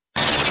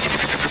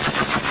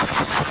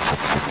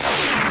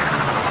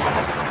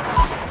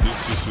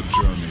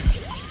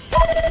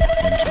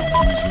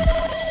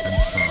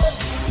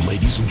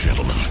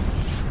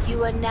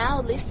You are now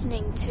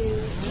listening to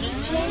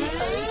DJ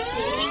OC.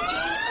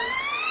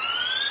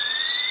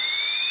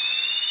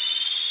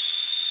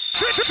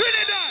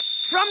 Trinidad.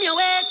 From your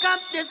wake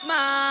up this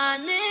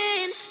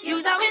morning,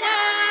 you's a winner,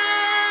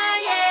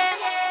 yeah.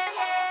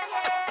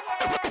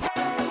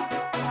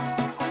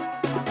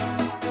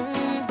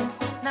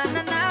 Na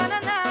na na na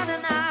na na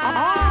na.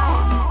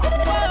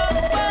 Whoa,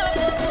 whoa,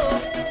 whoa.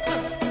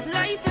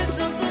 Life is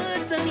so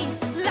good to me.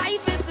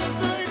 Life is so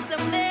good to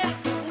me.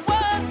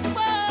 Whoa,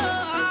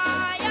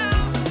 whoa, yeah.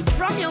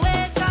 From your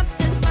wake up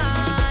this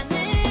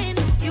morning,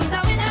 you's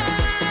a winner,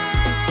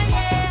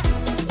 yeah,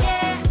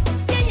 yeah,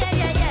 yeah, yeah,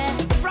 yeah, yeah.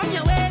 From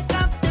your wake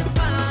up this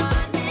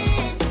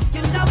morning,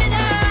 you's a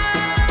winner,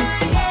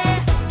 yeah,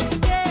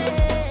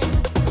 yeah.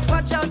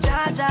 Watch out,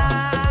 Jaja.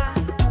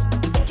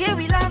 Give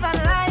we love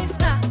and life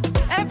now.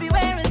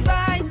 Everywhere is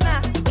vibes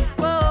now.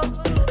 Whoa,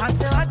 I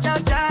say watch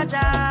out,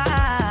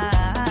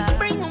 Jaja.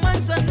 Bring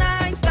woman so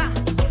nice now.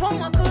 What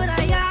more could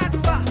I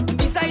ask for?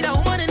 Beside a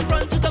woman in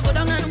front to go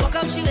down and walk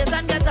up she lays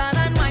and get on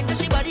and mind that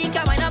she body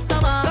can wind up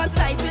no more. Cause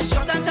life is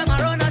short and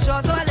tomorrow not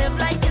sure, so I live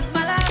like it's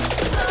my last.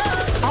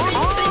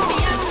 Dreams in me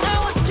and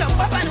now. Jump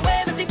up and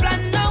wave as the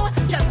plan now.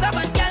 Just love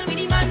and girl with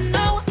the man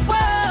now.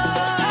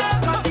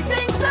 Whoa, cause the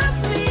things are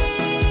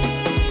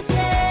sweet,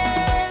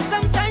 yeah.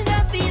 Sometimes I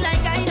feel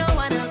like I don't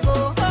wanna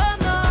go home,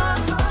 no.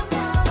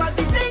 Cause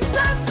the things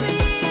are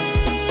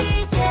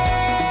sweet,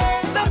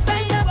 yeah.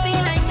 Sometimes I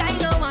feel like I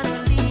don't wanna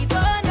leave,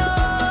 oh no.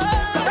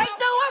 Right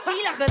now I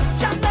feel I could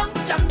jump down. I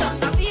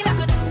feel I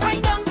could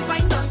wind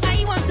down. I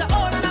want to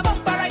hold on a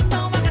bumper right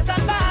now. I got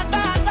on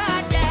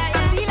bad, yeah. I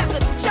feel I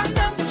could jump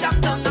down.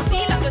 I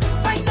feel I could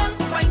wind down.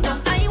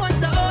 I want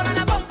to hold on a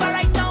bumper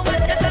right now. I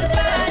got on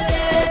bad,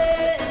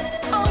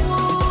 yeah. Oh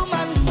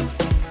woman,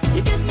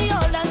 you give me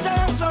all that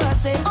thanks for I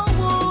say, oh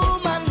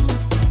woman.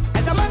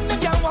 As a man that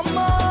can want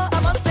more, I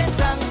must say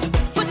thanks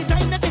for the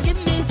time that you give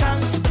me,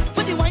 thanks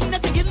for the wine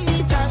that you give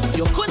me, thanks.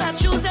 You could not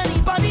choose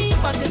anybody,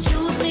 but you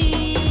choose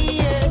me.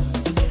 Yeah.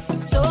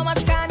 So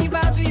much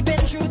carnivals we've been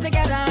through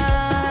together.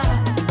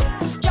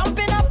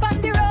 Jumping up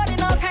on the road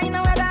in all kind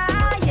of weather,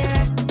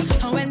 yeah.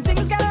 And when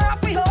things get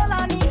rough, we hold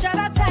on each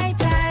other tight.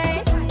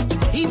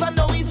 Even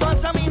though we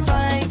fuss and we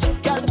fight,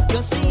 girl,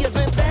 you see as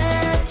my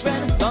best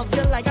friend. Love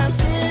you like a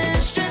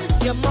sister,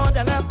 you're more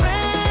than a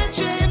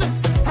brethren,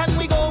 and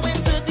we go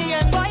into the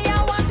end. Boy,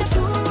 I want you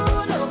to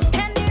know,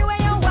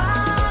 anywhere you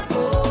want,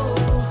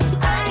 oh,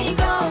 I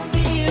gon'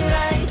 be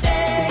right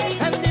there,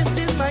 and this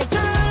is my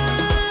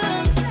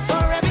thanks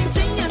for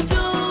everything you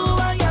do.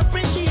 I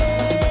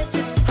appreciate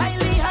it,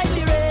 highly,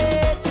 highly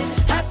rate it.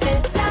 I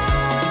said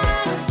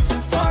thanks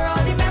for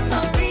all the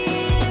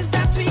memories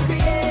that we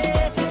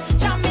created,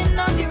 jamming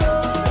on the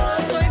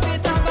road. So if you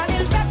talk a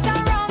little better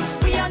wrong,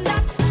 we on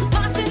that.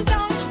 Passing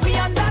down, we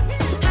on that.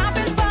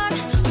 Having fun,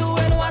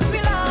 doing what we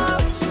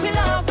love.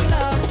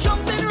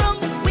 Jumping wrong,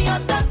 we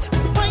on that.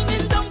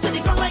 Winding down to the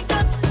ground like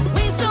that.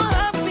 We so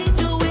happy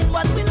doing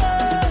what we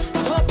love.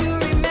 Hope you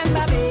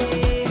remember me.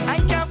 I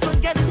can't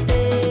forget this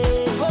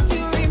day. Hope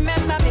you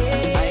remember me.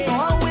 I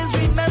always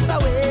remember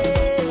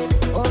way.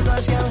 Oh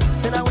gosh, girl,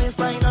 say that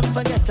waistline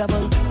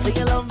unforgettable. Say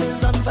your love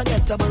is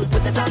unforgettable.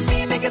 Put it on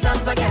me, make it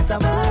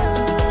unforgettable.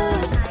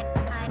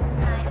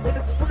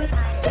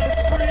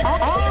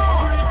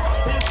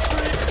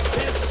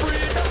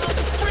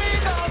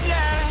 Freedom,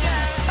 yeah.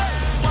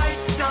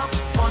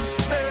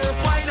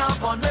 Wind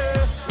up on me.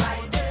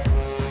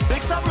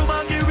 Make some room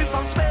and give me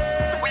some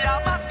space. We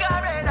are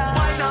masqueraders.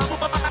 Wind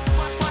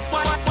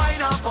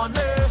up on me.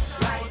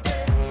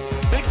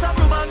 Make some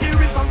room and give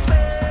me some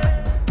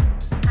space.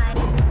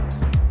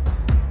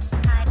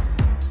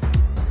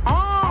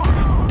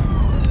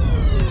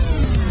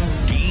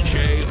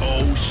 DJ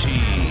OC.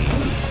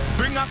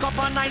 Bring a cup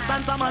of nice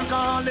and some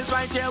alcohol, it's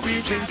right here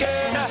we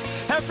drinking.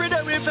 Every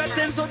day we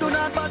fetting, so do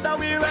not bother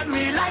we when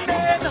we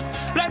landing.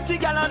 Plenty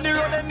gal on the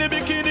road in the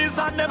bikinis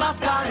and the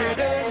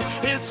masquerading.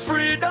 It's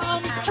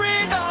freedom,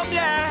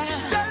 yeah.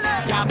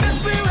 Yeah,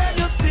 best we when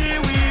you see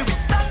we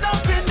stand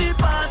up in the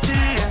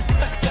party.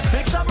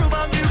 Make some room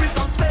and give me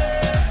some space.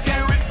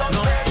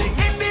 Nothing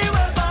in the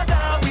world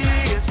bother we.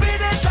 We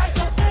they try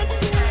to end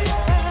it,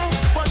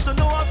 but to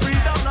know our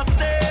freedom not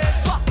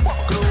stays.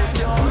 Close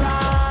your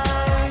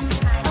eyes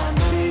and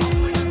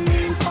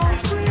feel our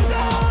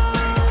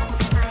freedom.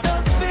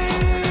 Just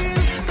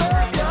feel.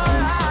 Close your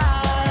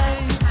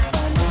eyes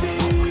and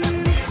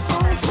feel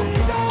our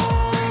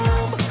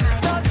freedom.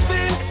 Just feel.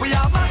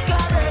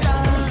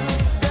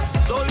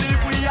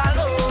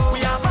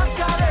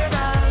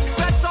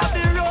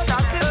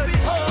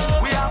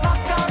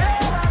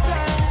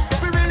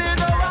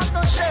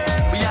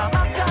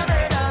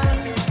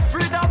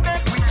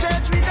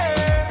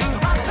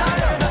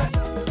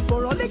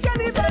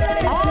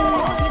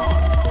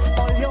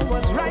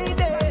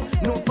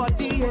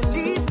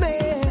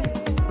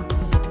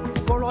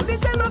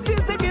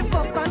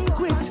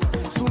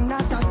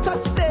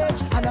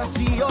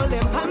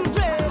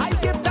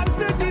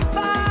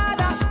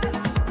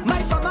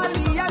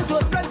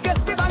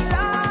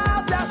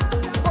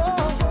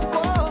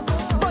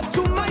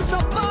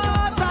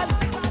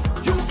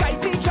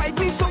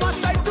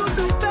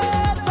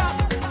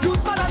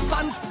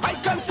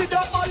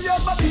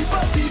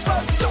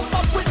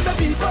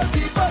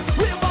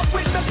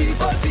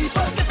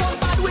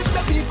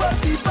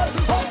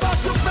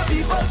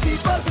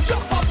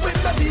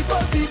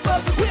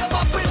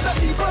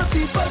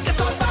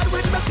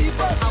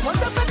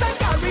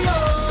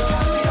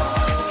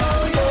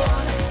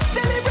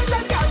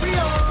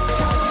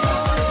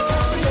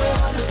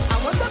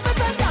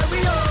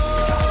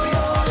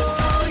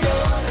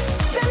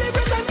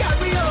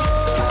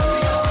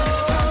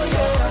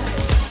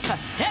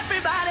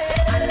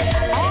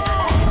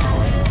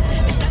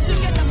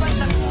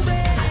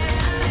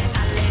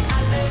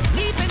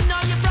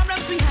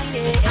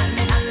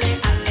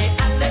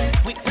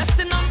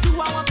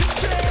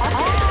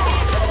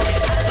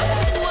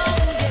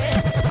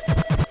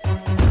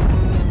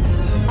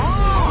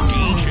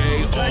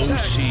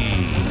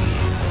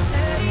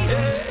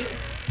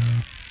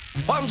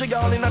 Bungy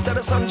girl in a tell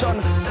the sun John.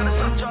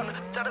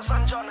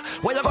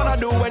 What you gonna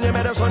do when you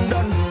made the sun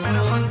done?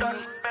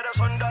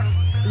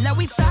 Now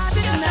we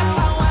started and step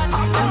forward.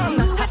 I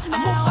move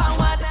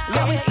forward.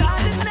 Now we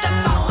started and step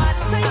forward.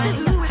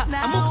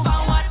 I move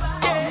forward.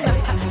 I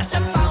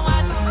step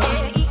forward.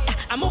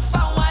 I move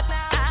forward.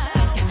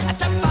 I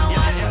step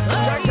forward.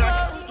 Jack.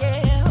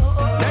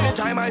 Many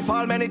time I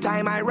fall, many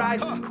time I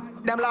rise.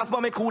 Them laugh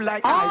but me cool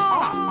like ice.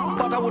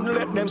 But I wouldn't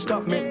let them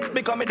stop me,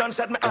 because me done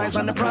set my eyes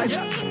on the prize.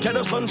 Tell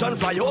the sunshine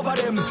fly over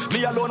them.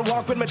 Me alone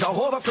walk with my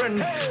Jehovah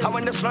friend. And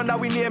when the slander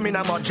we name in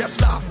a mud, just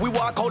laugh. We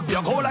walk out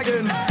pure gold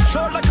again.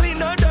 Shoulder clean,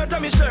 no dirt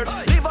on me shirt.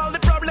 Leave all the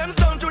problems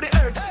down to the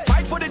earth.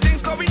 Fight for the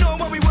things cause we know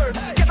what we worth.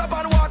 Get up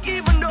and walk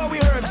even though we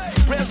hurt.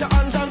 Raise your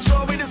hands and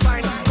show me the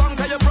sign.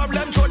 Conquer your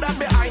problem, throw that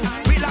behind.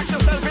 Relax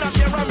yourself in a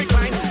chair and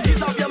recline.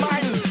 Ease up your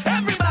mind.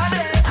 Everybody.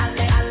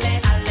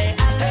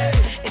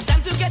 It's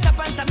time to get up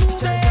and start moving.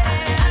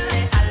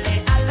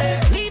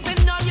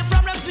 Leaving all your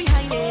problems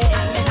behind it.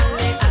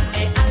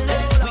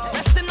 We're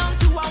pressing on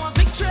to our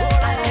victory. Oh,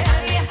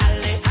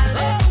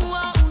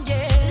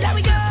 yeah. There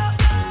we go. I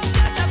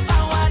step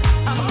forward.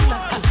 I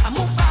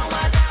move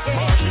forward. I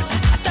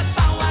step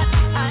forward.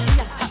 I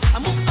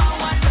move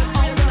forward. I step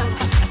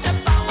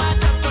forward.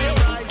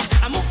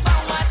 I move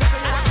forward. I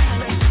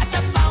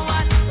step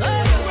forward.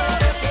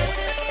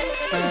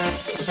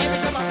 Every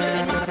time I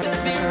play my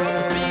sincere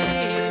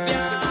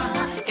behavior,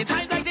 in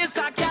times like this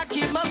I can't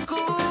keep my cool.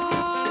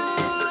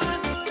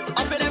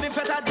 Up in every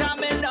fret I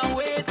jamming down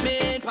with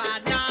me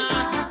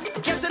partner.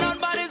 Getting on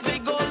bodies the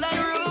golden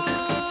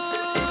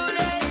rule.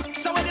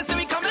 So when you see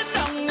me coming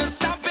down,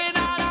 stamping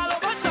all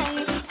over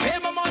town, pay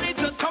my money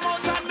to come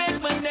out and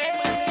make my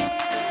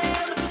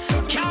name.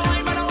 Can't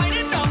wine but I'm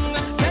winding down,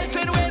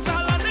 melting waves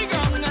all on the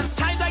ground.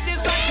 Times like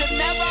this I could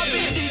never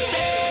be the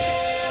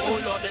same. Oh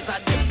Lord, there's a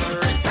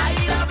different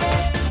side of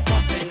it.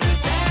 Pumping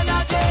with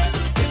energy,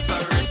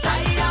 different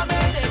side of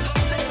it. They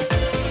could say,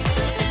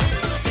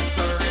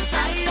 different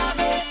side of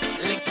it.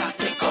 Liquor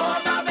take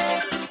over me,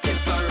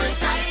 different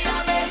side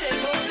of it. They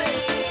could say,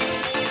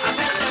 I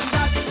tell them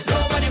that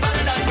nobody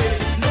better than me,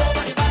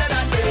 nobody better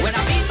than me. When I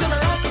beat to the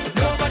rum,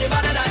 nobody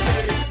better than me,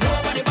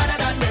 nobody better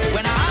than me.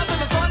 When I have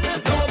the fun,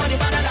 nobody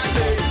better than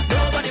me,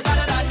 nobody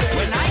better than me.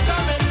 When I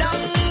coming down.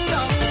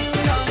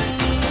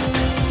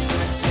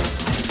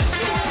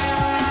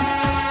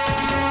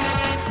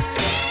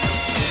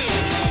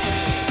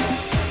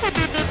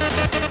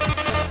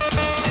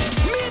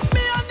 Meet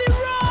me on the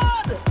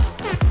road.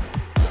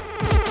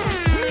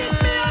 Meet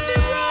me on the road. Meet me on the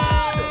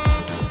road.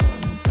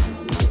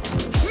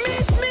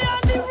 Meet me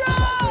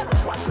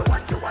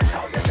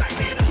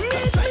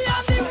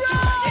on the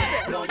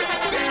road.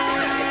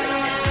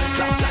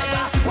 Truck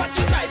driver, what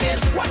you driving?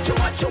 What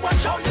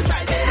how you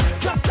driving?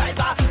 Truck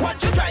driver,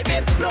 what you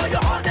driving? Blow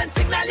your horn and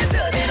signal you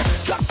turning.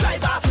 Truck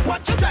driver,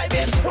 what you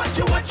driving? What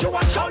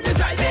how you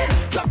driving?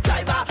 Truck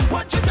driver,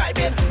 what you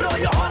driving? Blow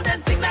your horn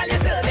and signal you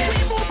turning.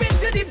 We move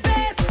into the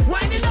bass,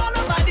 winding all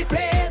over the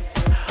place.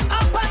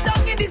 Up and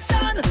down in the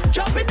sun,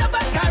 jumping up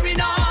and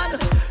carrying on.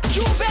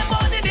 Juve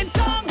morning in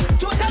tongue,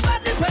 total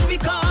madness when we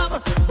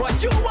come.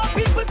 But you want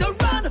people to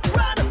run.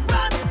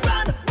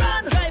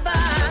 Driver,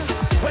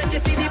 when you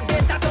see the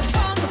bass start to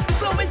bump,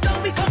 slow it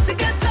down, we come to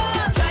get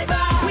on.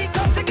 Driver, we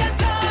come to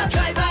get on.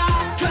 Driver,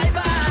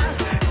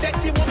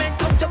 sexy woman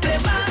come to play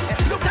mass.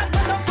 Look at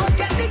what I'm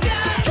forget the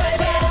guy.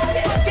 Driver,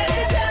 forget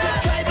the guy.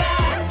 Driver,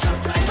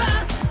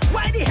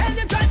 why the hell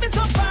you driving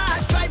so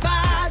fast? Driver,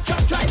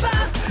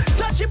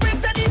 touch the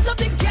brakes and ease up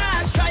the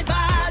gas.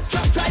 Driver,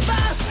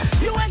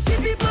 you ain't see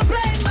people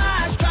playing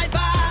mash. Driver,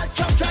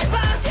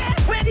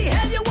 where the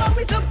hell you want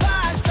with the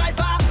pass?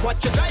 Driver,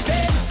 what you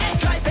driving?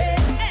 Driving,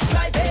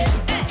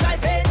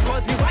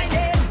 cause we whining.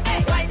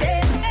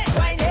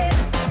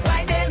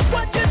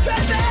 What you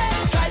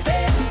driving?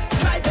 Driving,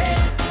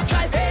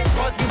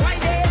 cause we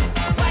whining.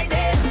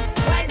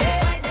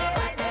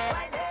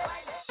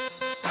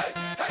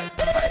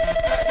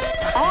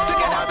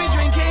 Together we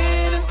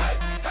drinking,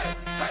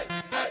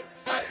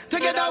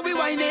 together we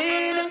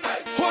whining,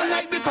 whole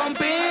night we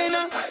pumping,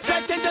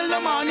 fret until the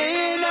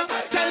morning.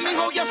 Tell me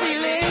how you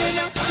feeling.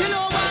 You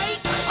know why?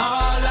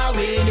 All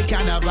away in the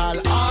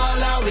carnival,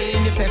 all away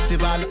in the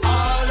festival,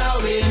 all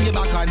away in the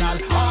bacchanal,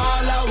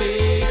 all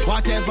away.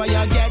 Whatever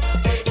you get,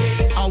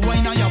 a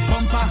wine on your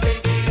bumper,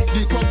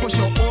 the crowd push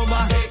you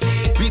over,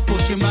 we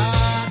push him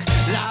back.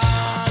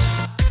 Lord,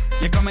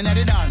 you coming at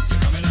the dance,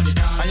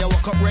 and you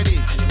walk up ready.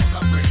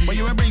 But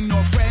you ain't bring no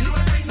friends,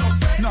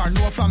 nor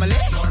no family.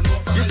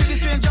 You see the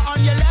stranger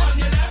on your left,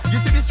 you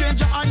see the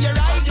stranger on your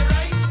right.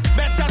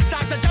 Better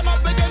start to jam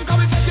up again, cause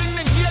we fucking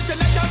in here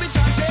tonight and we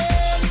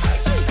chanting.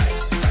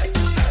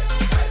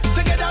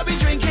 Together we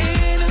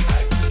drinking,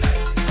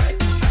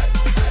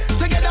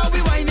 together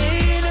we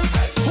whining,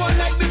 whole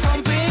night we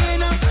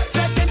pumping,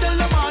 fret until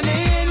the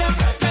morning.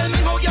 Tell me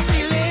how you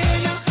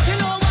feeling. You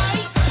know why?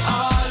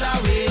 All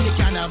away in the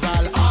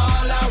carnival,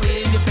 all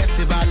away in the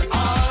festival,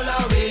 all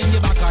away in the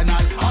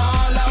bacchanal,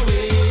 all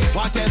away.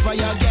 Whatever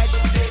you get,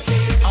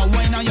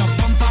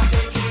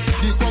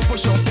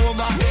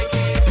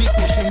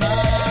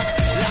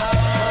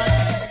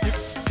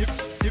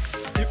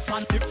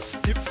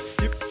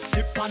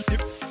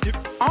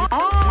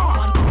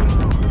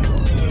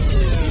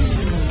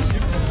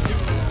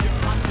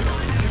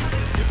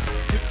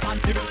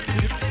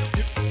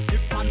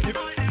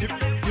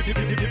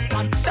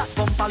 And that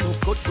bumper look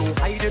good, don't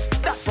hide it.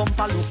 That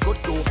bumper look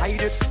good, don't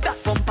hide it.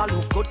 That bumper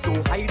look good,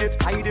 don't hide it,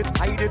 hide it,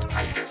 hide it,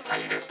 hide it,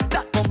 hide it.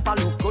 That bumper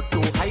look good,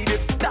 don't hide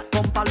it. That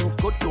bumper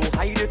look good, don't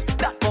hide it.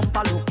 That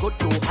bumper look good,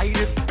 don't hide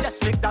it.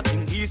 Just make that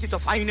thing easy to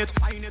find it,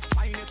 find it,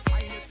 find it,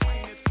 find it,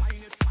 find it,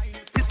 find it, find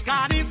it. This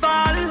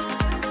carnival,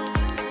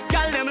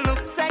 girl them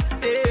look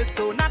sexy,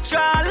 so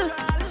natural.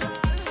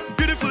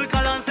 Beautiful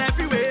colors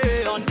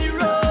everywhere on the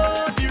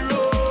road, the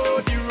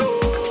road, the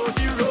road,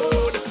 the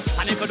road.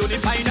 And if you don't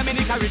find them in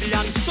the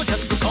Caribbean, so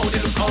just look how they,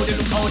 look how they,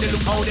 look how they,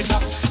 look how they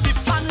drop. Dip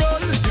and roll,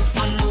 dip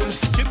and roll,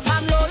 chip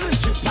and roll,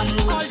 chip and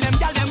roll. All them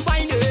girl them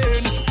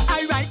whining,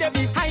 I ride them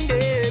behind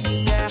them,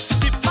 yeah.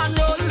 Dip and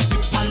roll,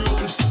 chip and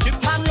roll, chip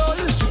and roll.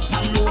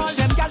 All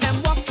them girl them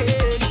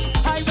walking,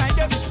 I ride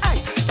them. Hey,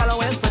 girl I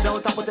wear spread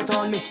out and put it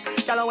on me.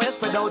 Girl I wear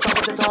spread out and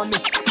put it on me.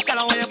 Girl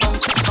I wear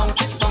bounce it,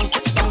 bounce it, bounce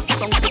it, bounce it,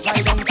 bounce it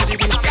right down to the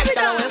beat.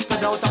 Girl I wear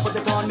spread out and put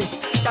it on me.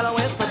 Girl I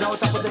wear spread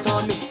out and put it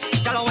on me.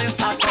 Girl I wear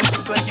start from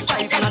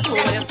 6:25 and I do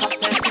wear start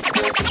from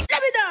 6:30.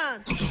 Let me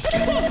dance.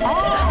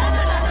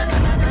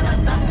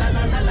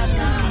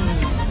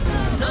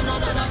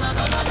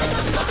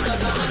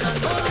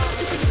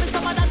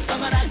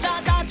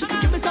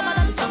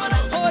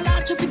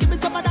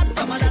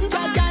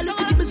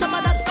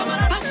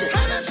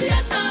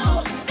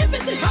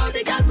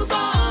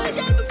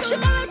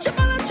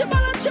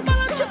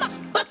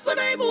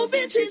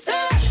 She said,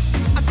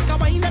 I take a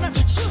wine and a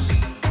touch.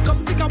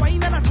 Come take a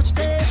wine and a touch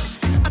there.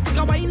 I take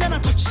a wine and a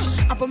touch.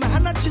 I put my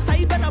hand at your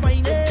side and I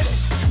wine it.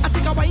 I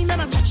take a wine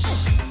and a touch.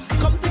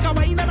 Come take a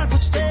wine and a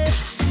touch there.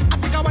 I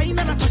take a wine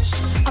and a touch.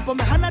 I put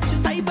my hand at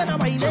your side and I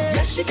wine it.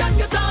 Yes, she can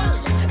get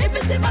on. If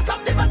it's the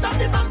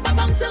bumper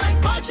bounce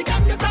like ball, she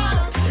can get on.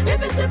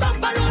 If it's the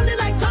bumper rolling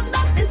like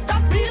thunder, is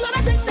that real or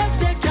I think that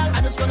fake, girl?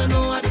 I just wanna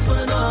know, I just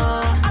wanna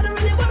know. I don't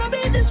really wanna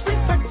be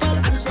disrespectful.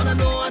 I just wanna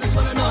know, I just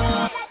wanna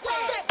know.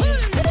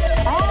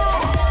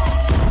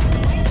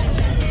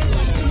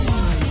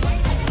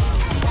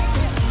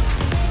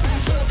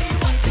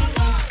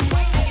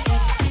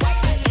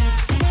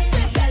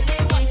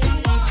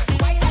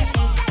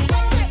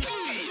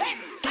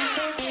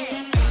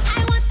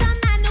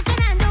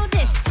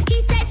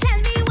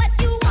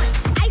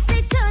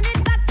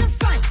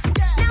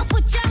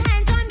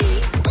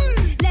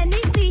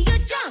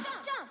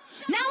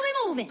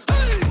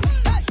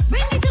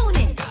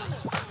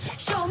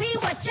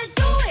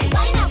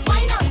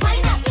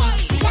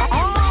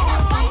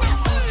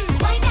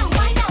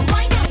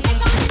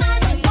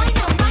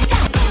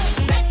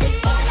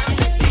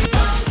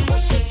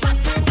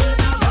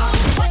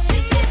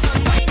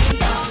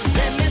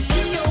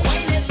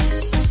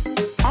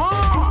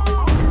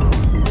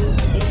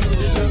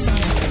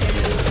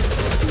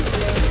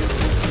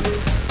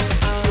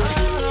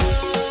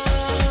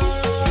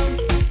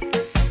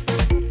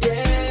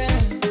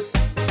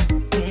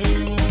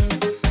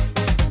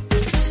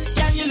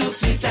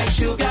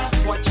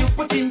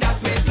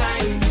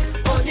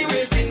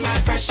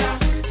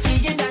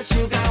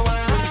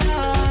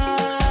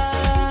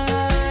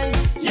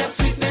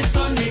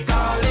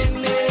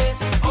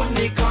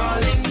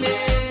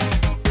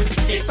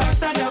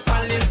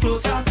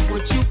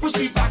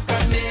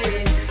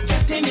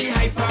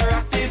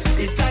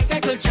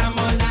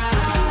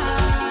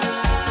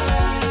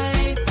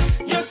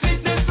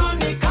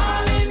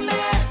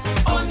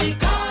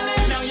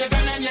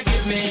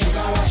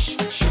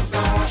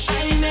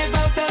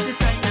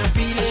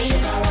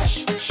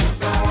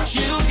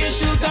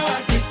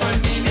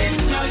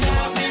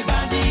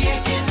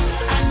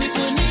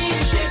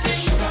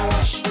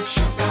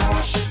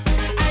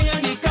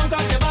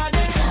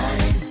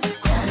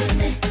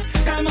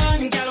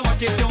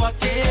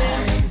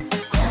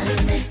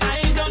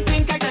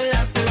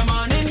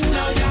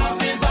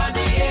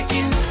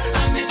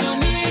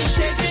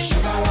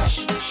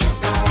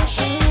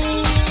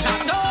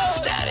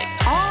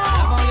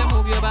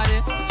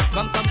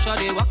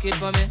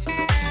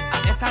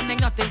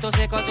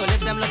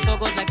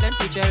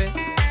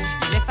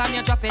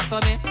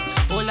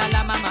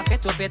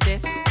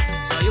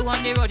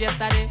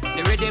 Yesterday,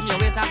 the rhythm your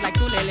waist up like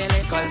two lele.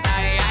 Cause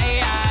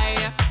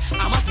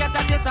I must get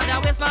a taste of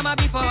that waist, mama,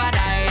 before I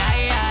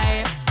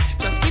die.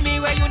 Just give me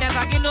where you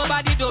never give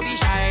nobody, don't be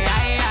shy.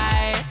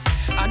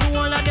 I know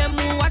all of them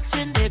who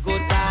watching, they go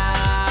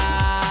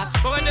talk.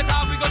 But when they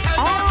talk, we go tell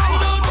them, I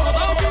don't know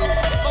about you.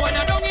 But when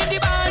I don't in the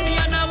band, me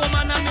and a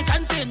woman, and me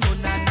chanting, no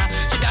nana.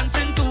 She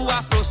dancing to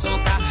Afro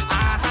soca.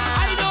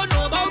 I don't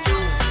know about you.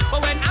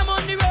 But when I'm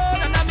on the road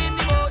and I'm in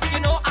the mode, you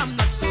know I'm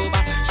not sober.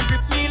 She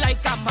grip me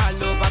like I'm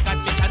all over, got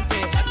me chanting.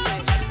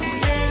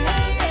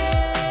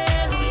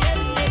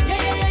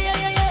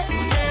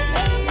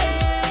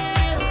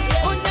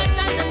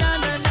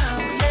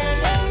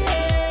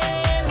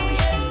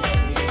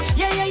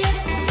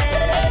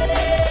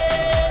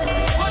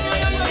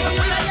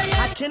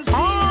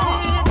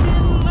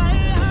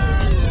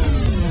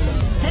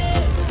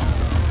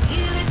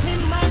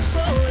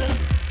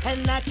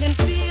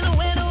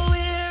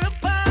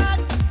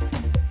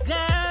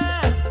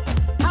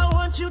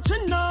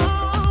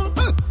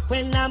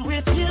 I'm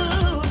with you.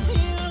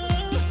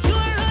 You're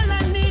all I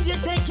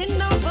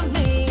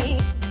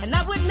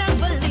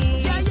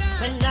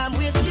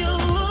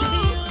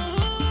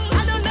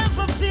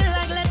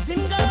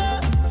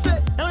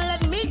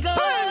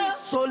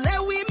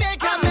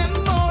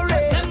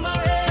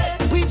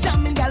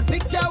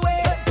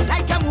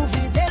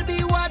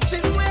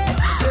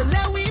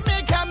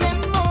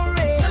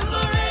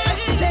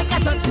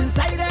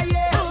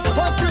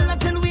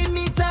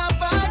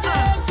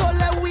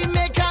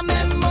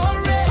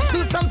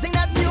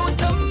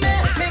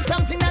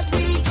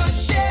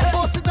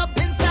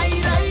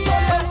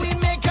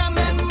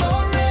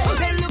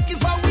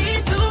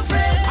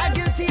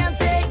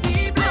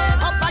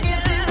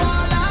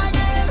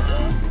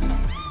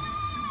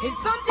It's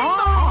something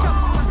about the chum.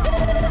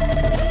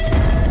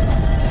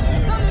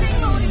 Something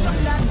about the chum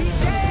that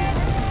beat it.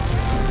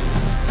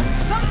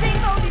 Something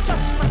about the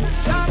chum.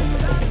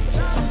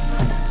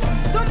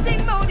 Something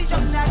about the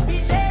chum that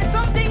beat it.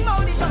 Something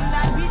about the chum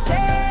that beat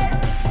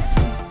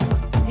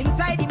it.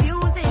 Inside the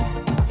music,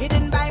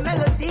 hidden by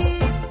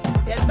melodies,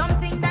 there's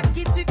something that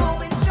keeps you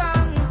going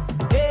strong.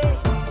 Hey,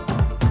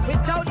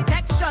 without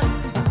detection,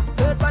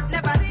 heard but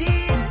never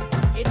seen.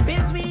 It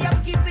builds me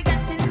up, keep me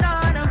getting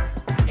on.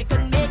 It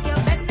can make you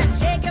bend and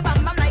shake your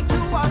bam bam like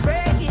you or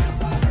break it.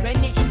 When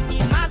you in the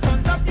mass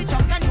on top the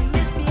truck and you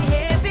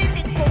misbehaving,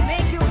 it will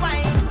make you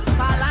whine,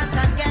 balance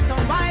and get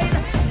on wild.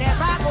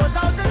 Never goes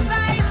out to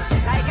slide,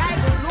 like I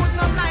will lose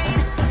my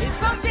mind. It's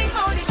something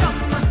about the chum,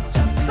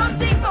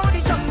 something about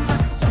the chum,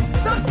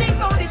 something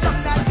about the chum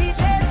that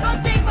beats it,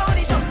 something about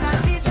the chum that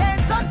beats it,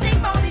 something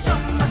about the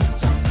chum,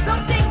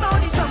 something about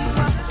the chum,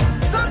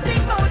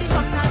 something about the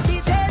chum that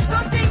beats it,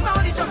 something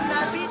about the chum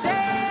that beats it.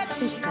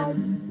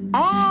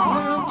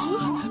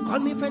 Call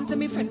me friend to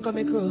me friend come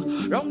me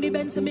crew. Round the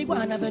bend to me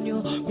Guan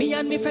Avenue. Me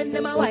and me friend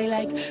them a why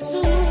like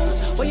so.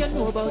 What you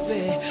know about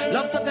me?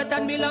 Love tougher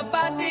than me love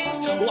party.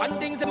 One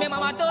thing that me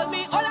mama told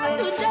me, all I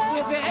do just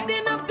if you're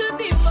heading up to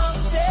the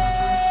mountains,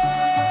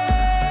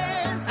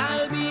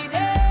 I'll be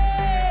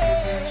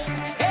there.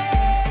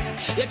 Hey,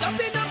 you're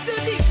jumping up to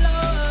the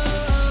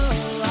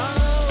clouds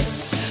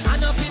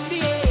and up in the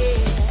air,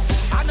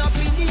 and up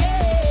in the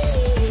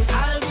air,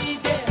 I'll be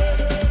there.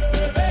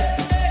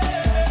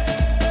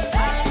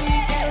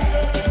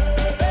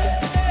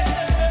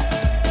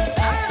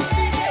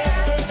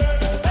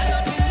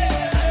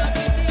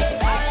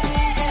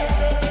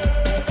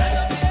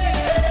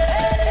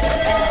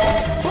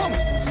 Boom!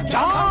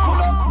 Just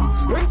pull up.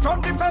 In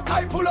front the fat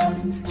I pull up.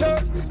 Yeah.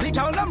 The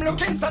girl them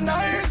looking so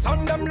nice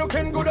and them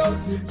looking good up.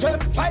 Yeah.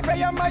 5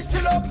 a.m. I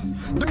still up.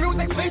 The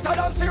music sweeter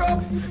than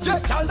syrup. Yeah.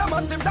 Girl them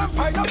a sip them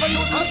pile up and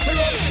use and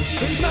syrup.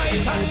 It's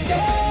night and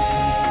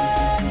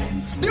day.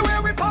 The way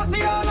we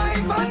party all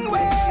eyes and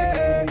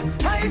way.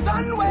 Eyes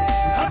and way.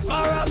 As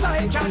far as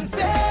I can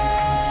say.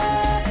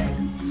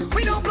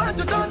 We don't plan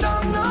to turn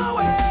down no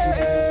way.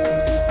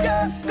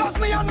 Yeah. Cause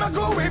me and my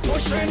crew we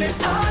pushing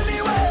it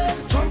alleyway.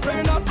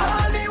 Jumping up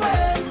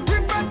alleyway. We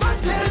fret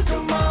until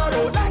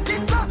tomorrow like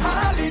it's a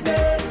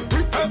holiday.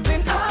 We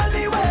fretting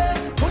alleyway.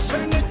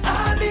 Pushing it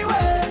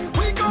alleyway.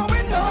 We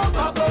going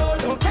overboard.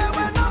 Don't care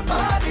what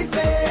nobody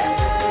say.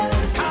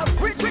 Cause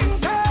we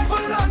drink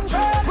full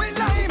 100. We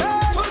lime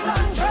full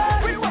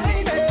 100. We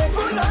wine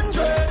full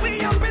 100. We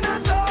up in a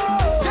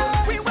zone. Yeah.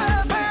 We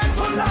well paid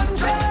full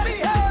 100.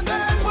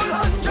 Misbehave full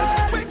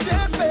 100. We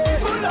check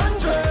full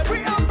 100. We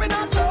up in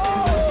a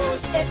zone.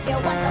 If you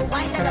want to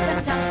wine, that's a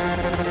symptom.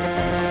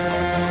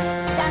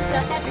 Dance to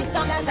every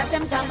song as a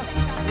symptom.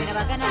 We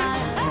never gonna.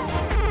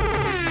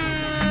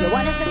 You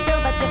wanna sit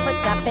still, but your foot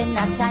tapping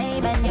on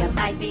time, and you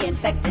might be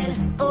infected.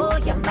 Oh,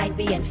 you might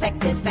be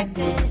infected.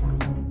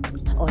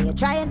 Or you're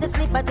trying to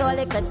sleep, but all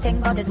you could think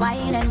about is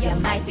wine, and you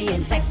might be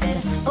infected.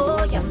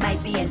 Oh, you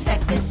might be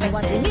infected.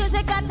 Once the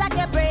music attack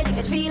your brain, you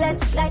can feel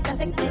it like a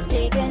sickness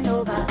taking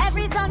over.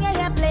 Every song you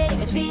hear play, you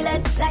can feel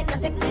it like a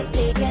sickness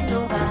taking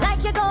over.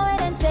 Like you're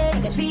going insane,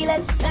 you can feel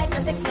it like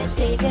a sickness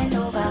taking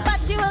over.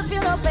 But you will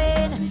feel no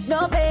pain,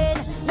 no pain,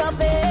 no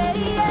pain.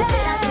 Yeah. They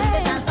say that this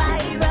is a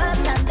virus,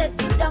 and the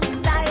deep down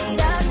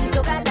inside us, the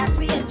soca that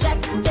we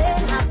injected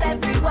have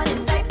everyone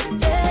infected.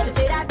 They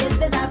say that this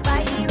is a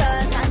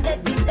virus, and the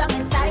deep down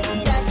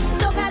inside us,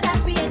 soca that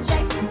we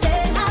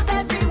injected have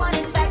everyone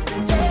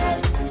infected.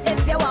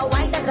 If you are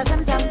wine, that's a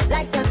symptom.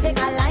 Like to take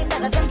a line,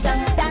 that's a symptom.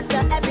 Dance to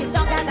every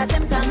song, that's a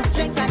symptom.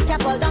 Drink and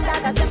cap all down,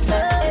 that's a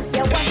symptom. If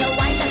you want to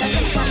wine, that's a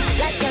symptom.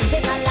 Like to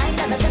take a line,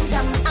 that's a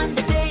symptom. And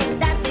they saying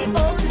that the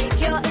only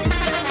cure is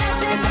to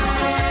let it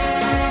away.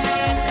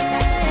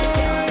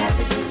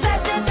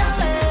 Let it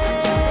away.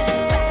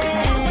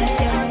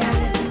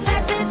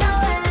 Let it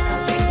away.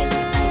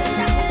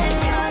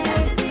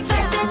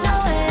 Let it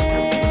away.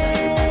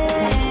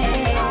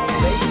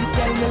 Baby,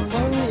 tell me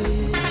for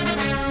real.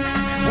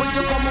 Would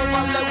you come over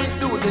and let me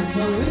do this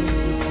for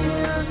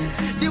real?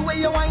 The way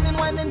you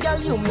whining, girl,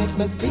 you make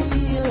me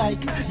feel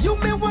like you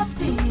me what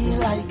steal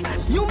like.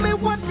 You me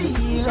what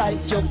deal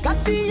like. You got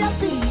the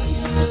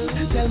appeal.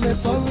 Tell me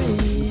for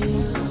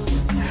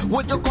real.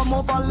 Would you come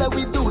over and let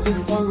me do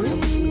this for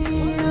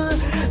real?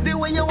 The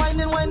way you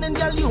whining,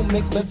 girl, you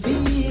make me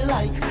feel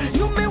like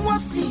you me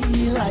what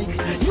steal like.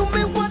 You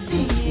me what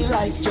deal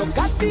like. You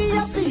got the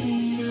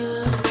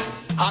appeal.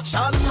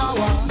 Action now,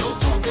 no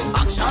talking.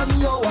 Action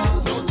you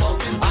are, no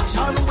talking.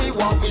 Action we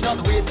want, we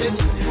not waiting.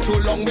 Too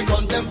long we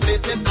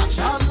contemplating.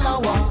 Action now,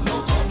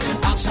 no talking.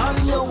 Action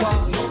you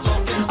are, no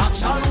talking.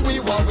 Action we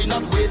want, we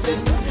not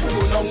waiting.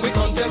 Too long we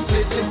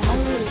contemplating.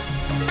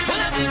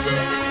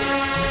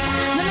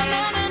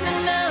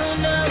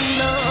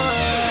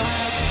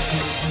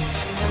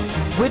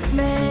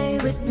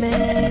 With me,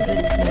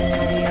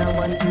 I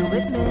want you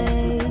with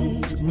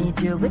me,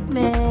 need you with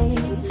me,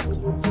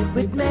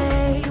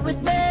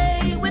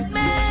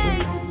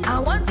 I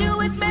want you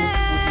with me,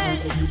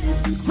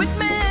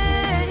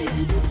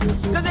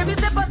 'cause every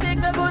step I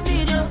take I go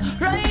need you,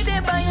 right?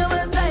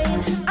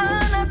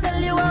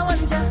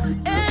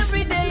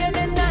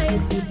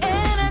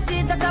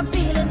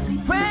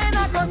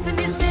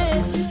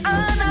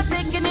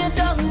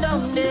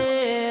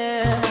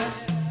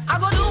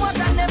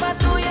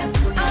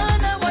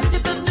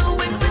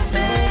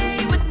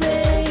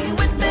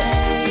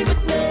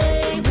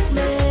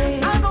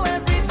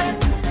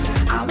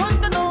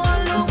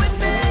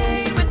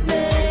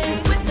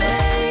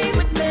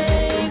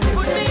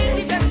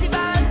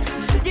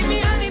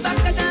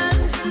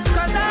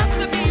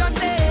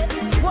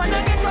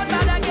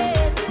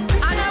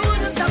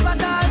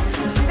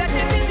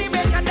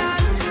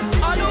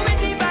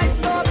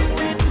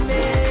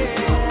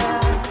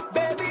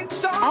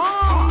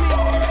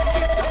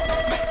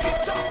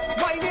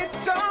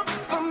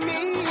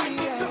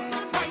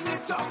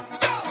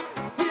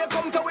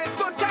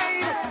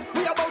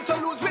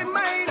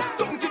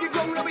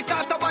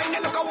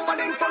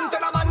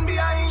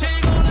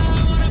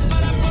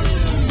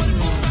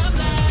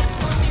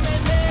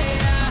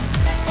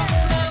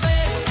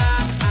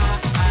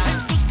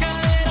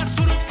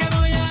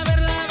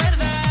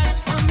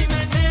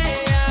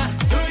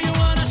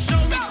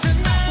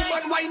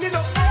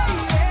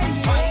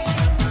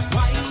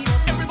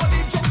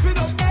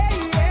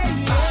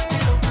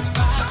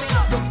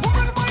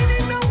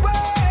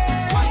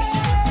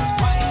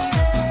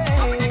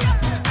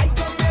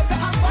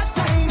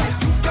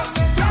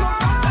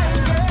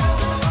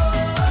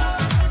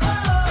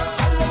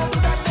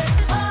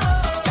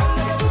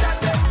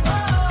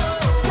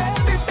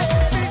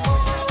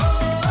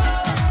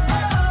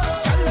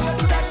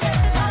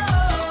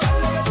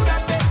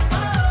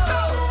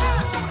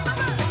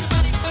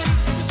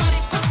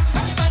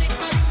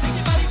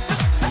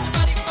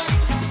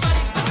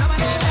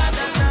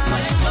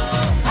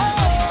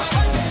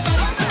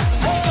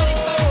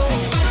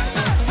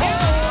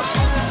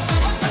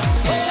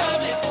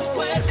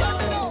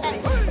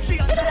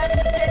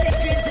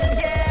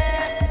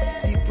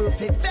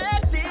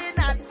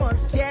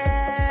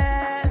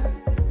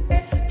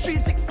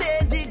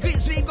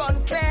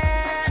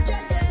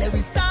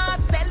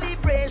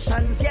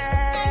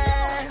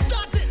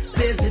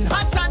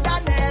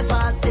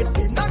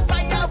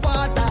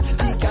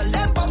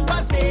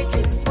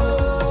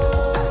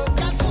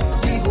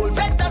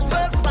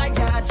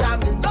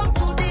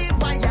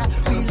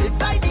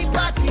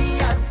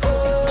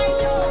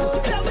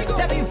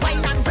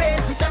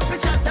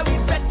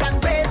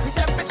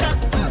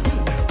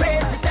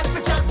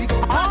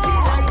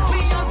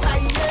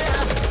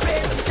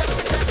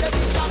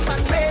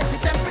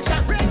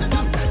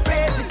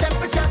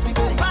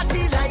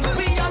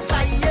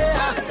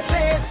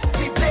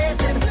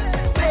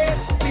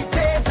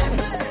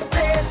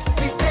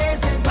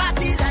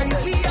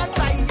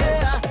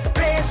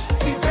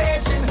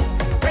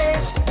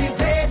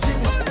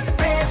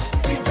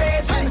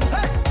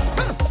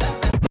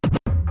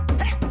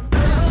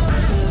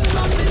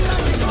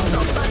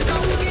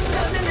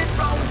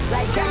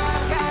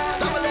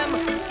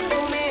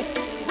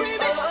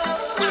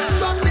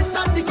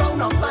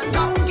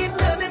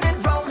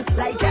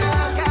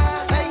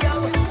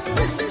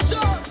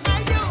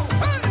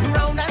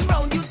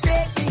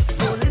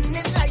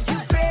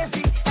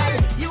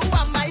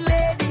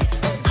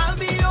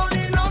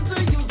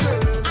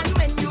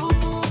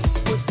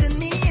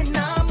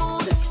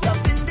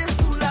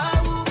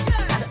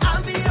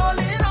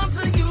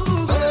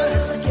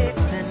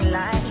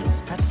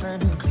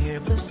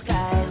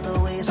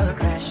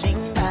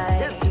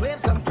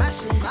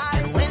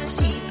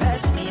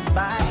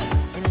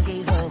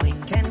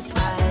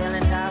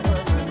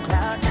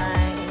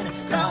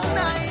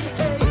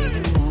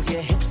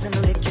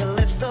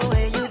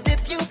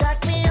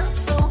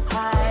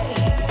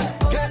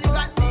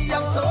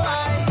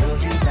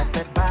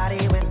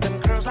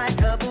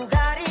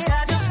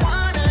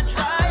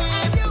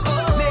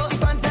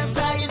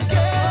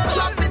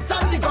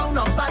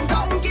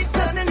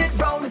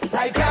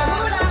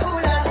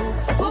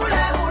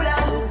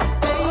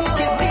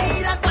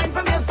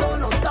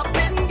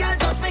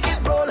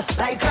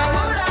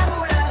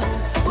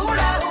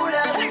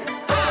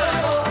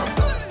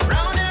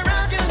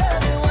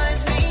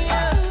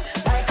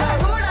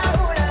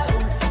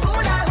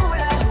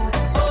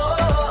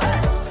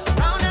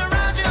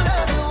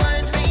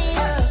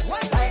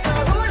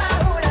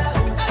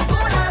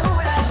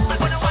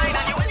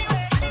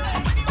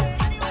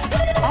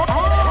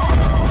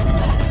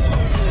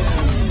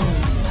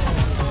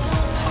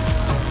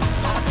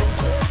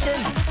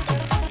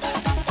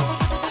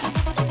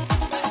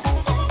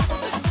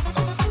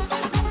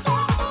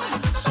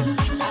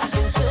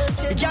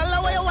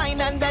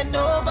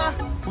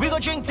 go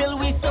drink till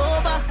we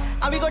sober.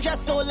 And we go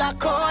just solar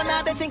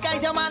corner. They think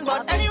I's your man,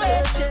 but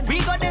anyway, we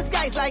got these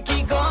guys like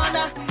he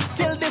gonna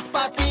till this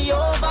party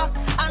over.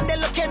 And they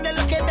looking,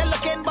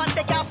 but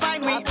they can't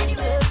find me.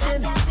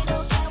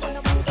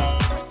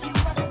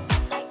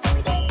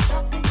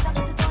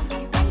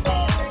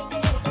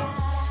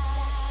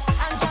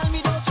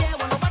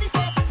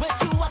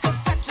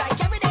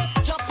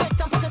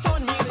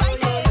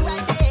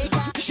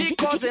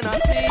 In a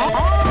scene.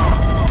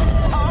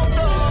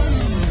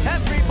 Outdoors,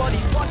 everybody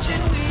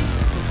watching me,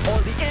 all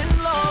the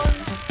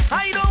in-laws.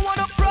 I don't want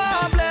no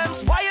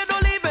problems, why you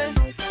don't leave it?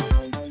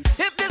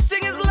 If this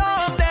thing is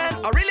love, then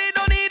I really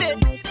don't need it.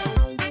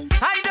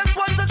 I just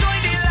want to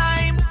join the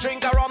line,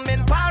 drink a rum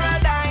in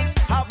paradise,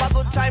 have a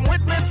good time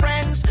with my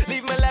friends,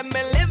 leave me, let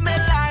me live my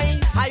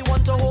life. I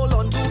want to hold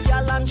on to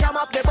y'all and jam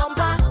up the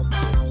bumper.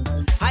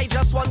 I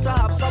just want to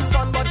have some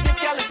fun, but this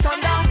girl is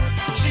thunder.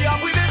 She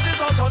have we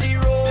business out on the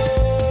road.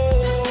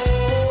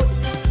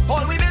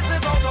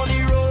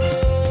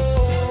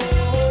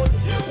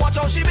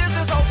 She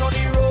business out on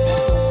the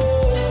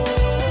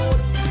road.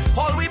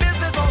 All we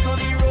business out on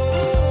the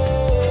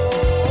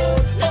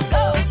road.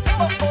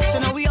 So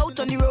now we out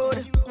on the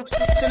road.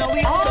 So now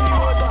we out on the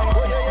road.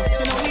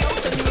 So now we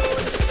out on the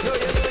road.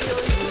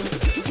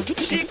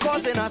 She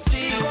causing a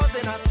scene.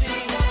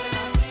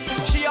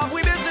 She have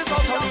we business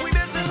out on.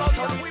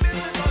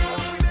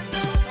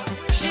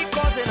 She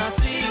causing a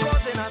scene.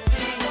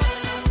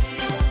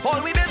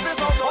 All we business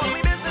out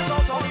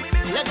on.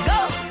 Let's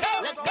go.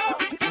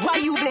 Why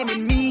you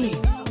blaming me?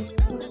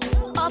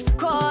 Of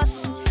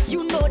course,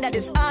 you know that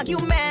this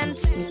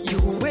argument you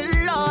will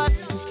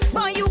lose.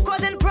 But you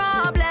causing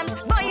problems,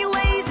 but you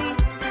lazy.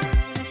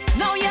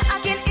 Now you're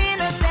acting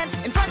innocent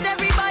in front of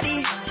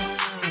everybody.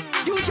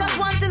 You just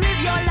want to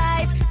live your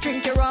life,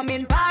 drink your rum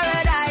in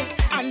paradise,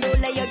 and don't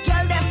let your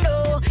girl them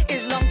know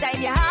it's long time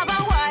you have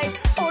a wife.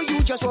 Or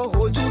you just will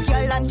hold two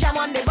girl and jam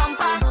on the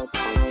bumper.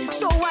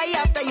 So why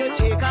after you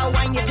take her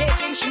wine, you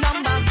taking she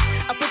number?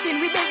 I put in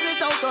we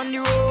business out on the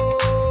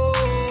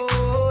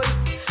road.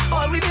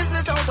 All we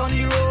business out on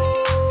the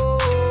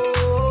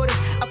road.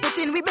 I put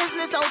in we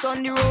business out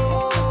on the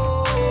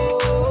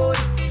road.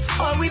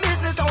 All we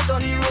business out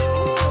on the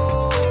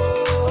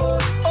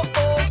road. Oh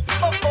oh,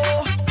 oh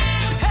oh.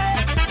 Hey,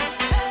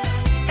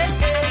 hey, hey,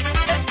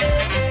 hey,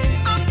 hey, hey.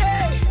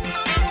 Okay.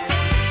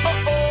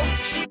 Oh oh.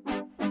 She.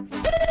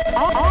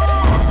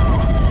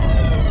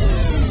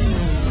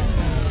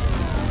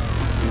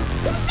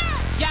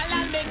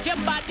 Y'all make your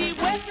body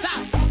wetter,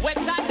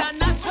 wetter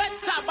than a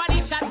sweater. Body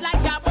shot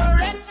like a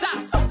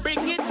Beretta.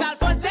 Bring it all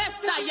for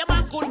Desta. Yeah,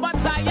 man good, but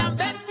I am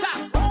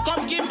better.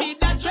 Come give me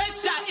that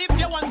treasure. If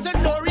you want to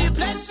know real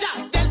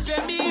pleasure, then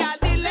spare me all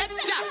the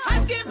lecture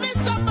and give me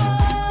some more.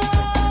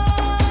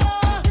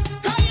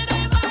 Cause you know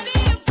your body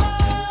improved.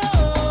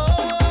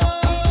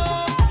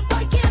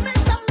 But give me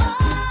some more.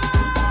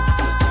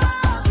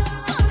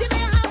 Cause you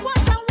may have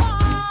what I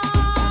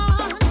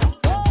want.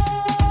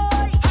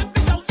 And be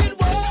shouting,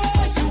 whoa,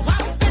 you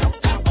have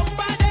it. That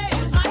body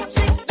is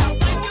magic. Now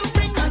when you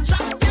bring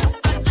attractive,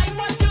 and I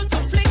want you to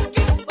flick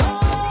it.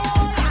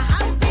 Oh, I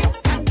have it.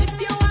 And if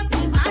you want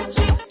some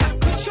magic, I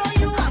could show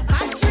you a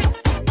Patrick.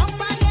 It's up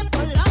my head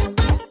full of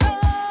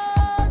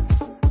stones.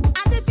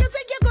 And if you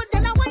think you're good,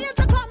 then I want you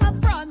to come up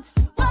front.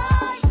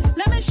 Why?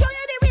 Let me show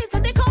you the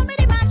reason they call me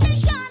the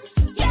magician.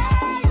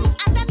 Yeah.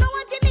 And I know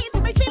what you need to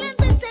make feelings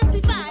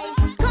intensify.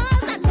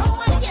 Cause I know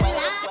what you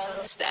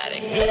like.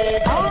 Static.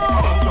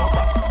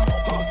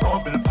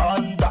 Double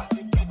panda,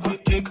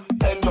 kick,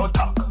 then your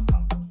tack.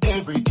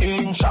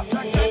 Everything shot.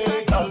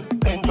 Girl,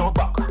 then your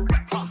back.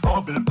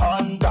 Double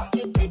panda,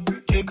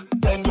 kick,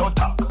 then your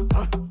tack.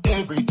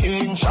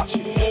 Everything shot.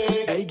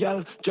 Hey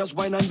girl, just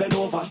wine and bend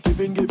over.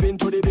 Giving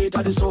to the beat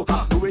of the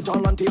soca. Do it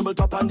all on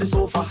tabletop on the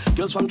sofa.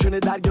 Girls from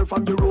Trinidad, girl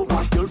from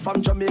Europa. Girl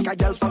from Jamaica,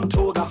 girl from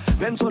Toga.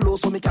 Bend so low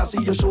so me can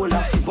see your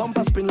shoulder.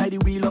 Bumper spin like the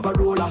wheel of a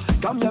roller.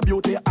 Come your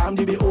beauty, I'm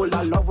the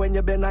beholder. Love when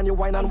you bend and you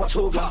wine and watch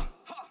over.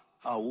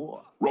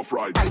 Rough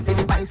ride. Right in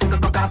the bicycle,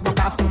 buck off, buck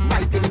off.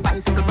 Right in the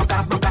bicycle, buck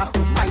off, buck off.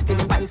 Right in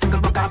the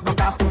bicycle, buck off,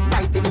 buck off.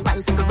 Right in the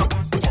bicycle, buck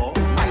off.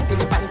 Right in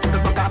the bicycle,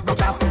 buck off,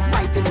 buck off.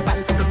 Right in the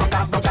bicycle, buck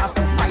off, buck off.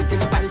 Right in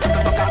the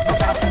bicycle, buck off,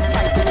 buck off.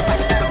 Right in the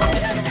bicycle, buck off.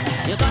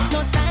 You got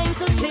no time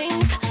to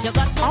think, you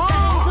got no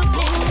time to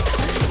blink.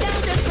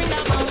 Girl, just bring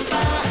that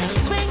bumper,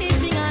 swing the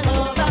thing all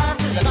over.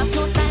 You got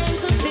no time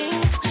to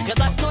think, you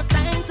got no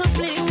time to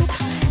blink.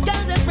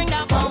 Girl, just bring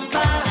that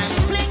bumper,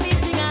 fling the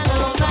thing all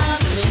over.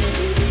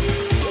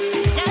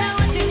 Girl, I'm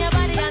watching your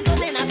body and don't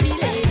I feel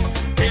it.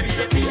 Baby,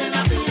 you feeling, I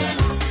feel it.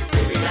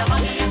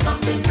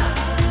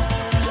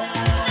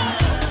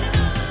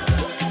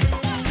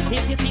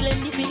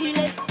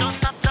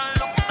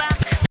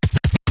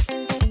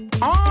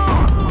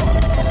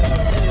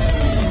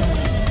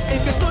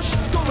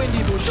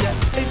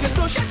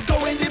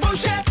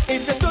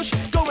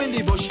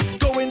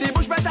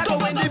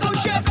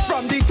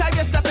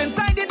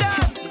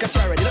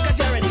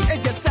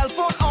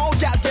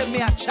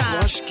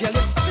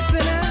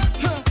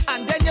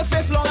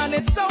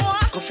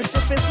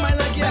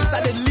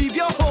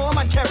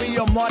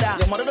 mother.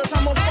 Your mother does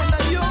have more fun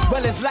than you.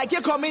 Well, it's like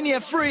you come in here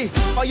free,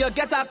 or you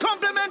get a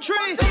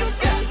complimentary.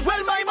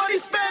 Well, my money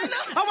spent.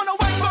 I wanna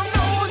wait from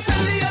now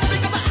till the end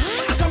because I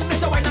come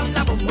with the wine and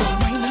the boom boom. I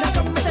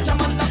come with the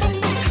jam on the boom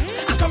boom.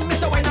 I come with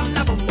the wine and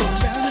the boom boom. I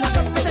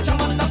come with the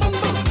jam on the boom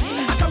boom.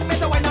 I come with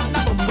the wine and the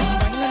boom boom. I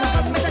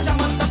come with the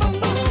jam on the boom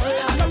boom.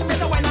 I come with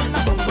the wine and the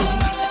boom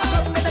boom. I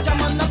come with the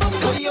jam on the boom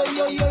boom. Yo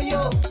yo yo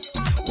yo.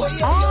 Yo yo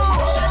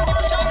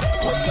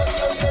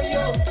yo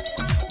yo.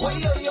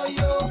 Yo yo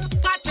yo.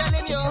 I'm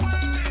telling you,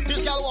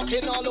 this girl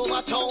walking all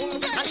over town,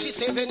 and she's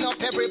saving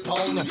up every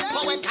pound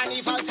for when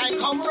carnival time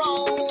come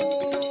round.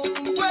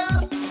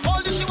 Well,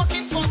 all this she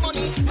working for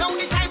money, now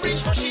the time reach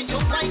for she to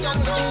ride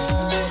on low.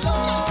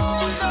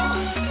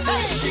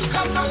 Hey, she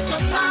come out to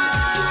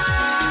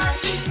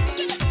party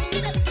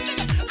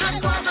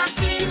and cause a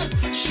scene.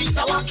 She's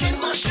a walking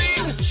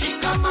machine. She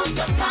come out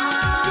to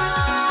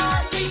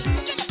party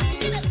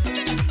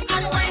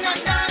and wine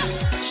and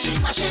dance. She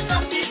mashing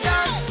up the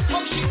dance.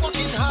 How she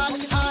working hard,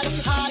 hard,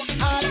 hard,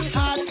 hard,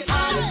 hard,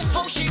 hard.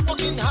 How she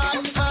working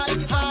hard,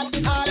 hard, hard,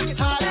 hard,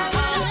 hard.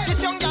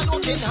 This young girl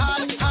working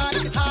hard, hard,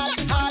 hard,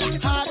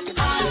 hard, hard,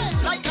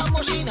 hard. Like a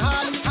machine,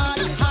 hard, hard,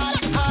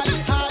 hard, hard,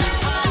 hard,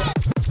 hard.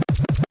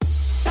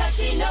 But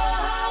she know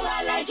how I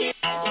like it.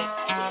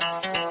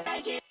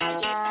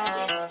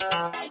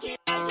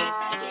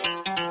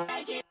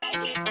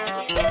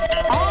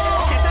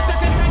 Set up the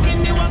face and give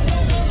me work.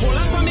 Hold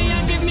on for me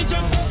and give me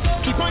jump.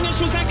 Keep on your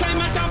shoes and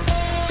climb at top.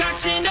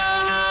 Cause she know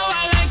how I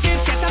like it.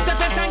 Set up the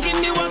face and give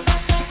me work.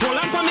 Hold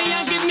on for me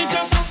and give me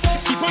jump.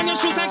 Keep on your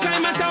shoes and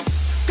climb at top.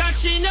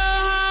 Cause she know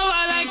how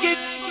I like it.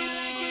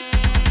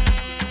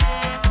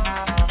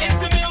 It's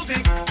the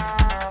music.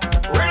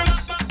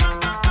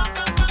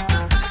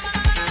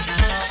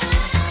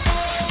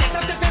 Set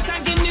up the face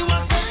and give me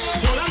work.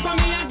 Hold on for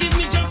me and give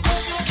me jump.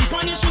 Keep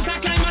on your shoes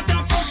and climb at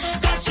top.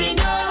 Cause she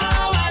know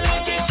how I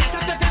like it. Set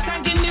up the face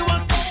and give me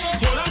work.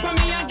 Hold on for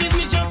me and give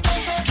me jump.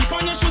 Keep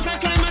on your shoes and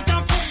climb at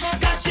top.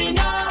 Cause she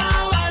know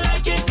how I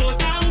like it. Go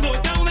down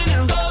when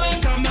I'm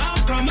going. Come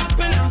up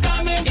when I'm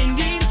coming. In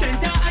the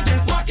center, I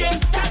just walk in.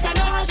 Cause I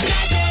know how she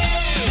like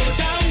it. Go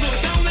down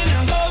when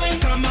I'm going.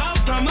 Come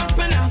up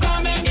when I'm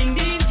coming. In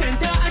the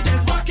center, I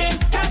just walk in.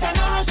 Cause I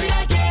know how she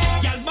like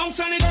it. Y'all bounce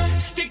on it,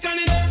 stick on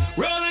it,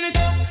 roll on it,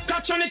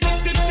 catch on it,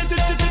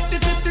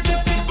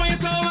 tip on your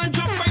toe and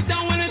drop right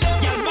down on it.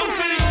 Y'all bounce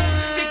on it,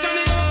 stick on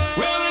it,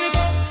 roll on it,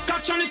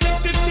 catch on it,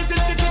 tip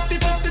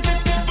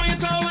on your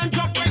toe and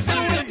drop right down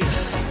on it.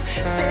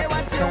 Say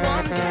what you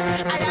want. I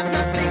have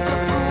nothing to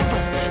prove.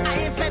 I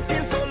ain't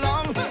fetting so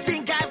long.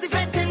 Think I've the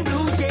fetting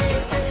blues,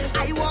 yeah. I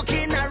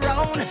walking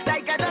around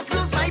like I just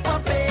lose my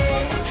puppy.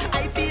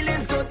 I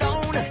feeling so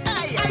down.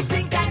 I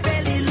think I'm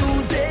really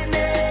losing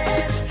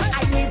it.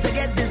 I need to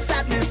get this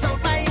sadness out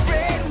my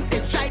brain.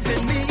 It's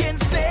driving me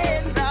insane.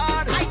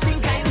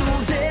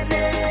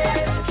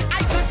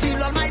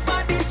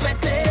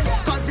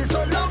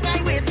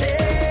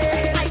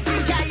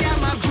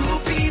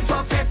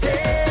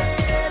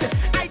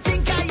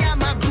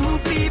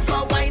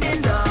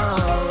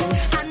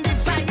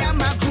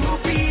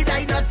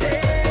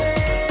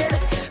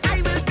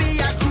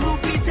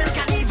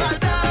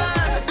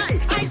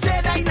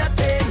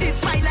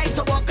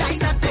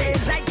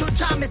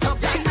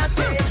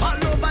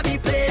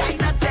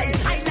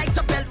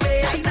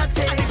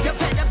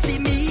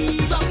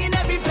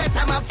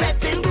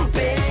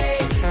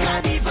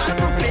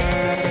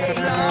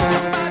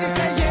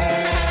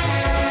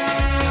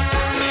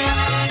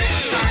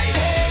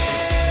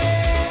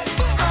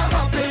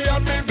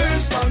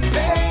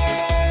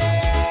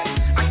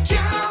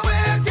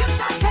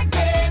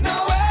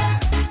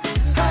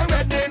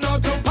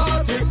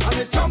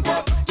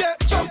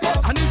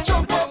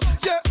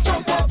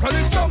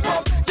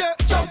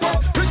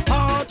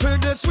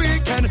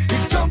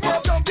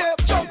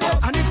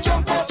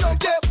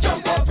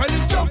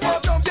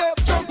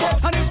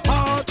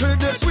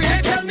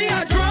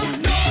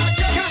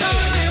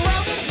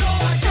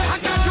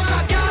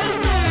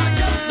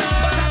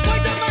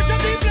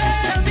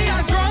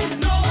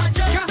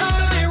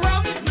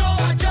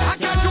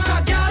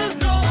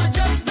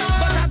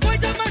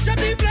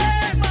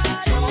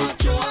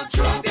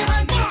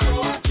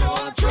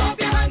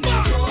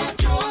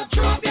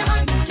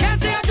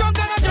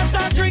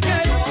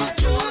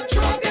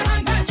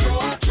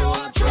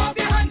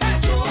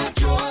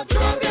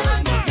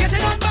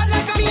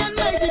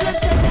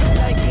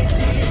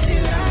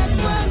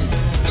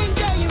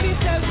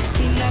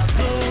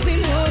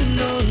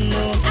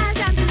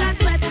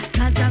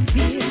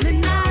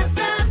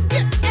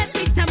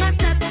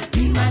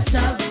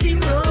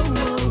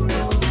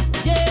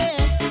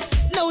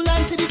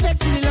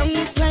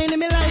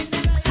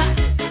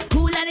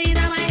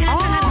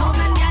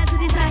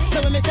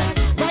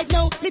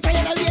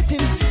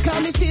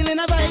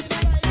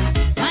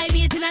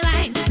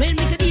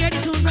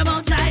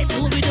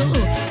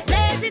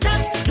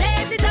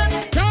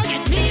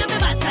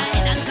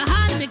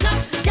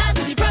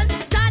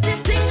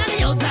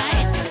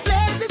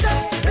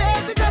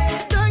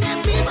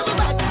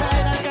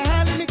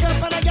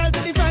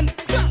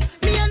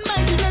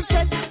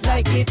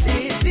 it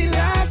is the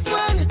last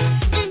one.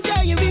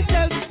 Enjoy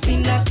yourself, we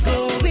not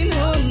going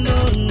home,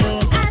 no, no.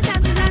 I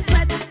got me last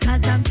sweat,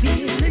 cause I'm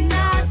feeling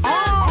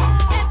awesome.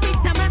 Every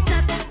time I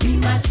step, we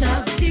mash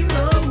up the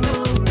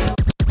road.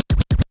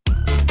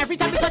 Every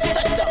time we touch it,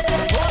 oh,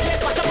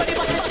 let's mash up on the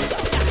bus.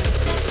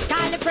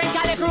 Call it friend,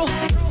 call it crew.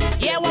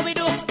 Yeah, what we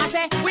do? I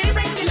say, we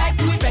bring the life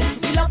to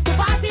events. We love to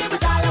party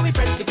with all our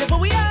friends. If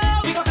we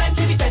out, we go climb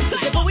through the fence.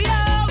 If we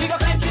out, we go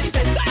climb through the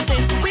fence. I say,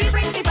 we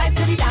bring the vibes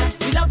to the dance.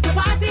 We love to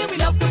party, we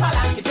love to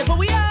balance. If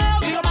we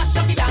out, we go mash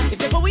up the dance.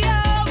 If we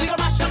out, we go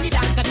mash up the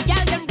dance. Cause the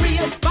girl them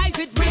real, vibes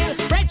it real,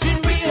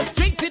 brethren real,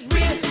 drinks it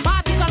real.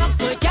 Parties on up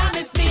so you can't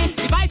miss me.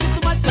 The vibes is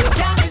too much so you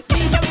can't miss me.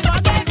 Yeah, we go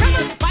get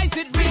real, vibes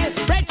it real,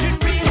 brethren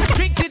real,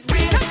 drinks it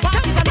real.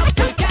 Parties on up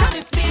so you can't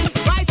miss me.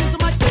 Vibes is too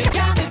much so you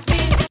can't miss me.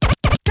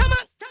 Come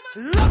on,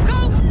 look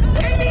out!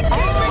 Anything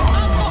with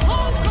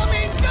alcohol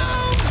coming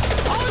down.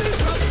 All is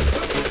rum.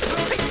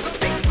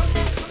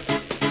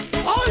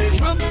 All is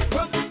rum.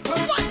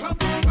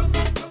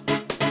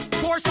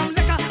 Pour some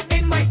liquor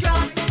in my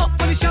glass. Up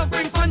on the shelf,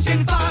 bring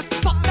punching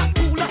fast. Pop that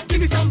cooler, give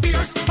me some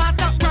beers. Pass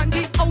that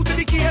brandy out of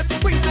the case.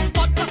 Bring some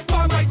vodka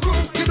for my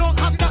crew. You don't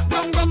have that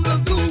rum will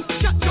do.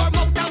 Shut your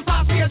mouth and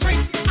pass me a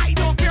drink. I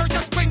don't care,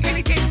 just bring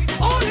anything.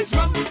 All is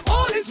rum.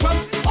 All is rum.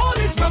 All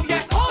is rum.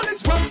 Yes, all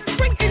is rum.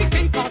 Bring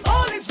anything, cause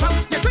all is rum.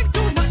 You drink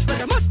too much, but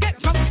you must get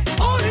drunk.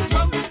 All is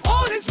rum.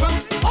 All is rum.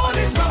 All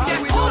is rum.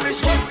 Yes, all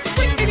is rum.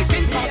 Bring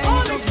anything, cause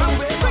all is rum.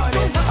 Drink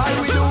too much, all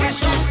we do is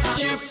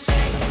chip.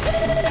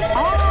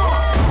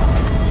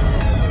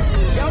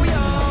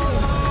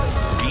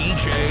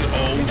 DJ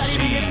OC.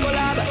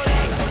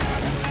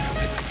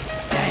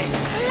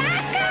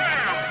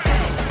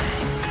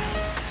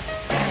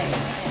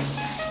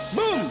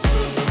 Boom!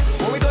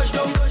 When we touch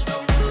down,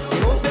 we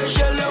hope they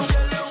shell out.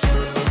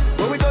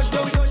 When we touch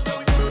down, we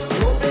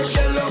hope they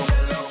shell out.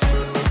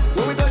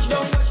 When we touch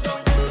down,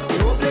 we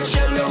hope they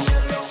shell out.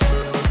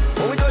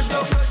 When we touch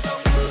down,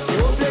 we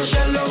hope they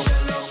shell out.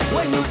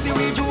 When you see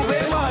we Juve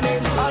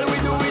morning, all we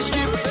do is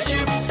chip.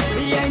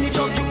 Behind the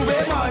truck Juve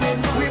morning,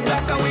 we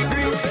black and we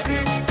green.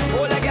 See,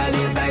 all the girl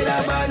inside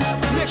a van,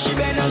 make she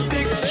bend and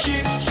stick.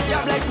 Shit,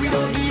 job like we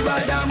don't give a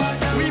damn.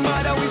 We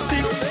mad and we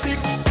sick.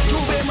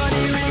 Juve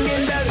money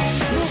ringing bell,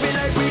 moving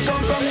like we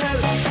come from hell.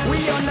 We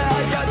on the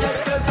job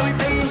that's girl, so we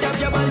playing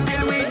jab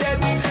until we dead.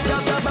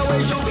 Jab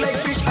away joke like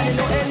fish, and you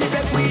know any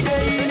bet we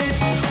dey in it.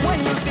 When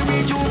you see we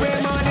Juve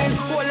morning,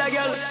 all the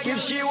girl give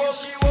she up.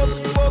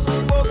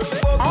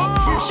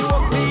 Give she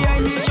up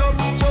behind the truck,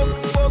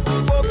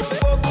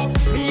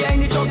 behind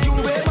the truck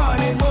Juve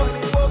morning.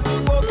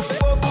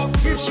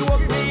 Give she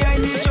up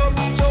behind the truck.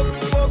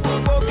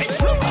 It's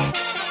rough.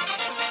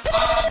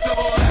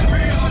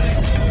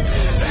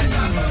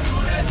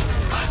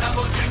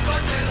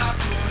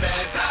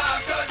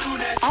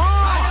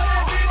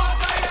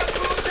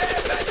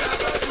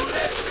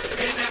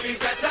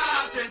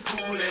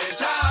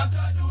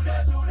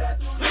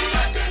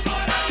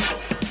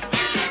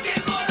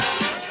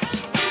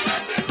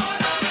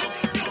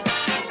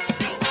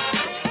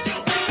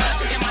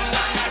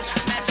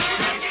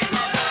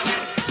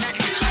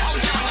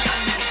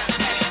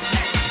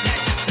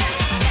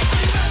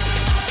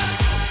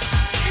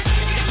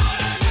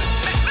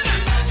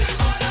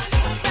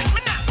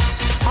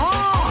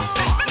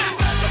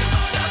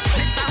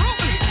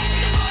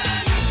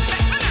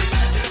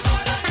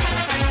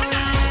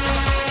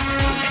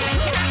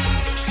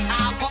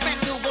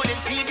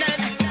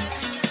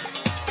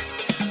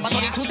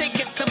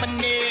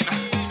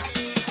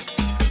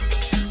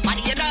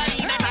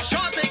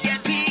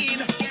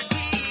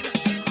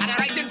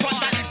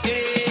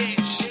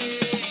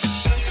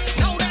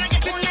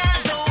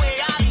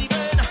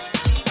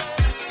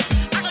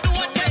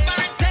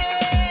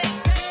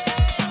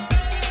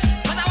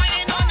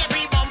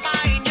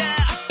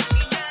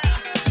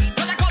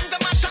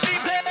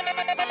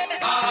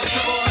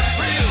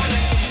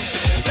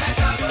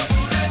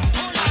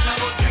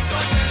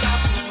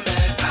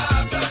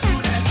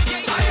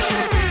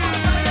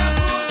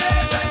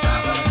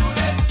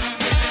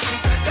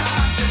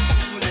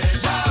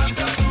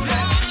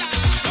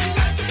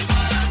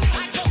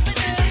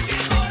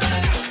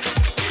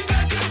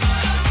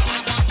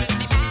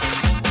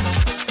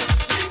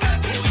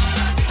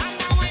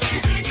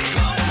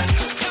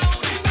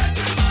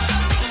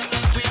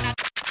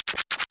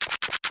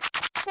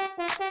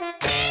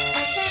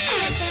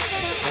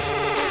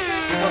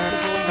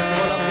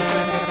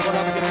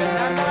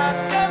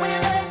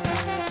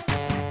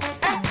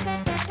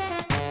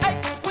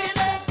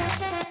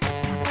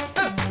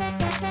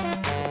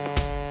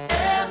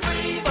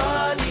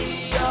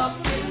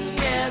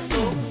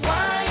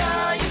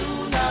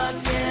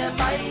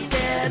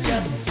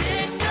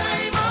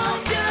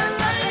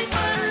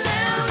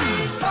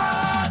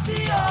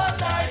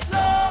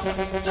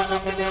 Turn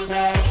up the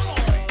music.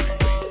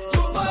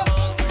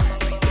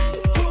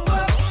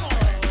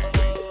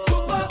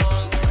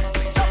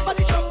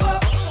 Somebody jump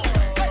up.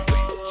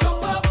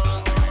 Jump up.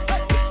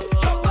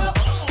 Jump up.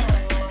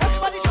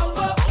 Everybody jump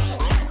up.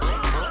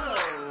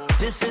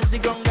 This is the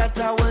ground that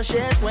I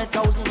worship, where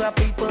thousands of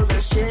people will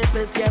share.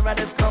 This year I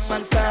just come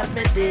and start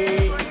me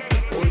day.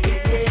 Oh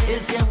yeah, yeah.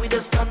 This year we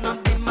just turn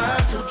up the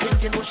mass. Who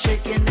drinking, who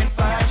shaking and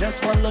fast.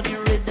 Just follow the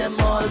rhythm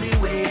all the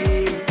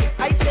way.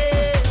 I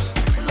say,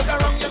 look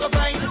around, you go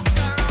find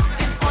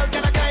it's all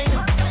kind of kind.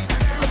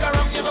 Look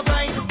around, you go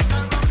find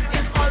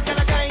it's all kind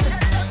of kind.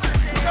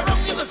 Look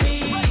around, you go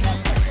see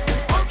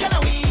it's all kind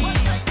of we.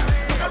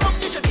 Look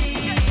around, you should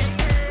be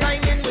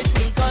rhyming with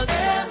me, 'cause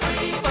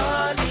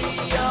everybody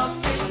up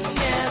in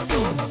here. So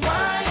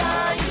why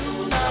are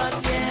you not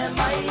here,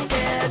 my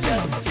dear?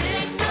 Just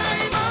take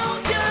time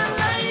out your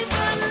life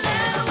and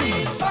let we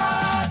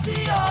party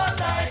all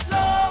night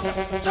long.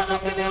 Turn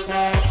up the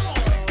music.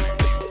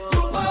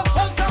 Group up,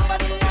 hug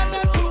somebody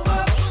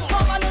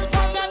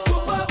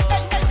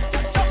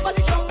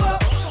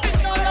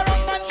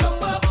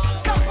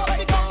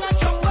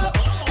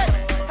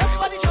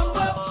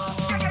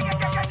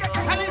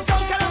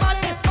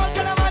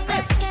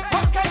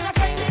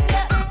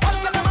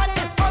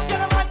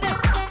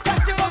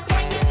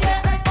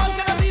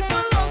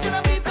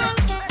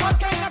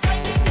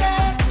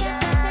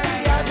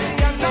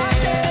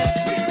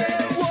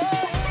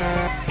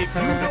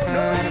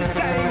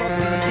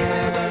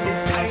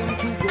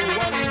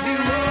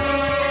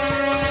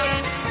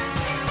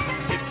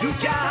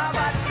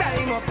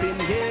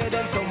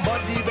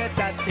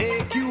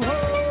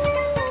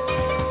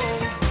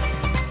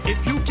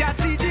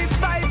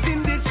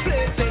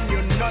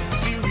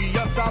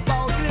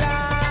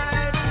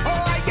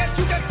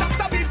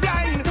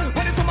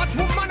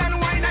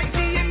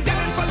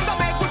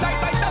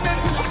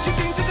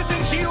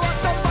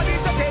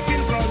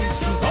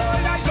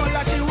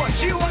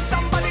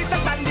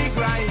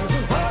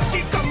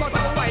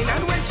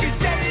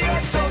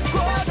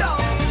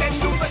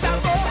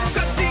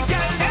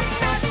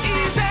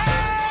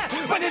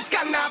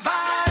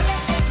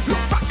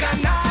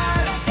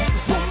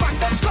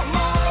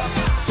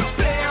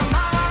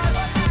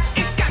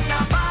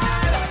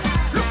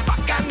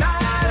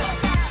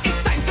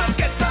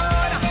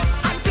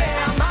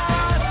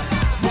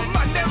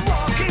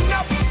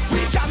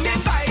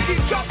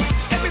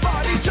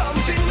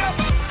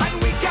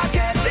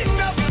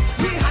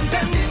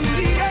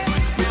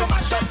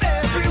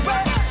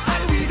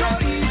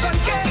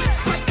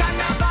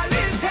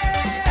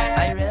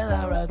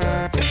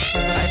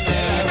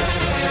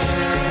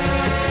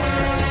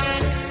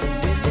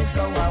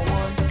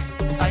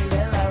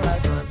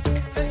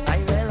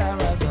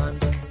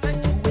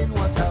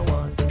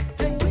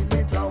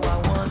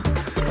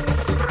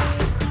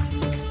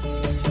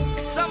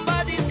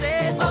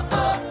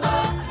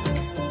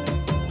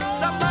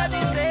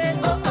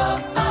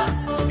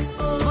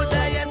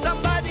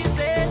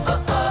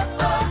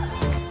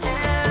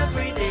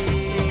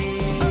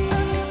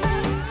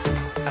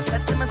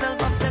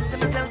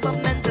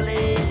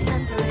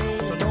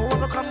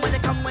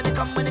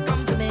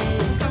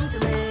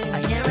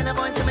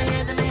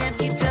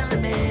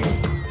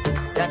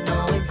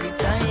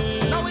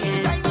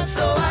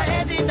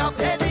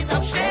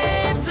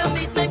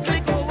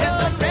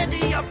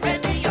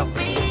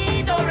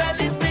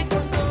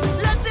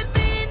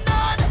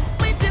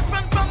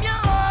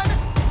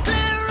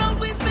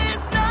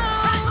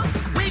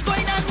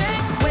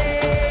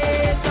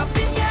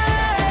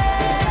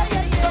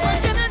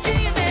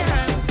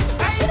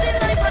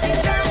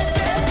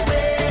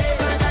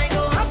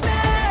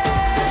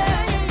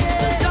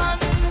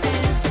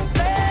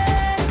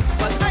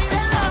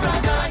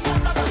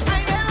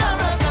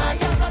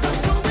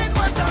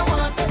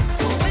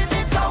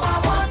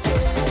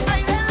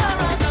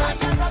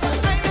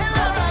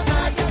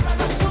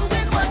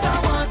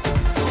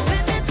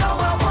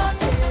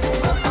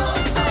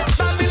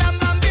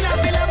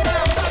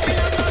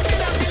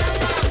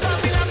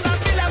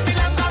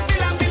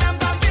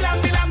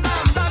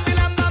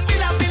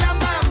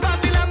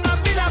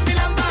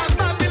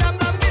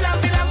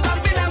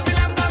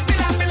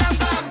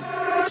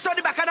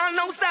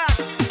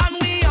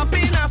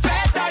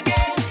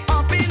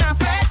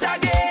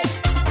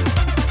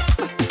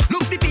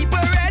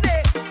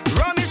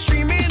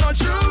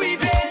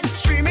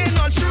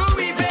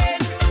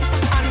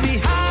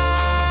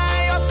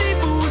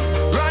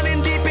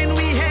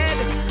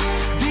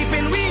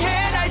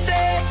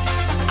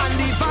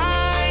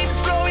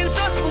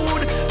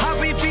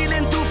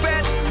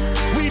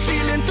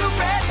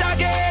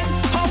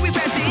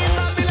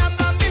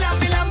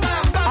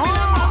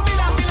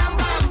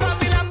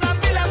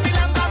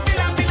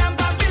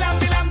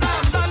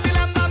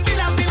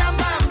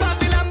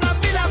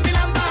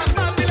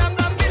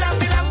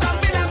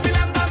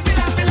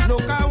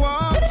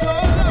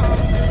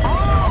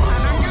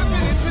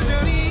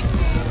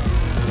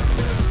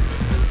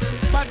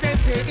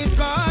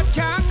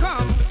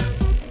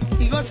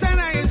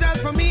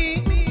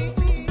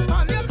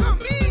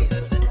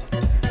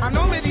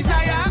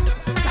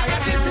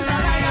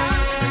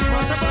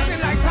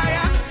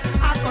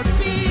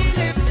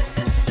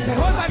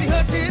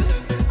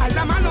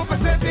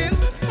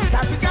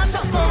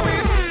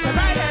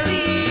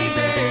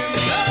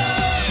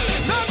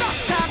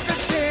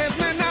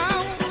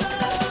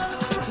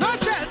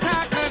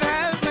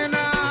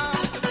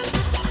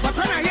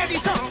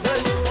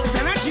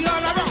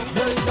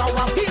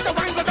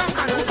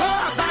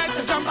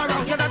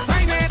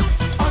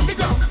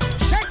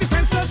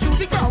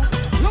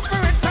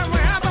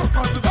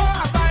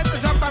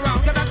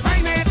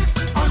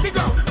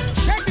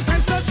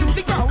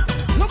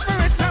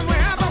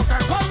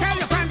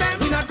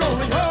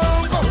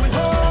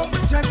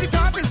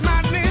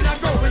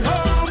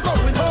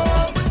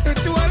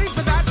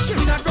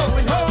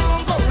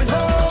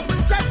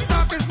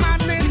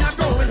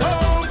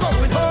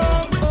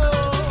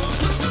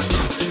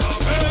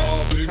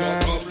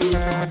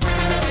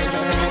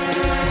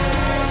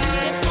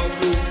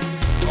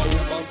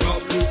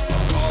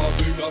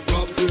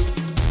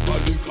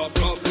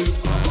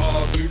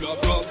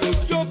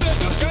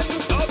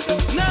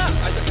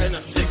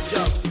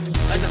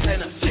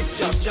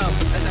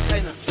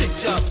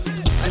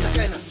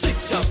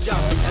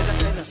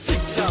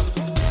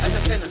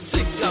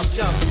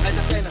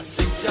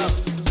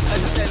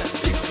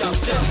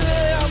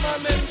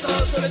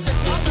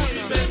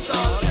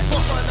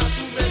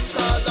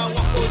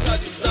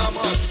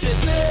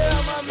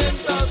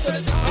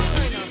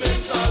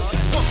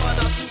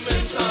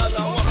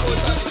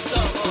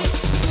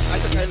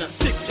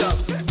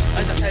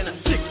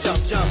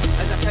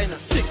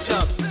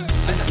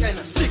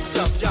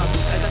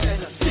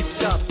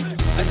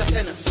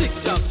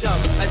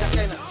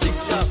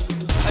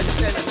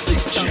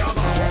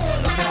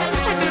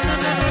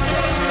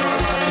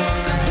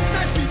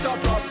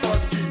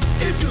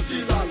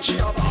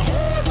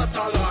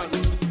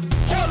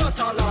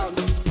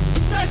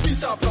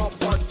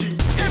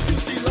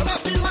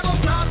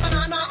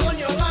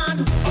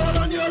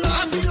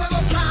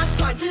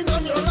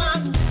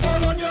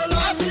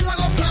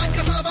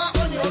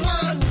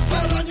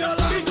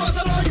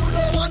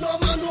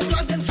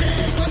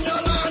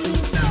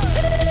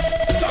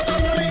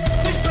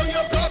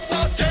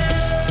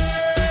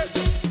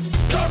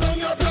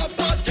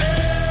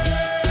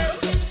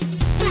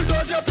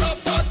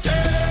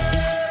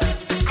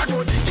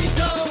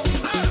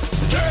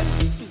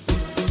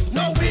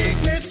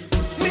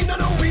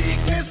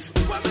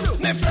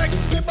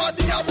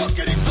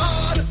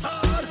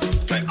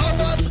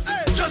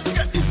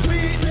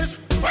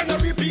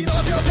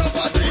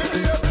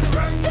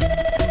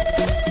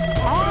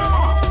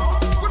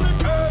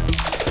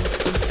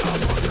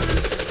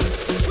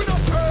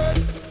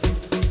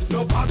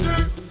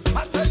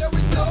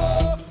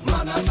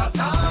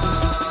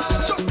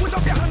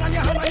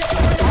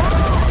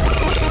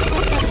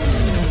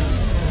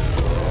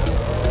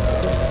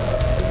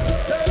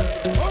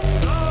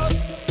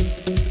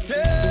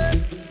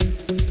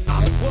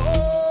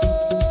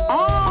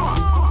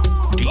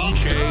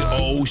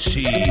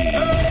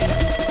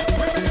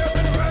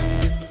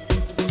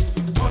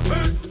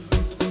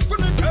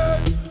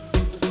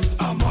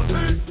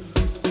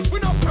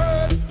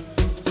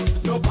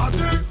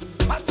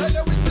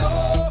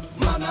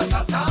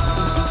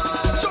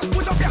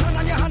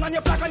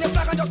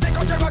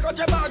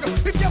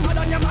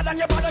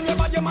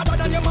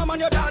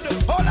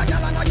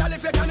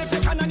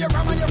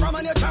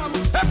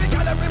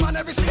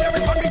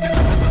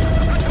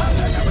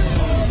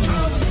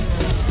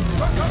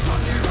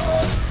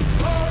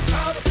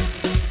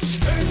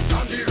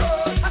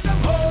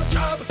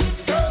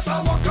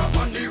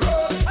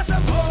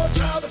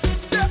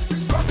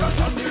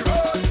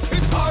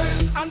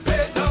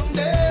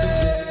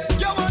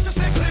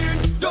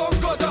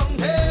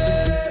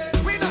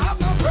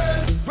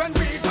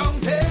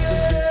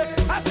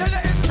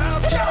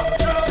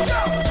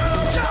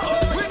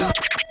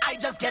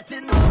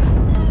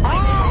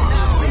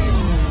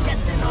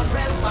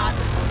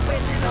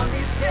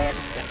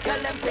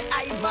them say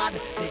I'm mad.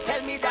 They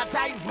tell me that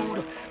I'm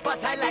rude,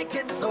 but I like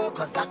it so,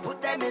 cause that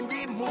put them in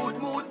the mood.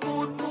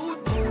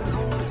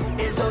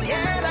 It's all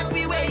yeah that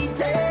we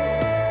waited.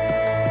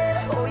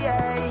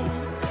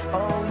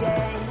 Oh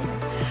yeah,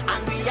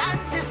 and we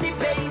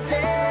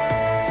anticipated.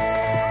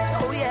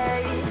 Oh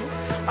yeah,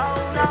 oh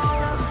no.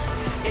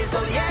 It's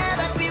all yeah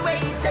that we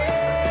waited.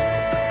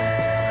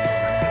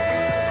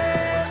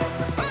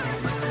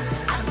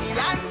 And we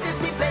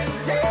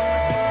anticipated.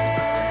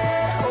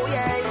 Oh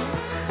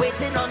yeah,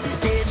 waiting on the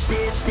stage.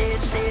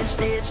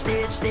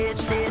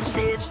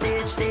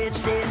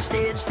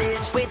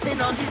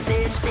 Waiting on the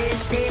stage. Here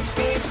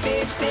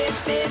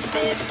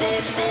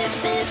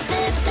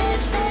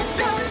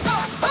we go.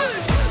 Hey!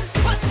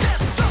 What's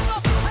this? Jump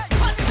up.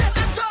 What's this?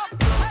 Let's jump.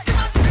 Get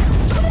on the stage.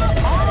 Jump up.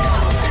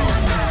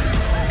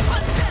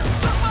 What's this?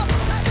 Jump up.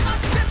 Get on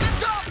the stage. Let's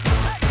jump.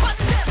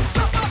 What's this?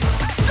 Jump up.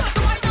 Start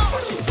to wind up.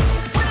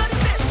 Wait on the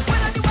stage.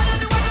 Wait on the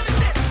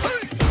stage.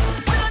 Hey!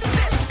 Wait on the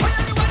stage.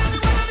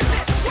 Wait on the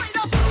stage. Wait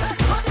up.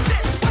 On the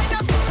stage. Wait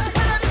up.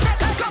 Wait on the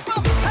stage. Jump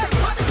up. Hey!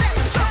 On the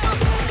stage. Jump up.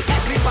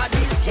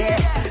 Everybody's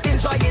here,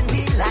 enjoying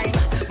the line.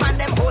 Man,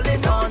 them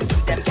holding on to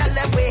them, girl,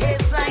 them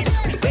waistline.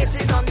 We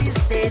waiting on the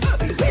stage,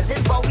 we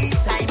waiting for we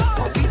time,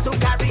 for we to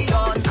carry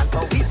on and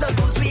for we to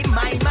lose we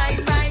mind.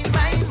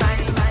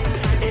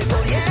 It's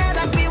all yeah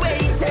that we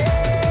waited.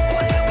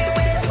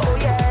 Oh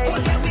yeah,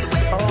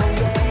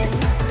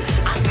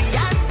 and we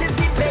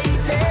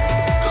anticipated.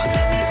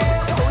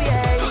 Oh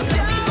yeah,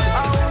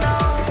 oh no.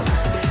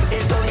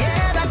 It's all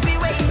yeah that we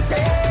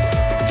waited.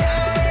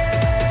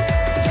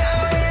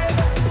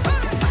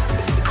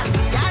 And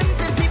we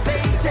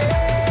anticipated.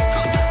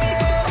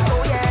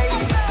 Oh yeah,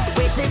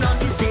 waiting on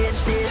the stage.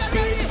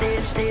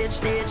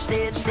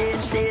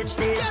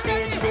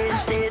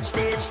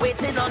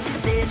 Waiting on the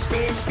stage.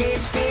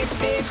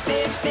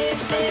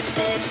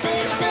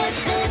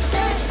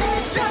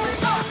 Here we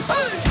go.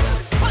 Hey!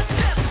 What's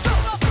this?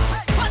 Jump up.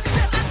 What's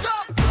this? Let's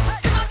jump.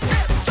 Get on the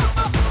stage. Jump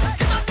up.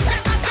 Get on the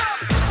stage. Let's jump.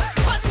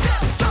 What's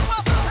this? Jump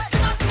up.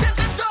 Get on the stage.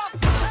 Let's jump.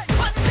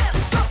 What's this?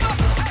 Jump up.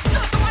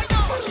 Start to wind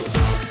up.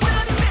 Wait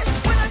on the stage.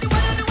 Wait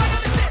on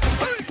the stage.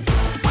 Hey!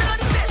 Wait on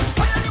the stage.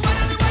 Wait on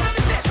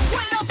the stage.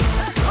 Wait up.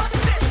 On the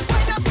stage.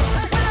 Wait up.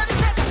 Wait on the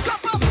stage.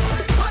 Jump up.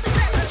 On the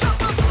stage.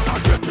 Jump up.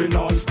 I'm getting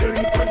on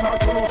stage with my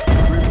crew.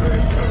 We play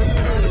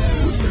Thursday.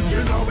 We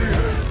singing our way.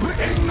 We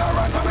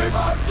ignorant and we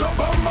bad to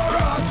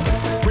Bumbarat.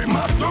 We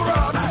mad to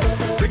rat.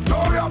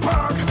 Victoria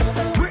Park.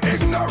 We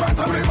ignorant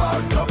and we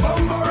bad to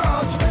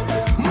Bumbarat.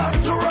 Mad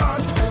to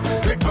rat.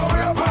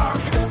 Victoria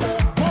Park.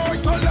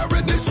 Boys, so let we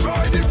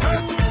destroy the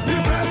fete.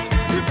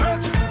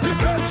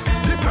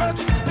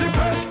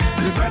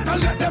 And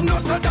let them know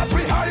so that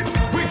we hype.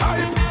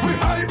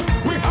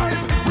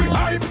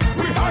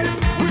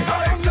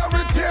 Now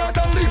we tear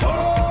down the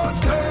whole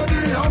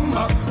stadium.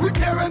 We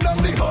tearing down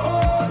the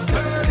whole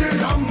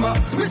stadium.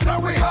 We say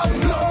we have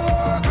no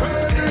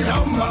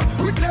credium.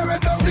 We tearing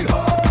down the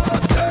whole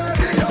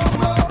stadium.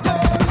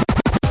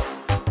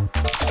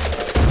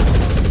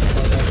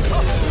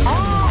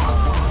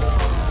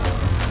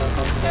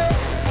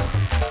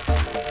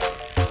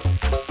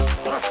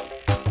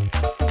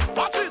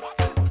 Watch it.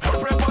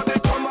 Everybody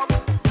come up,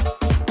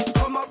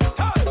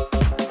 hey,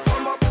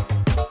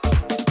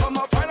 come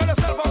up, find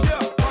yourself up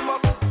here, come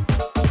up,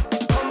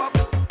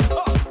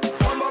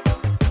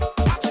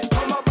 watch it,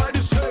 come up by the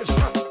stage,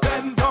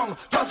 bend down,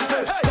 touch the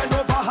stage, bend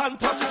over hand,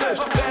 touch the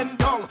stage, bend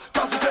down,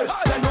 touch the stage,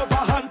 bend over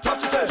hand, touch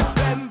the stage,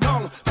 bend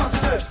down, touch the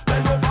stage,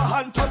 bend over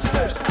hand, touch the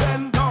stage,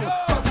 bend down,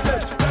 touch the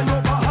stage, bend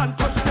over hand,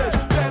 touch the stage,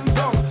 bend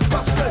down,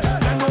 touch the stage,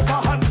 bend over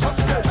hand, touch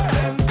the stage,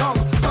 bend down,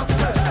 touch the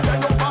stage,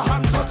 bend over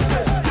hand, touch the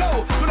stage. Yo,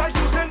 do like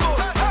Usain Bolt,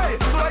 hey,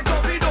 do like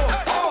Davido,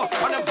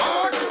 oh, on the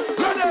march,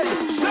 ready,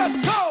 set,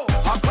 go,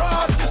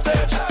 across the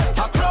stage,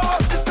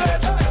 across the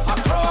stage,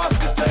 across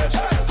the stage,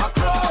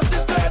 across the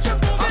stage,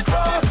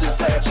 across the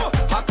stage,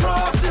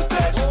 across the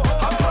stage,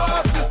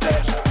 across the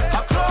stage,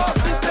 across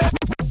the stage.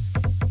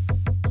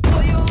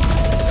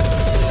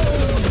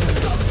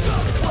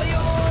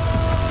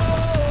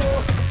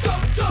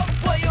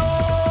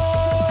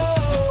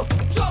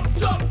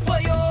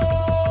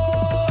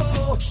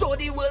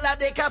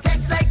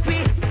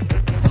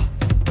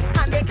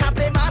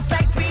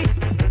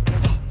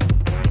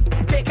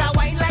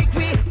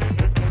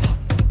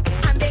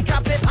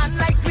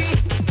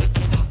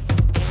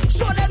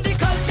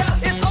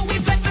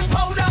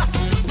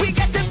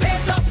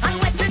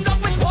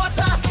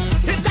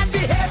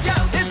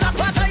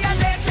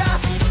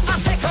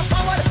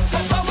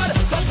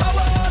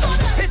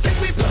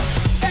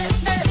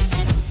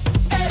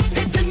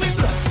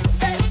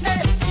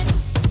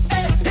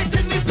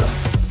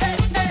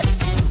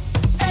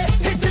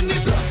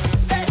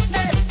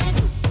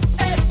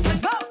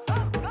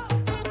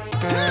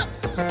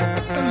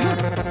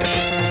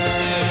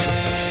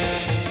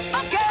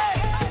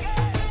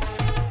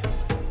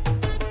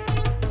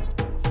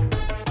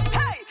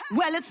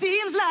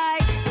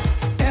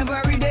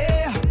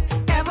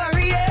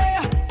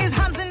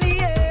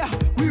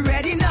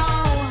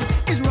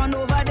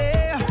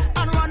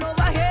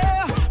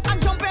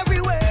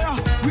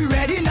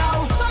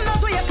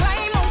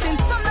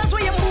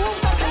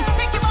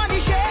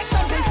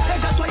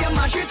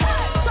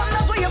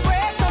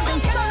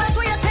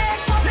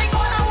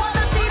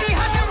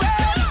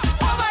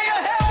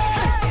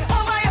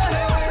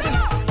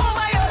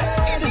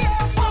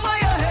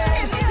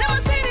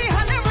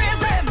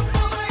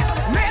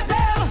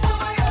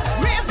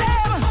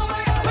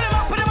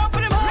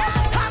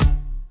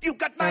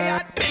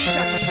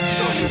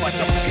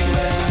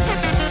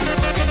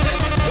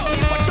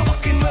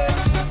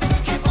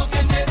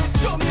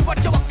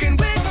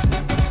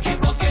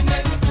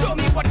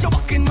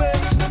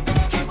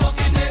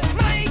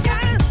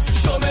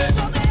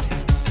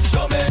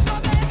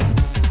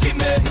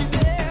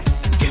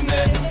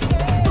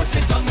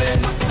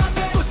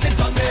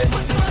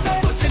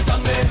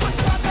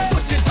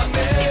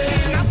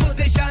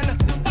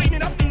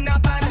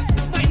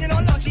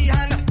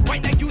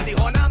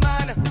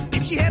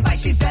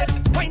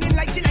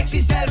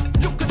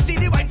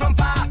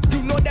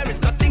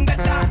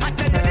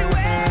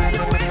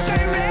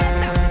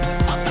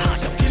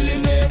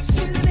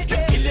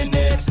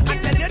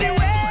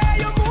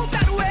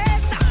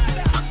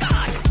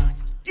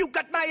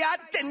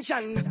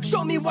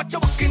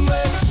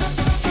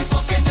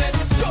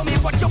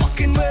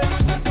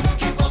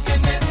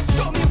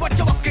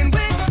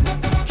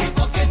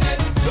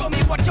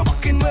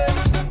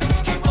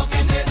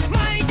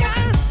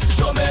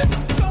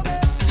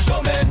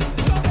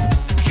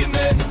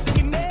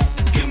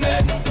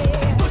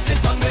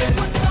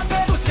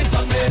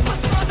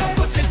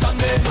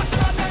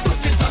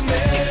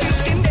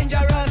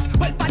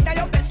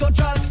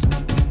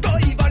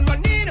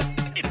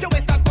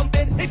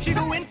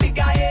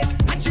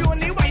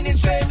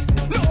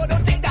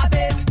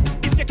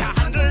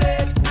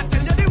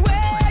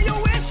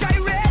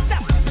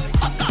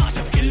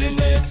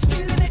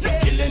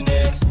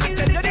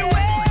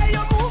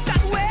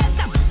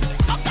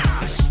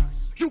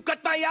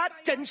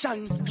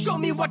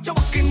 me what you're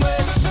walking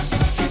with.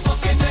 Keep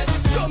walking it.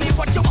 Show me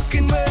what you're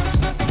walking with.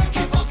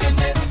 Keep walking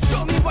it.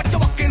 Show me what you're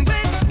walking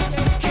with.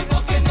 Keep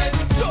walking it.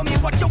 Show me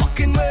what you're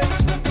walking with.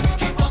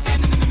 Keep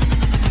walking.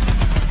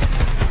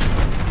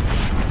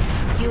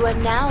 You are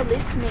now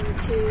listening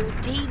to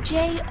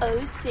DJ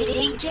OC.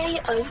 DJ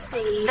OC,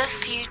 the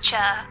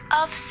future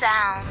of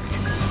sound.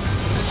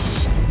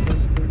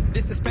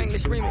 This the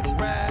Spanglish remix,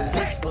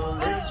 right?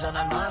 John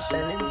and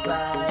Marshall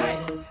inside.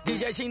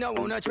 DJ Chino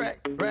on the track,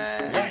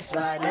 right? Let's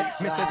ride,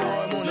 let's ride. Mr.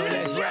 Todo el mundo,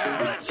 let's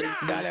ride.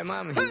 Dale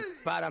mami,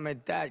 párame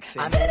taxi.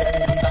 I met her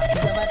in the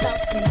backseat of a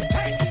taxi,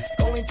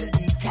 going to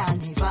the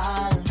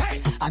carnival.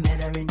 I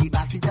met her in the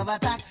backseat of a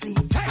taxi,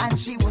 and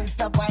she won't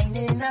stop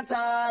whining at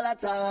all,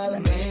 at all.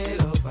 Me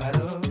lo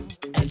paró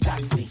El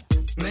taxi,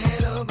 me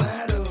lo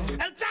paró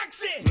El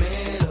taxi.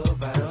 me lo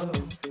paró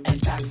el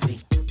taxi.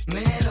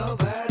 me lo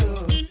paró.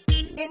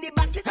 In the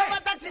backseat of a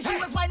taxi, she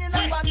was whining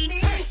up on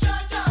me.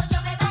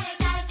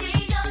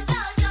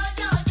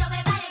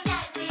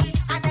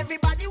 And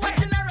everybody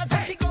watching her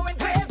as she going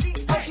crazy.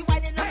 How she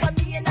whining up on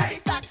me in the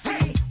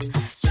taxi.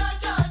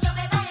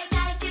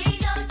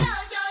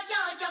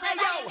 Hey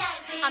yo,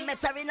 I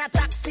met her in a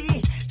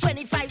taxi,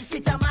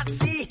 25-seater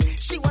maxi.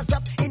 She was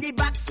up in the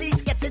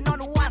backseat, getting on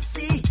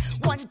wassy.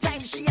 One time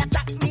she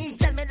attacked me,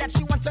 tell me that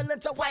she wants a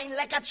little wine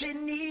like a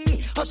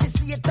trini. How she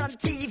see it on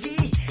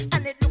TV,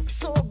 and it looks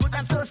so good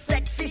and so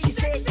sexy. She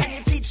say, can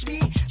you teach me?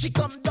 She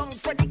come down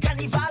for the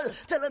carnival,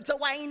 tell her to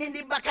wine in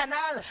the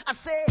bacchanal. I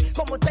say,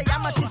 como te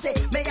llama? She say,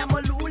 me llamo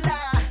Lula,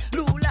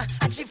 Lula,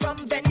 and she from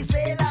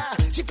Venezuela.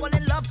 She fall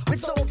in love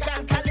with soca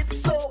and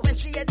calypso when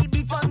she hear the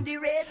beat on the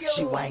radio.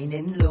 She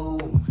whining low,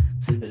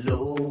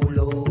 low,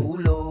 low,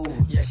 low.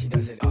 Yeah, she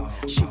does it all.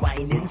 She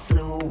whining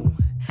slow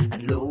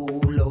and low,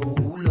 low,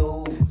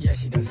 low. Yeah,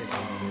 she does it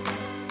all.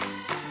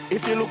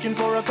 If you're looking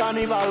for a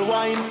carnival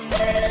wine,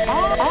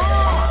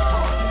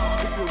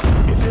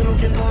 if you're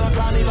looking for a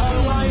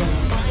carnival wine,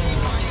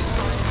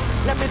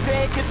 let me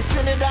take you to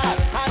Trinidad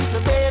and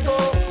Tobago.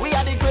 We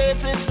are the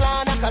greatest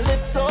land of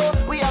calypso.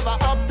 We have a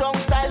uptown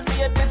style for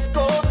your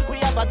disco. We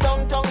have a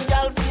downtown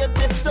gal for your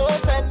tiptoe.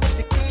 Send me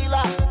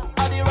tequila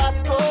or the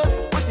Rascals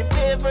with your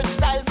favorite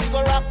style for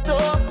your rapto.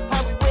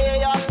 And we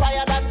way up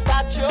higher than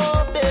statue.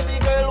 Baby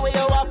girl, where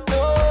you up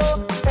to?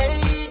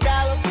 Hey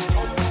gal,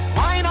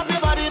 wind up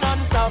your body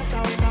non-stop.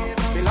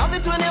 We love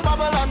it when you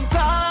bubble on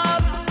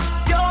top.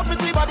 Your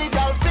pretty body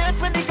gal fit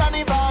for the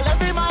carnival.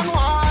 Every man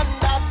want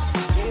that.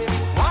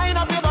 Wind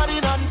up your body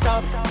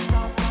non-stop.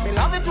 We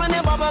love it when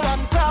you bubble on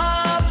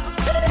top.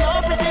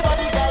 Your pretty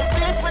body gal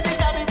fit for the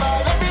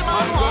carnival. Every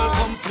man And girl, want.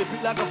 come flip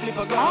it like a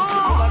flippergram,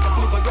 flip it like a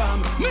flippergram.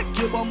 Make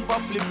your bumper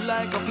flip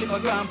like a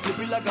flippergram, flip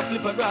it like a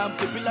flippergram,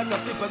 flip it like a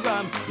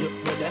flippergram. You're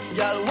deaf,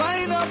 girl.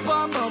 Wind up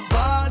on my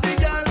body,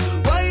 girl.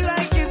 Why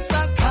like it's a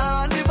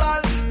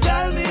carnival?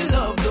 Girl, me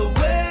love the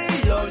way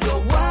you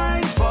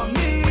wine for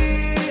me.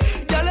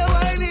 Girl, your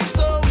wine is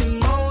so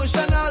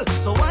emotional.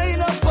 So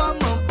wind up on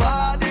my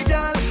body,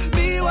 girl.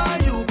 Me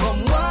while you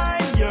come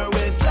wine your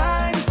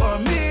waistline for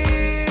me.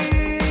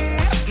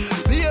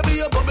 Baby,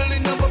 you're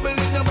bubbling, you're bubbling,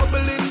 you're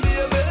bubbling,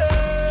 baby.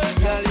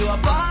 Girl, you a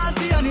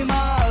party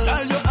animal.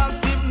 Girl, you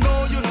active, no,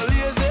 you no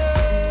lazy.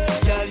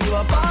 Girl, you a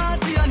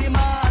party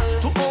animal.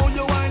 To own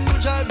your wine, you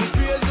drive me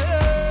crazy.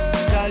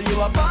 Girl, you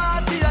a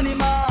party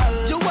animal.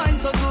 You wine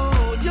so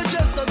good, you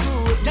just so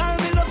good. Girl,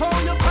 me love how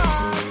you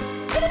party.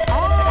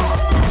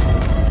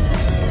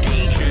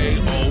 DJ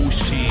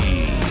OC.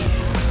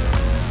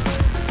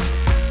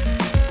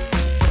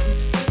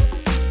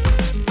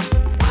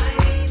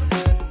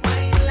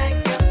 Wine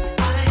like you,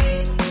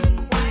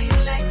 wine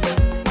like you,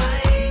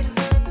 wine.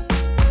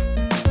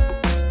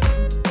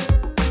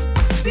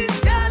 This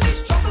girl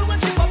is trouble when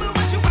she bubble,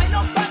 when she wind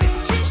up on it.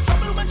 She's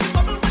trouble when she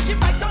bubble, when she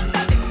bite on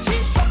the lip.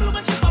 She's trouble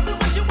when she bubble,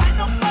 when she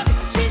wind up on it.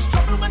 She's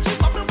trouble when she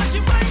bubble, when she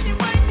whiny,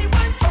 whiny,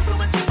 whine. Trouble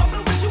when she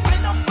bubble, when she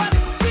wind up on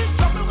it. She's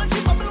trouble when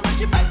she bubble, when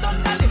she bite on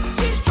the lip.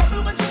 She's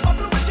trouble when she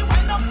bubble, when she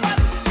wind up on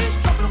it. She's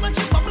trouble when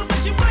she bubble, when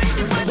she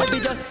whiny, whine. Baby,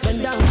 just bend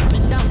down,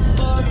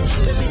 pause.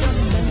 Baby, just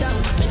bend down,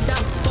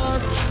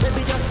 pause.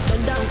 Baby, just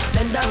bend down,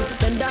 pause.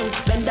 Baby,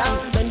 just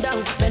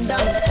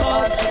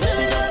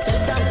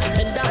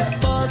bend down,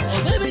 pause.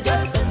 Baby,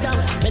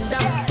 just bend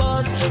down,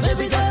 pause.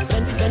 Baby, just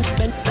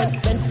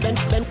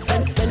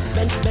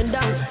bend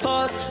down,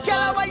 pause.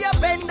 Girl, why you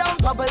bend down,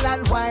 bubble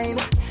and wine?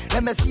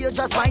 Let me see you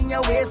just wind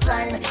your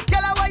waistline.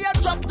 Girl, why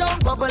you drop down,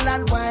 bubble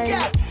and wine?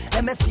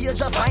 Let me see you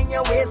just wind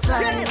your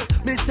waistline.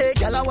 Me say,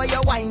 girl, why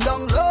you wind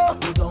down low?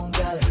 Go down,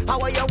 girl. How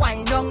are you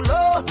wind down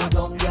low? Go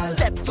down, girl.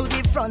 Step to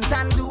the front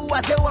and do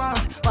what you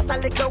want. Pass a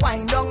little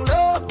wind down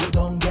low. Go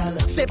down, girl.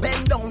 Say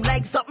bend down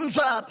like something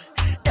drop.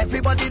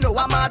 Everybody know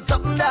I'm at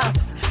something that.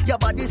 Your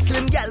body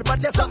slim, girl,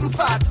 but you're something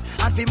fat.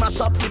 And we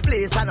mash up the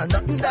place and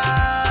nothing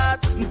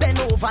that. Bend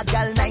over,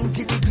 girl,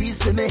 90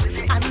 degrees for me.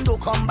 And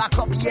don't come back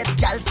up yet,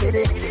 girl,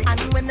 steady. And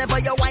whenever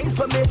you whine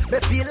for me, me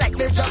feel like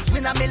me just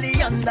win $1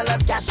 million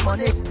cash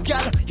money.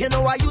 Girl, you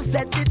know why you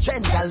set the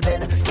trend, girl,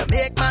 Ben. You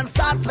make man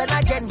start spend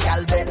again,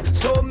 girl, Ben.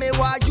 So me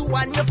why you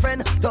and your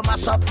friend to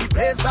mash up the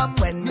place and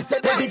when me say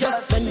Baby,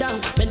 just bend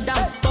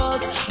down,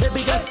 pause.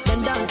 Baby,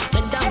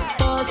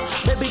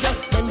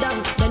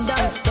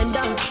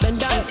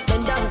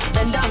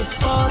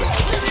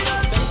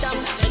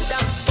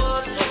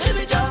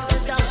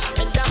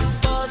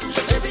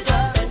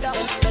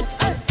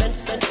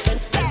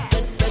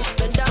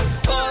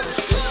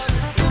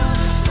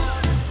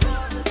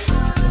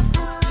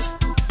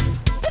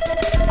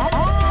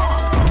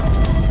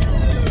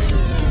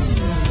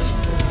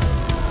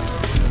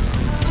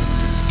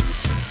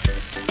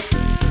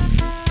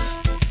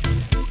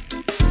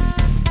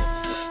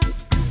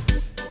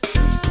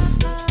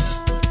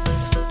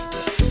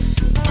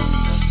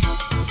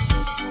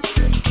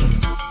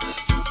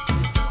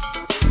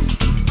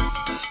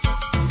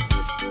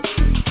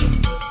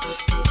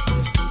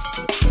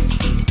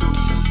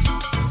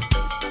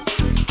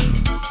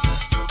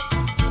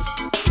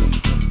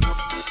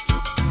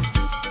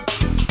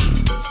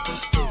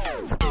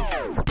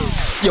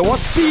 You want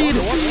speed?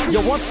 You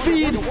want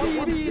speed?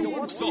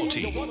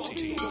 Salty. Baby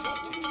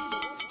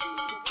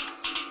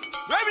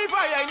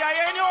fire,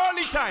 yeah, any all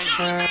the time.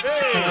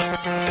 Hey,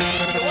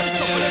 you want the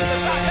chocolate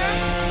society?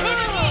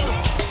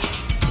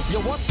 You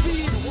want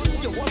speed?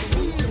 You want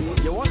speed?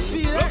 You want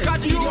speed? Look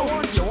at you.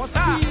 You want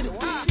speed?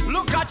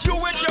 Look at you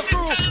with your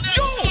crew.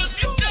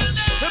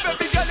 You,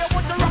 baby girl, you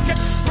want to rock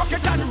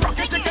it and rock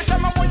it. Take your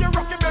time, I want you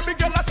rock it, baby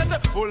girl. I said,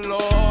 oh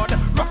Lord,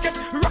 rock it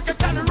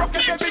and rock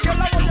it, baby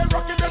girl. I want you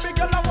rock it, baby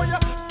girl. I want you,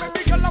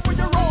 baby girl. I want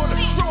you roll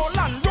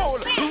and roll,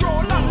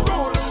 roll and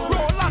roll,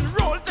 roll and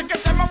roll. Take your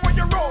time, I want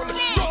you roll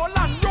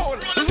and roll,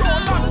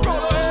 roll and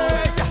roll.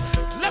 Hey,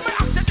 let me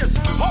ask you this: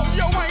 how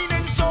you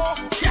whining so?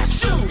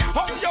 Yes, you.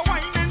 How you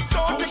whining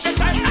so? Take your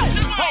time.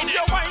 How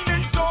you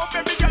whining so,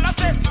 baby girl? I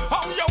say,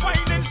 how you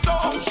whining so?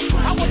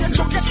 I want you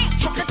chuck it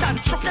and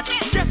chuck it.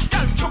 Yes,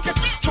 girl, chuck it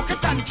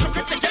and chuck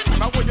it. Take your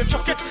time. I want you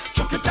chuck it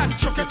and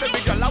chuck it, baby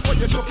girl. I want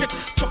you chuck it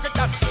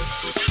and.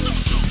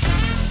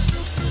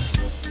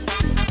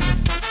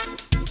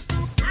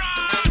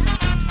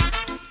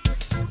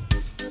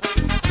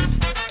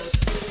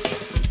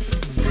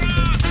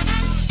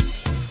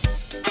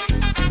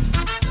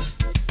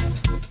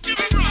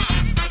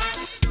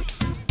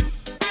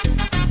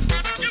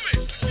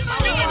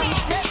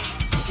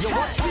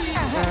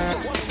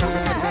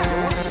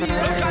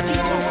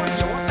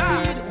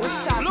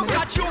 Look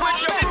at you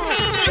with your crew.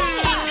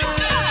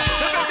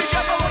 Baby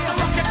girl, I want you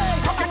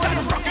rock it and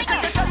rock it.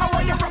 Take your time, I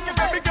want you rock it,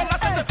 baby girl. I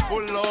said, oh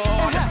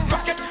Lord,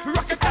 rock it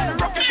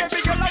and rock it,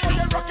 baby girl. I want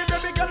you rock it,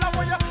 baby girl. I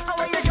want you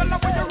roll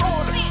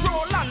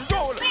and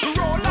roll,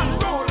 roll and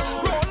roll,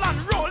 roll and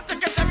roll.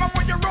 Take your time, I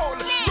want you roll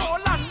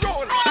and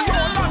roll,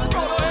 roll and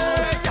roll.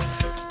 Hey.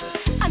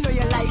 I know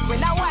you like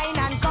when I whine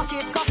and cock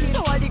it. So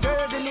all the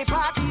girls in the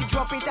party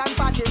drop it and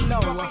pat it now.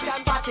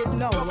 Pat it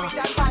now.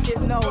 Pat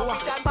it now.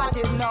 Pat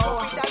it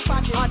now.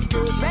 Hot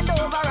girls bend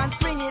over and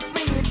swing it.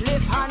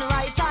 Left hand,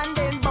 right hand,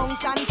 then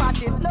bounce and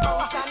pat it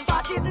low.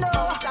 Pat it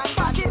low.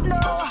 Pat it low.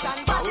 Pat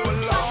it.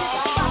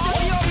 How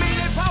you mean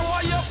it?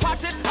 How you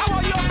pat it? How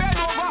you bend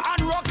over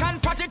and rock and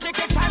pat it? Take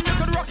your time, you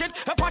can rock it,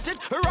 pat it,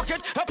 rock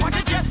it, pat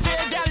it. Yes,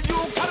 fair girl, you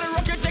can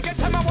rock it. Take your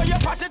time, how you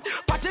pat it,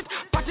 pat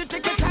it.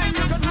 Take your time,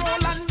 you can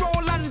roll and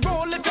roll and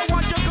roll. If you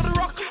want, you can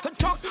rock,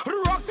 talk. Oh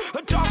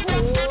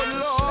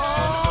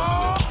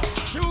Lord,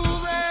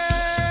 Juve,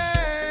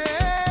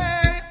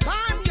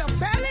 on your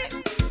belly,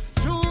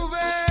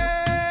 Juve.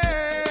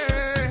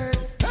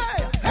 Hey,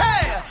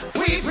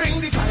 We bring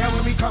the fire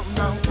when we come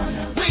down.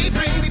 We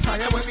bring the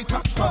fire when we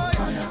touch down.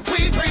 We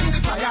bring the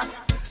fire,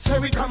 so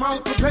we come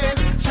out to play,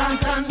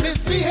 chant and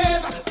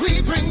misbehave.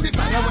 We bring the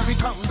fire when we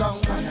come down.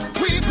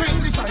 We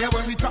bring the fire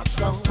when we touch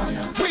down.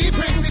 We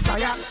bring the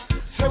fire,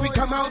 so we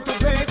come out to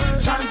play,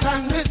 chant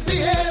and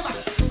misbehave.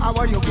 How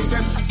are you give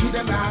them, give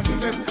them, give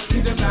them,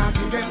 give them,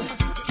 give them.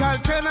 Girl,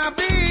 turn a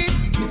beat.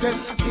 Give them,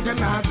 give them,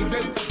 give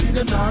them, give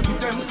them, give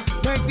them.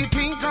 Make the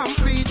thing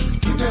complete.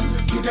 Give them,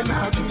 give them,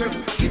 give them,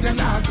 give them,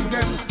 give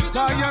them.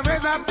 Now you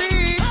raise a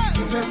beat.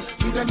 Give them,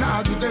 give them,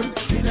 give them,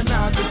 give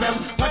them, give them.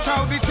 Watch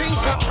how the thing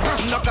come.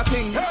 knock a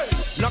thing,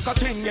 knock a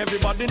thing,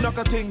 everybody knock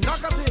a thing,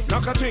 knock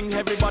a thing,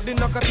 everybody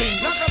knock a thing,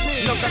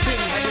 knock a thing,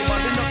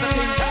 everybody knock a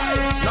thing,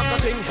 knock a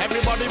thing,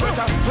 everybody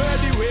better hear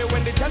the way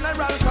when the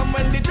general come,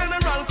 when the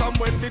general come,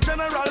 when the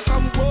general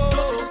come,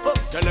 whoa.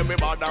 Tell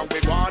everybody we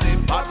want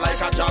it, bad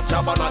like a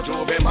job on a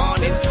Juve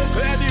morning.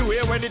 Clear the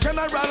way when the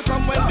general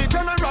come, when the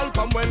general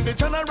come, when the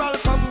general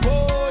come,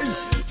 boy.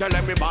 Tell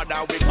everybody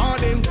we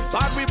want him,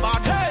 bad we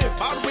bad, hey,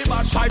 bad we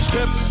bad.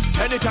 Sidestep,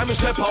 anytime we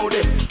step out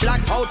it. Black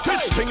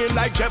outfits, swinging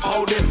like Jeff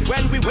Howdy.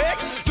 When we wake,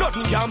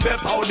 nothing can be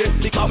powder.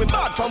 Because we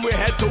bad from we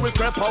head to we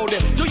crep powder.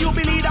 Do you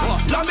believe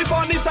that? Long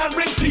before Nissan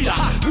ring Peter.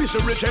 We's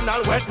the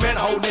original wet men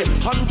howdy.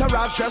 Hunter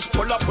Rash just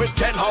pull up with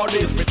 10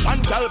 howdies. With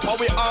one for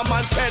we arm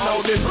and 10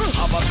 howdy.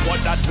 Have a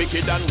squad that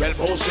wicked and well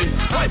bossy.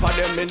 5 of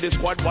them in the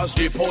squad was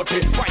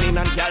deported.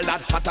 Whining and girl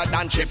that hotter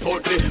than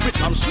Chipotle. With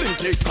some slim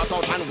click cut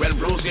out and well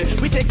rosy.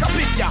 We take a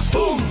picture,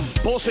 boom,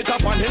 post it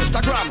up on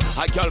Instagram.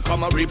 A girl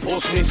come and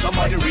repost me,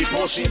 somebody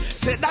repost she.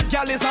 Say that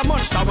girl is a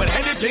monster with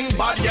anything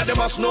bad. Yeah, they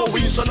must know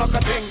we, so knock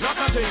a thing, knock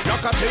a thing,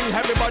 knock a thing,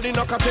 everybody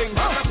knock a thing,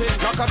 knock a thing,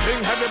 knock a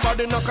thing,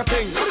 everybody knock a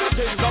thing,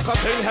 knock a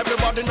thing,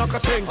 everybody knock a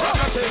thing, knock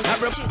a thing,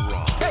 everybody.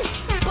 Hey,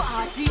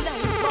 party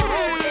nice, but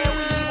how dare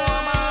we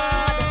more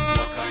mad?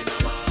 What kind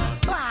of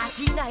mad?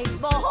 Party nice,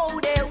 but how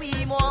dare we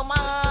more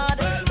mad?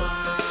 Well,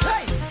 mad.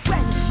 Hey,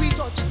 when we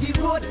touch the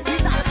road,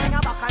 it's all kind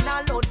of back and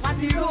a load on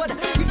the road.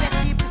 If you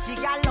see pretty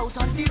girl out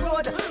on the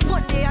road,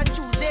 Monday and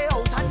Tuesday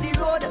out on the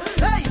road.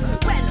 Hey,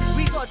 when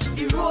we touch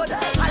the road,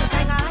 all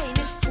kind of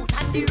highness out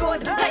on the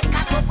road. Like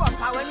a so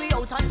proper when we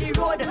out on the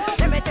road.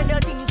 Let me tell you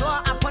things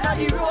what happen on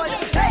the road.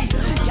 Hey,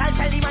 y'all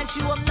tell the man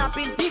she was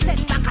napping. He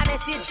send back a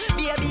message,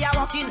 baby I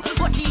walking.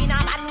 But in a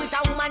man with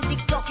a woman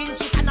TikToking.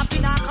 She stand up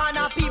in a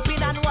corner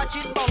peeping and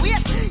watching. But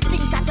wait,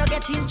 things start to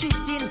get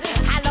interesting.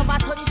 All of a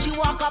sudden she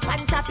walk up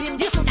and tap him.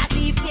 You should have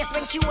see his face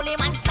when she hold him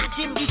and snatch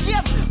him. The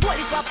shame,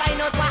 police will find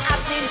out what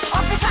happening.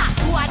 Officer,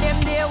 two of them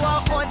they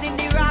were causing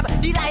the rob.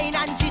 The lying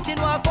and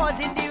cheating were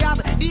causing the rob.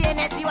 The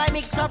Hennessy, why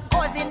mix up?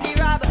 Causing the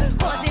rob,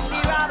 causing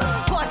the rob,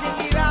 causing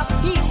the rob.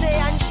 He say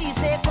and she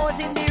say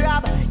causing the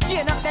rob.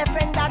 Chain up their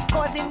friend that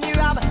causing the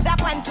rob. That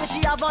pants where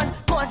she have on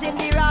causing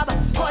the rob,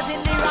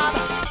 causing the rob.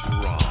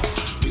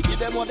 We give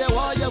them what they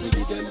want, yeah, we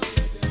give them.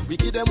 We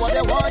give them what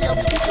they want, yeah,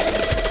 we give them.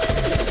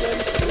 We give them,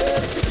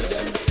 yes, we give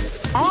them.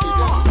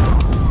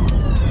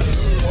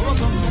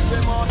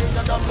 Them morning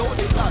and download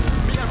it plan.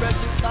 Me a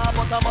racing star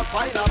but I must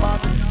find a man.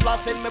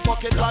 Flash in my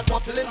pocket, black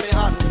bottle in my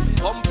hand.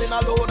 Pumping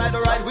alone, I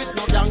don't ride with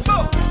no gang.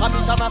 Go! I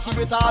meet a natty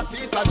with a hard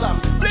piece of jam.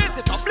 Blaze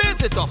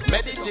it up,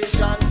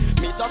 meditation.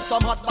 Meet up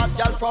some hot bad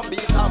girl from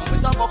Beatham.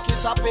 With a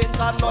bucket of paint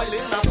and oil in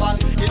a pan.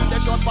 In the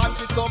short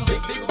pants with some big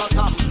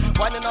bottom.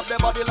 Winding up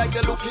their body like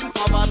they're looking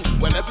for man.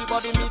 When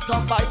everybody meet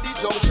up by the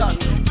junction.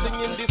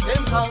 Singing the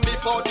same song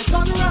before the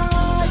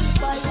sunrise.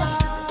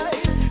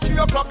 3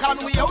 o'clock and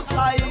we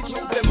outside,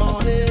 Tuesday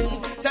morning.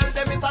 Tell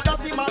them it's a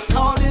dirty mass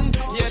calling.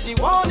 Hear the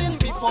warning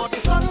before the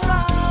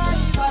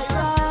sunrise. I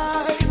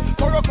rise.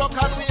 4 o'clock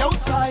and we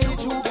outside,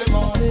 Tuesday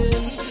morning.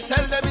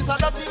 Tell them it's a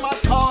dirty mass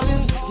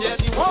calling. Hear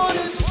the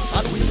warning.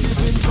 And we give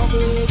in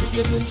trouble, we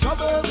give in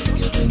trouble, we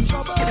give in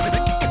trouble.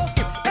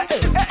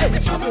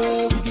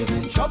 Trouble, we give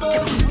in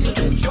trouble, we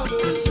give in trouble.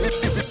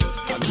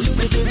 And we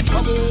give in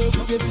trouble,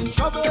 we give in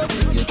trouble,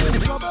 we give in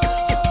trouble.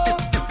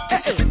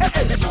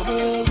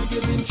 Trouble, we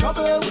give in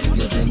trouble, we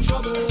give in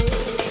trouble.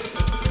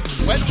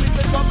 When we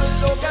say trouble,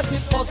 don't get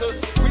it puzzled.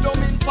 We don't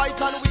mean fight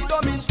and we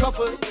don't mean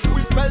scuffle.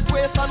 We belt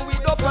waist and we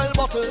don't belt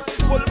bottle.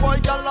 Pull boy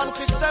girl and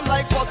fix them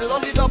like puzzle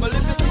on the double. If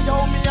you see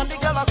how me and the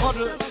girl a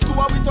cuddle, two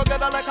are we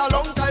together like a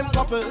long time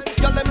couple.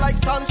 Girl them like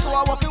sand, so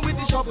I walking with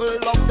the shovel.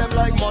 Love them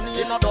like money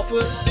in a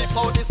duffel.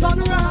 Before the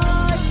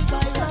sunrise, I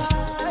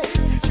rise.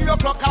 3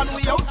 o'clock and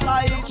we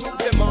outside,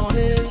 Tuesday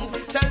morning.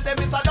 Tell them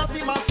it's a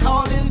dirty mass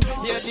calling.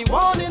 Hear the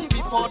warning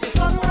before the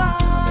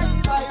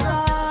sunrise, I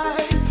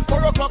rise.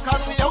 4 o'clock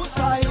and we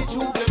outside,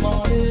 Tuesday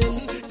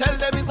morning. Tell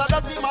them it's a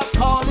dirty mass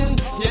calling.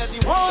 Hear the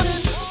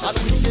warning. And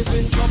we give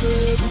in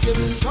trouble, we give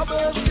in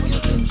trouble, we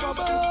give in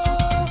trouble.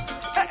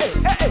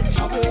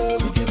 Trouble,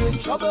 we give in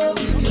trouble,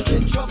 we give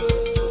in trouble.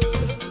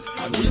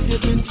 And we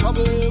give in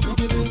trouble, we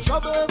give in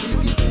trouble, we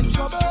give in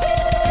trouble.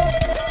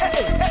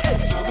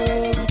 Trouble,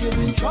 we give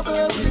in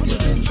trouble, we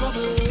give in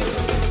trouble.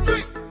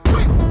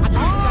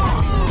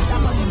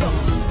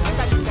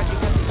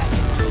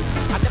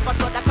 I never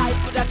thought that I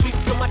could have drink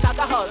so much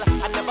alcohol.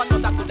 I never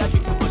thought I could have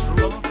drink so much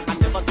rum. I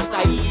never thought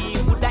I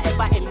would have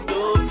ever end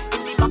up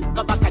in the back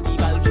of a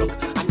carnival truck.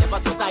 I never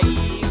thought I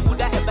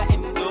would have ever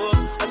end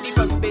up on the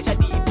front page of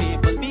the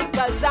papers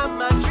because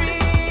I'm a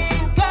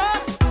drinker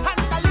and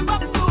I live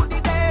up to the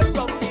day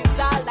from this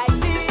all I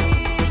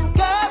think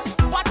of.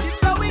 Watch it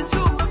going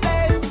through my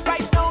face.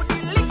 Right now the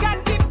liquor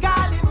keep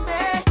calling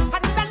me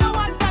and no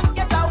one can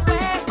get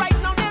away. Right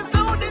now there's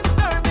no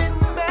disturbing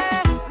me.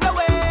 No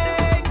way,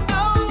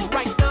 no.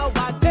 Right now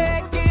I'm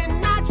taking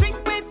a drink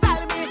with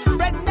Salmi.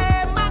 Friend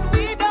them and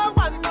we don't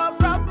want no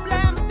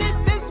problems. This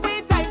is we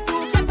time to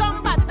get on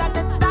bad and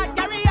let's start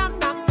carry on.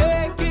 I'm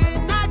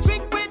taking a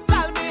drink with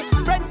Salmi.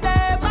 Friend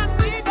them and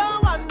we don't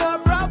want no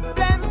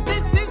problems.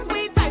 This is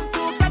we time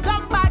to get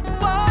on bad,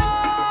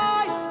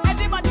 boy.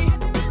 Everybody,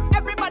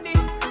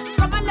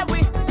 come on, let we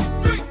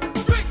drink.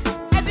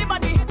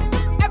 Everybody,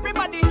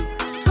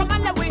 come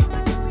on, let we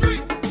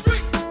drink.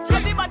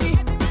 Everybody,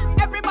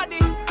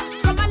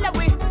 come on, let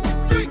we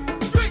drink.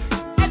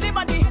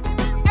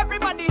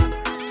 Everybody,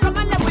 come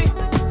on, let we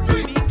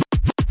drink.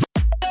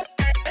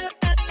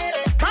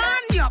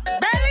 On your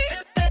belly.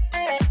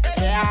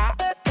 Yeah.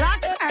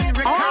 Rock and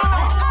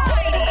record.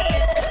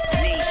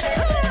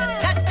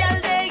 That girl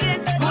day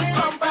is good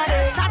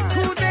company. That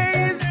cool day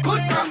is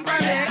good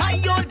company. My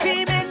old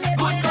team is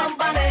good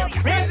company.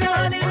 Raise your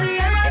hand in the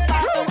air and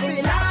talk to me.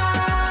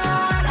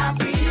 Lord, I'm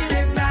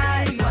feeling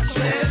nice.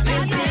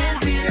 This is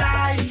the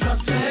life.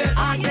 Trust me. I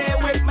get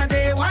with my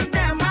day one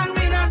them and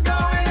we not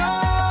going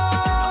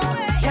home.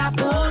 Yeah,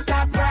 put a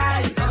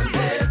price.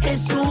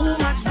 It's too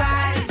much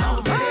vibe.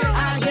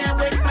 I get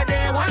with my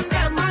day one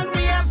them and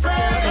we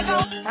afraid.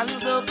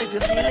 Hands up if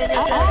you're feeling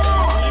yourself.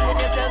 Feeling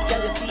yourself,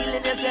 girl, you're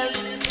feeling yourself.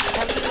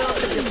 Hands up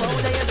if you're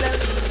proud of yourself.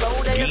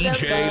 Proud of yourself.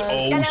 DJ girl.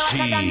 OC.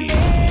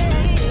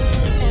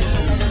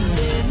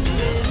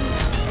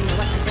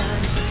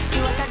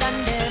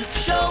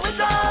 Show it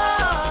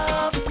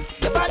off.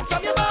 You're bad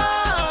from your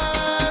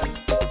band.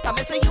 I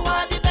may say you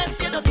are the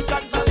best, you don't need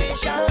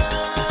confirmation.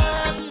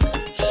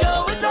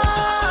 Show it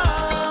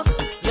off.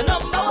 You're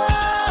number one.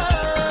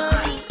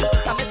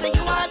 I may say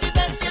you are the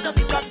best, you don't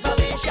need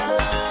confirmation.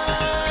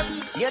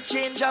 You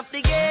change up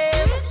the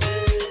game.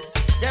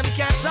 Them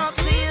can't talk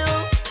to you,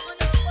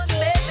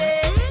 baby.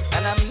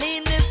 And I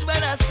mean this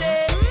when I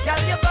say,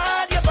 girl, you're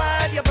bad, you're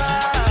bad, you're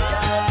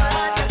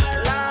bad.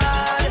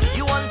 Lord,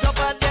 you on top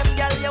of them,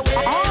 girl, you're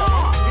way.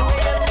 The way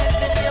you're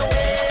living your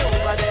way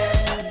over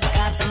them.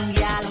 Cause some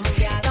girl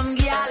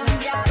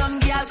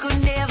could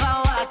never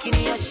walk in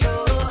your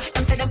show.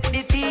 Them say them put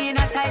the tea in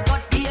a tight,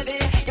 but baby,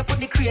 you put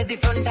the crazy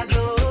front a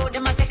glow.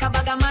 Them a take a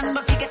bag of man,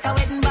 but forget a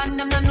wedding band.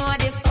 Them not know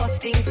the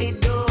first thing fi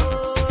do.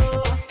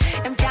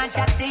 Them can't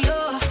chat to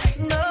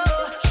you, no.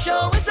 Show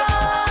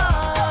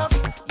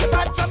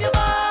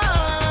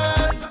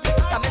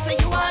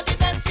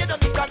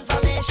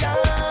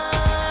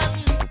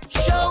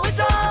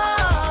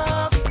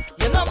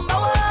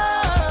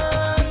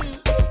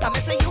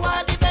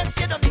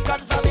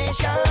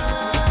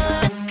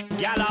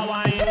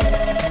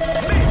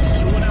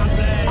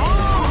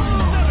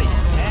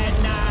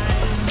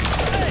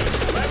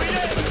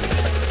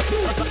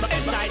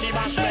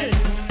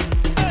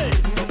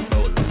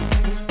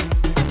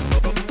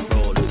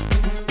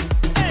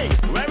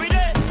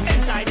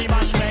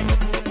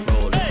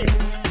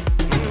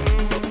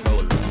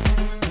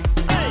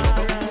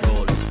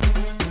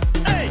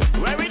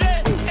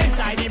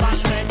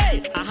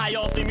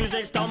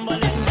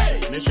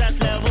stress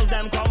levels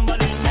them crumbling.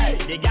 Hey,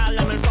 the gal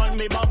them in front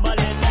me bubbling,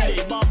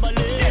 they bubbling.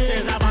 This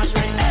is a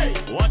bashment.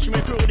 Hey, watch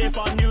me crew they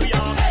from New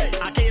York. Hey,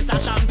 a case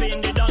of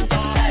champagne they don't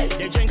talk. Hey,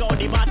 they drink out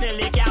the bottle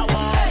they can't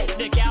walk. Hey,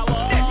 they can't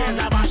walk. This is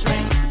a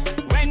bashment.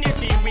 When you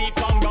see we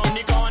come round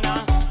the corner,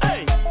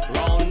 hey,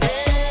 round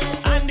there,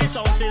 and the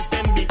sound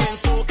system begin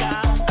soca.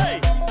 Hey,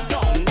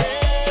 down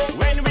there,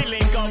 when we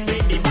link up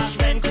with the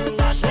bashment crew,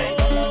 bashment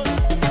crew,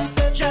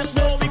 just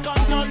know we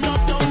come to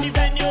lock down the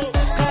venue.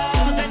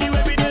 Cause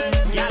anyway we do,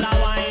 gal a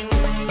wine,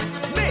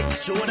 big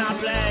tune a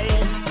play,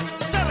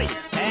 sorry,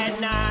 head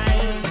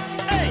nice.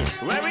 Hey,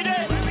 where we do?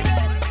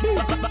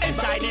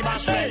 Inside the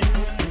bashment.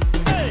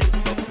 Hey,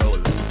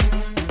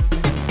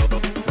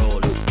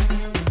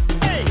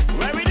 hey,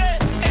 where we do?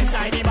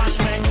 Inside the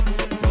bashment.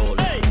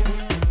 Hey,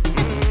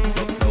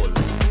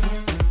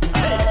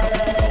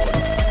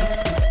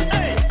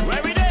 hey,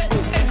 where we do?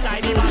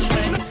 Inside the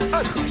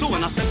bashment. So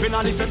when I step in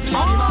on the step in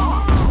on the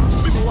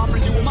man, before I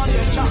bring you woman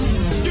get jam,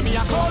 give me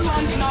a cold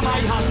one in my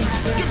hand,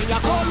 give me a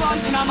cold one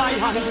in my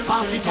hand.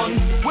 Party ton,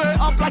 way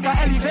up like an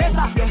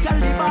elevator. Tell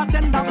the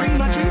bartender bring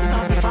my drinks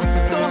now before.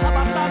 Don't have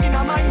a stag in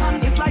my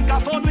hand, it's like a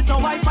phone with no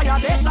Wi-Fi or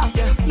data.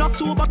 Knock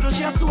 2 bottles,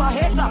 cheers to a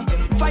hater.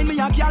 Find me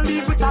a girl,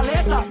 leave with her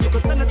later. You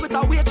could send it with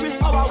a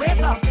waitress or a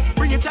waiter.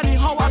 Bring it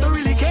anyhow, I don't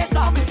really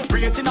cater.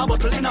 Bring it in a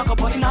bottle, in a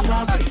cup, or in a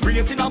glass. Bring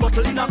it in a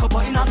bottle, in a cup,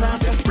 or in a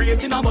glass. Bring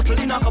it in a bottle,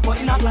 in a cup, or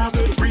in a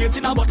glass. Bring it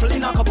in a bottle,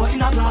 in a cup, or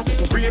in a glass.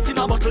 Bring it in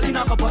a bottle, in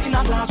a cup, or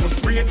in a glass.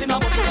 Bring it in a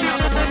bottle, in a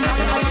cup, or in a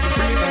glass. Bring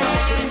it in a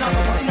bottle, in a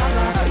cup, or in a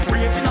glass.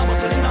 Bring it in a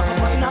bottle, in a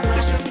cup, or in a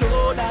glass. You should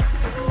know that.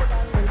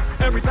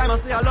 Every time I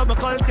say I love my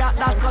culture,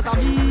 that's cause I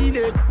mean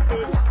it.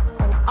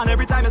 And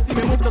every time I see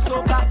me move the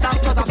soca, that's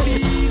cause I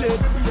feel it.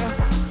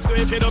 So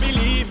if you don't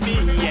believe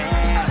me,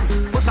 yeah,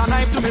 put a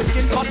knife to my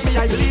skin, cut me,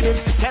 I bleed it.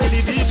 Tell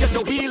the DJ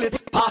to heal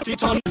it. Party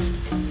ton.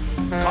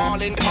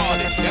 Calling, them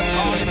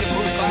calling the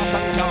first class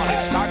and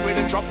calling. Start with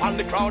a drop on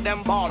the crowd,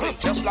 them balling.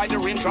 Just like the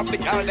raindrop, the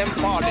girl, them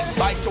falling.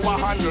 Bike to a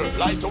handle,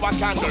 light to a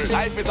candle.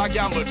 Life is a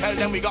gamble, tell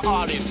them we got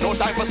all in. No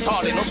time for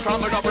stalling, no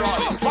scramble, no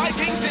brawling.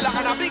 Viking Zilla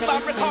and a big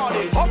bad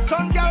recording.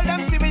 Uptown girl,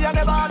 them see me and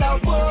they ball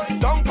out, boy.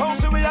 Downtown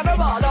see we and they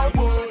ball out,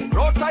 boy.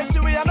 Roadside see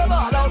we and they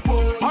ball out,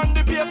 boy. On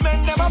the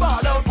pavement, them a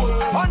ball out,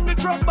 boy. On the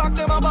truck back,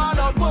 them a ball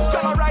out, boy.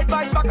 Tell a ride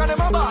bike back and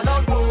them a ball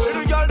out, boy. See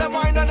the girl, them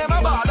wine and them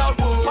a ball out,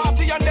 boy.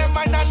 Party and them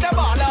wine and them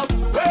ball out.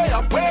 Way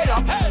up,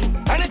 hey.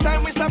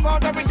 Anytime we step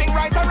out, everything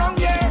right around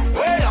here.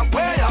 Way up,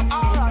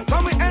 alright.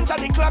 When we enter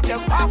the club,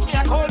 just pass me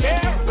a cold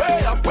air.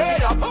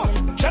 Way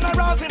up,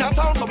 generals in a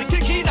town, so we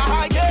kick in a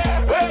high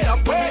gear. Way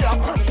up,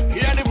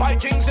 here the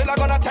Vikings, still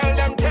gonna tell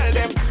them.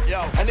 Yo,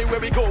 anywhere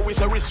we go, we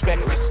say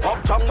respect.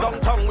 Uptown,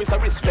 downtown, we say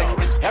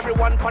respect.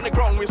 Everyone on the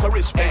ground, we say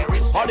respect.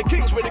 All the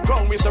kings with the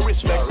crown, we say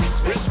respect.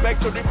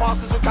 Respect to the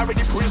fastest who carry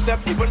the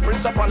precept. Even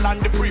principal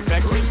and the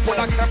prefect. Full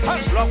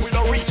acceptance, love, we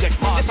don't reject.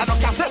 This I don't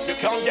cassette, you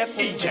can't get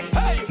eject.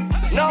 Hey,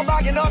 no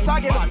bagging, no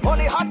tagging.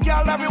 Only hot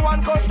girl,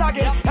 everyone go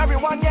stagging.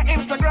 Everyone, yeah,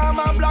 Instagram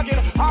and blogging.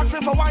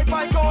 Asking for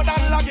Wi-Fi code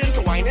and logging.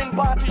 To wine in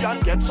party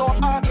and get so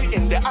arty.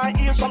 In the eye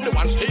ears from the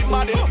one Steve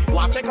Madden.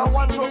 Want take a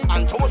one trip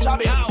and toe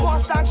jabbing.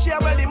 Want stand share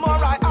well, the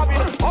more I have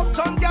it.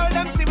 Uptown girl,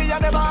 them see me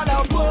and the ball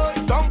out, boy.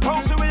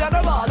 Downtown see we and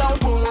the ball out,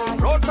 boy.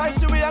 Roadside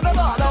see we and the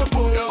ball out,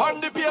 boy.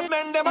 On the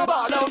pavement, them a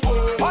ball out,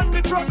 boy. On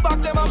the truck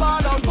back, them a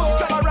ball out, boy.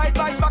 Tell a ride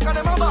bike back and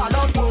them a ball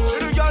out, boy. See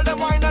the girl, them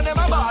wine and them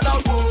a ball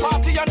out, boy.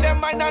 Party and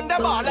them wine and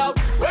them ball out.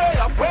 Way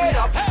up,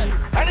 hey.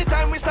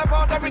 Anytime we step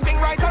out, everything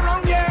right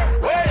around here.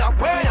 Way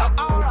up,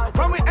 alright.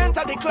 From we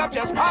enter the club,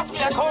 just pass me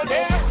a cold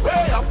air.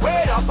 Way up,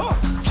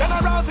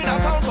 generals in a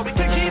town, so we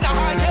kick in a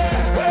high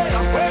gear. Way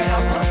up,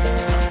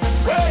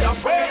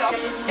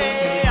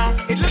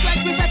 Yeah, it look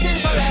like we fetting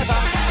forever.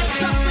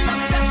 Plus we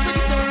obsessed with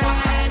the soca.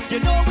 You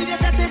know we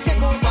just let it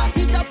take over.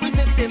 Heat up with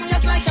system,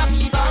 just like a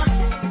fever.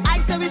 I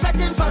say we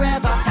fetting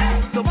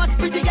forever. So much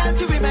pretty girl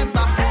to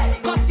remember.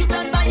 Costume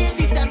done by in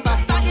December.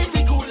 Sagging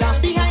we cooler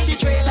behind the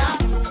trailer.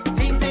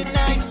 Teams in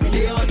nice, we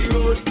day on the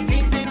road.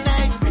 Teams in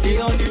nice, we day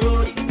on the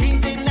road.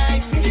 Teams in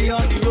nice, we day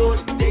on the road.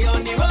 Day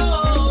on the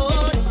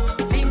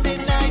road. Teams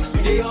in nice,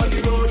 we day on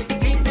the road.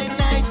 Teams in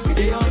nice, we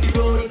day on the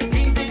road.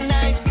 Teams in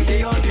nice, we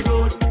day on the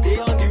road. Day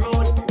on the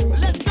road.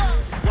 Let's go.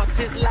 What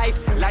is life?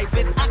 Life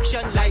is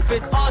action. Life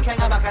is all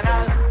kind of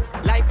bacchanal.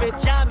 Life is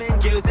jamming,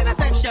 girls in a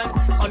section.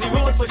 On the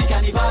road for the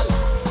carnival.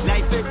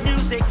 Life is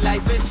music,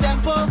 life is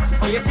tempo.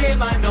 Or you take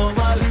my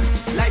normal.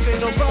 Life is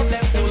no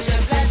problem, so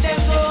just let them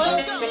go.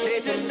 Say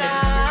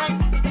tonight,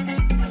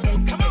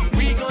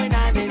 we going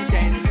on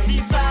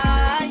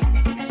intensify.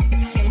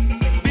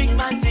 Big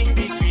man thing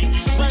between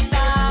you and I.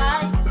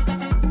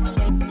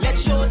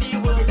 Let's show the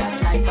world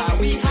that life are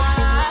we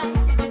high.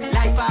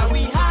 Life are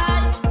we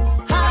high.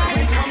 High.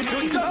 We come to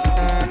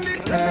turn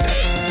it down.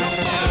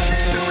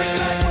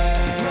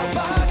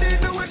 Nobody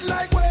do it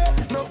like we.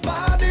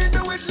 Nobody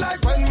do it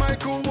like when my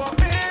crew up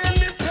in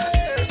the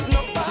place.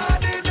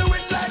 Nobody do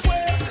it like we.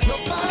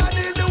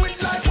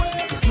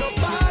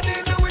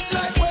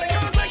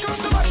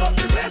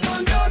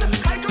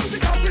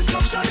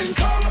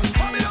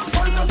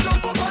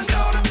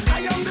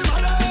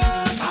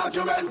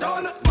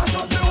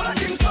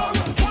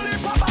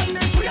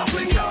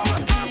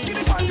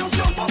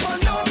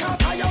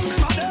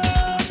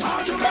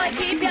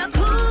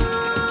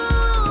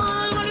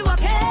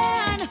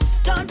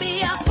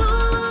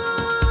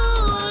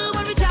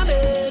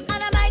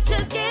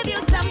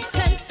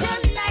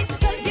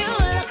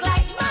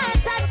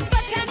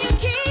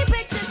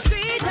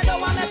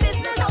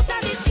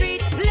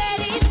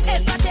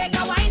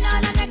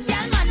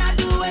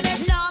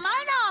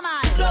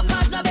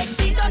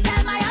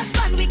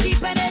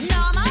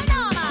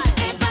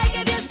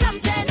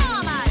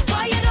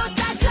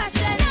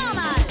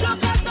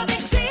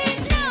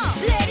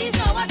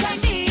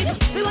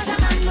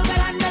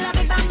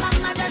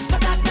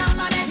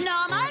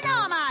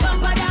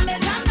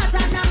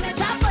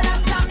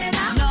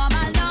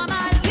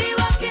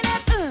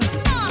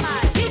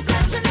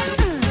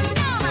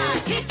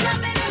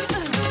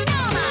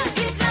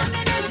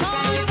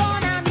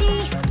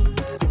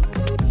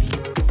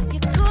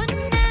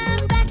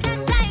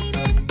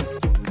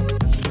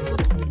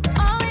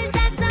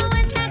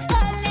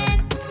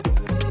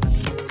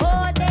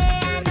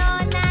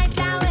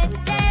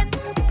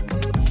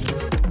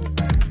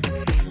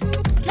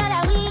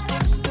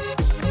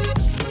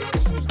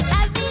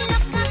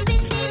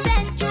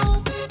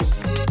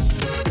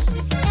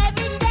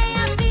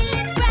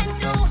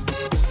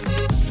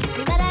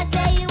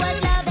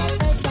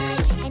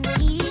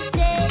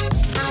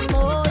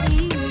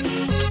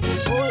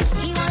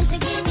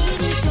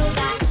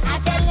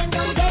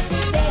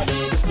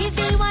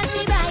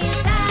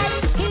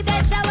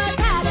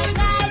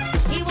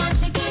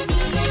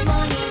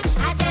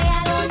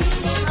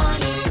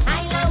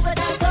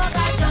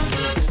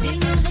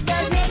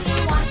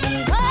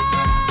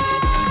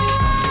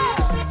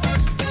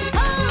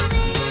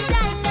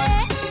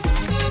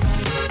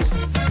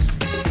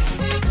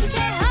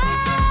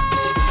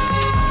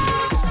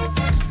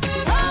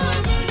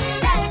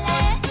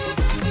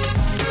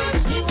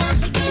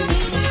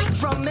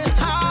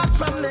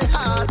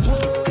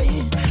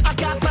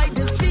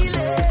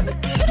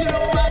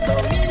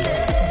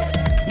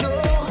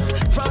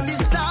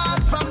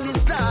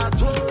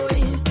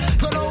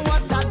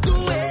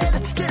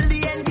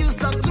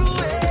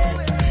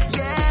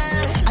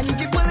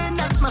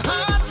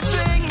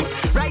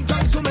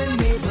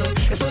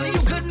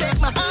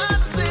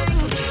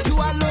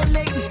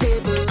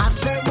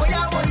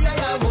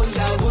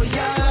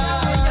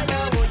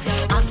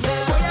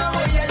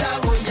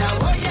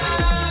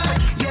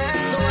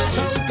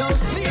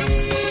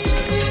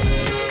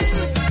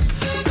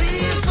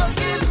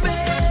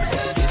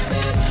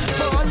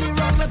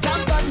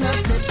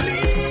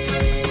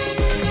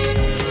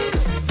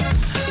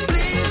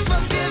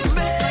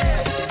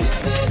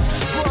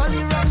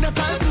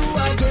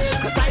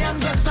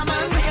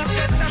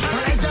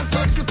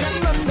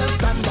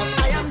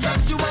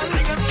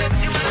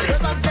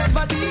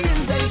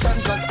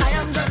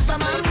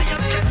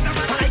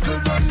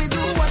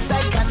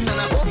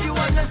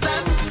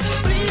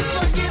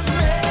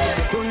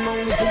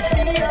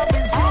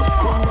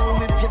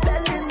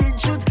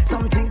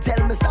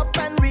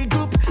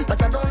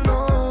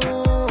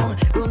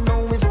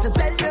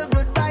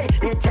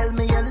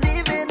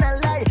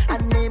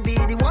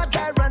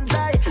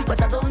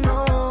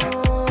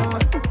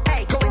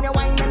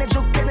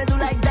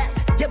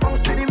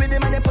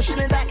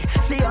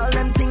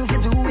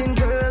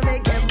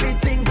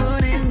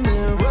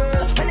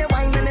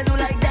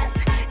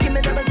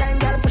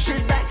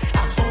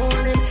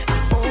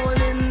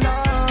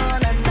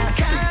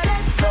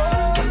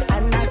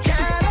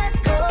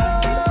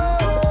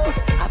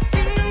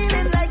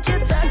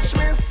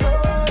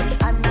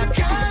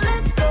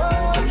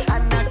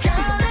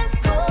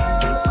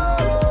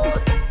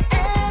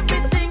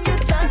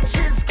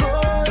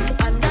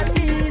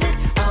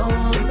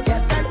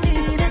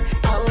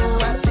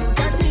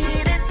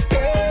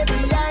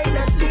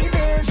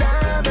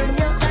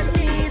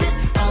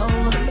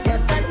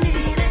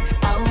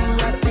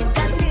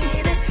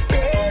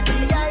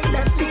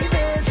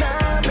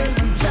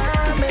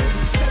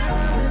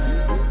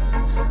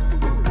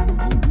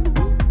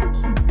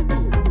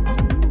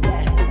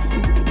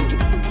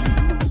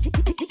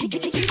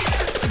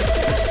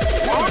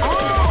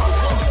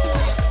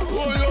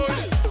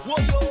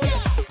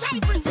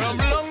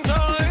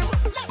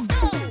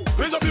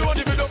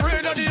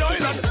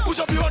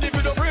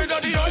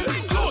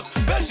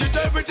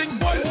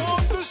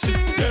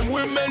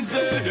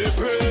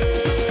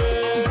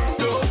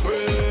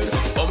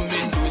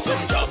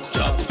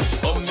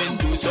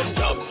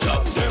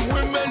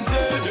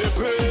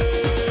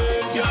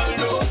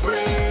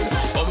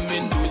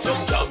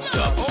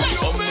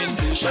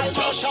 Tell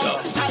motion,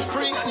 tell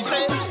free,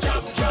 say.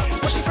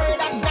 What she afraid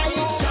at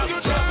night?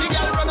 The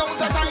girl run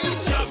out of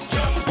sight.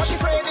 What she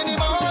afraid in the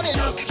morning?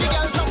 The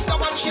girl jump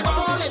down and she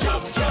ballin'.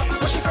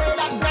 What she afraid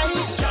at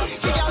night?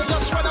 The girl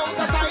just run out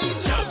of sight.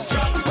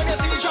 When you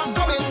see the job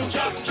coming,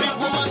 big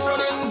woman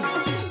running.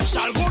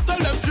 Shall go tell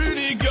them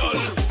Trini girl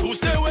to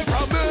stay away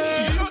from me.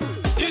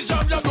 His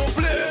job don't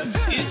play.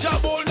 His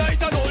job all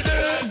night and all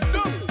day.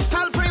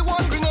 Tell free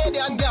one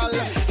Grenadian girl,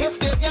 if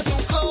they get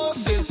too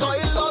close, it's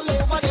oil all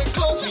over their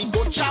clothes. We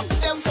go chop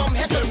them from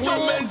head to Them toe.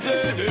 women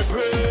say they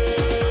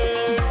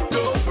pray,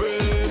 don't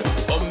pray.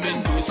 Come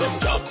and do some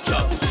chop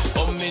chop.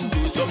 Come and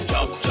do some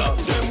chop chop.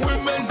 Them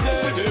women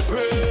say they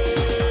pray,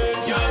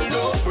 girl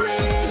don't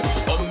pray.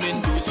 Come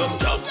and do some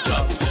chop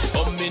chop.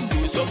 Come and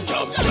do some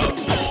chop chop.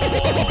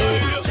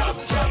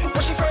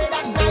 What she afraid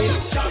at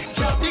night?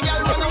 The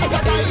girl run out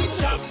of sight.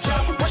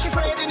 What she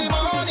afraid in the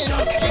morning?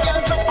 The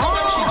girl jump down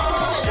and she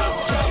ballin'.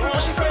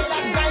 What she afraid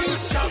at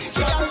night?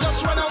 The girl just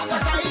run out of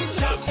sight.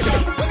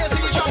 When you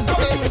see the job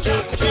coming,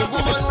 big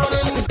woman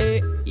running.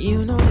 You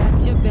know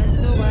that you're best,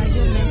 so why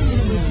you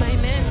messing with my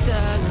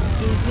mental?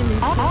 Giving it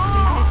so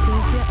sweet, it's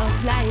 'cause you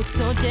apply it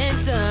so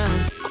gentle.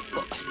 Oh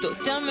gosh, don't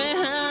jam me,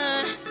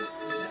 huh?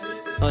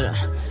 Hold on.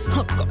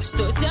 Oh gosh,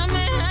 don't jam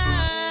me,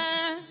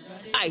 huh?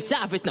 I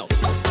have it now.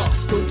 Oh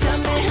gosh, don't jam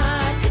me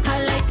hard.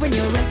 I like when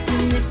you're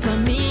resting it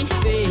on me,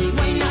 babe.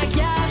 Why not,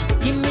 girl?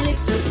 Give me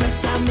little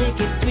pressure, make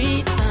it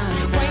sweet.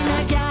 Why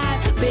not, girl?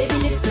 Baby,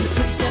 little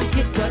friction,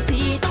 it cause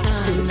heat.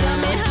 Don't jam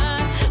me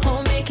hard.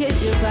 Oh, make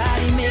it your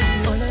body makes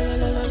me. Oh, la la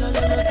la la la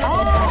la la.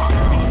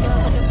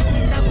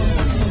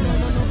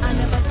 I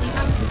never see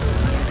happy so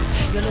yet.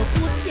 You look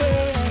good,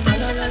 yeah. La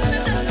la la la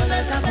la la la.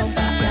 That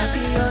bumper,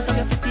 happy yours,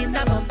 I'm fitting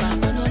that bumper.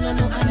 No no no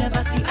no, I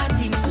never see a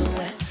thing so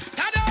wet.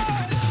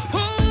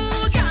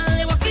 Oh, girl,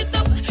 you walk it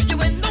up. You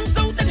went down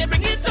south and you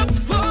bring it up,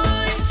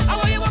 boy. How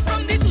are you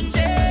from the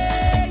Tunje?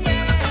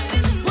 Yeah.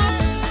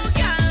 Oh,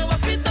 girl,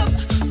 walk it up.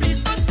 Please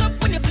don't stop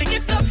when you fling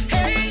it up.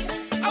 Hey,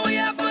 how are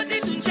you for the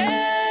Tunje?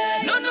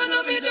 No no no,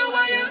 me do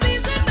why you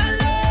season the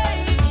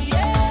lane.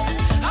 Yeah.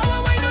 How I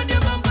wine on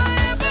your bumper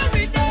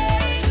every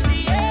day.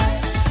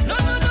 Yeah. No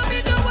no no, me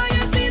do why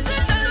you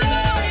season the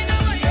lane.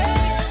 Yeah.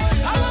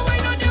 How I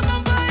wine on your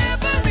bumper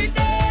every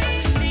day.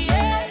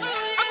 Yeah.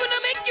 I'm gonna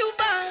make you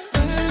bang.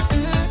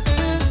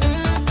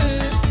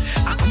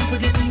 I come for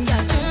the thing,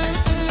 girl.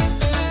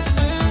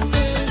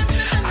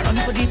 I run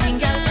for the thing,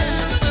 girl.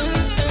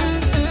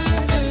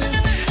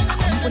 I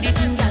come for the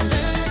thing, girl.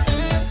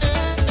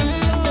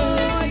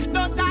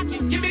 Don't talk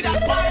it, give me that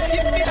wine,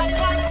 give me that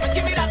wine,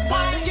 give me that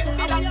wine, give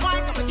me that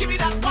wine, give me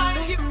that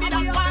wine, give me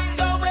that wine.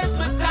 Don't waste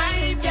my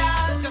time,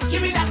 girl. Just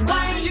give me that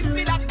wine, give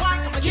me that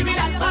wine, give me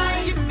that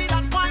wine, give me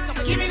that wine,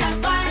 give me that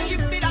wine,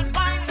 give me that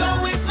wine.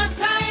 Don't waste my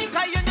time,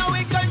 'cause you know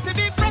it's going to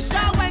be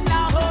pressure when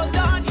I hold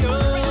on you.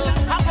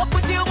 I will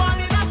put you all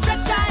in a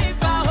stretcher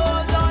if I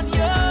hold on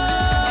you.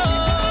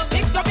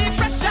 It's gonna be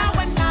pressure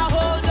when I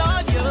hold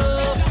on you.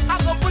 I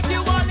will put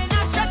you all in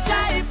a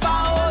stretcher if I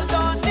hold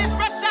on. This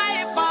pressure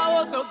if I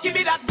hold. So give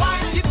me that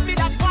wine, give me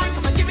that wine,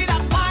 come on, give me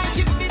that wine,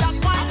 give me that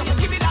wine, come on,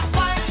 give me that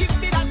wine, give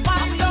me that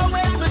wine. Don't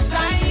waste my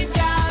time,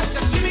 girl.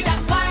 Just give me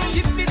that wine,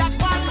 give me that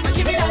wine, come on,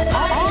 give me that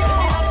wine,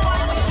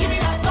 give me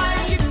that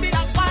wine, give me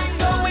that wine.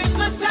 Don't waste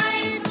my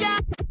time,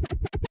 girl.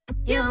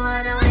 You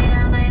wanna wine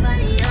on my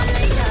body all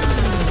night long.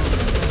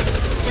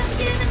 Just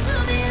give it to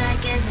me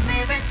like it's a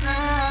favorite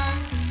song.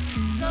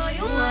 So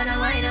you wanna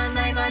wine on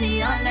my body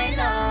all night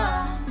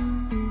long.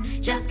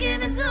 Just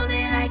give it to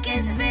me like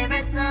it's a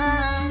favorite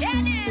song.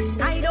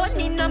 I don't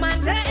need no man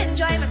to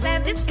enjoy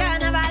myself this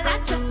carnival. I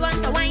just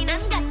want to wine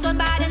and get on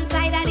bad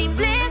inside of the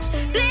place.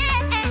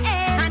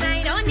 And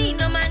I don't need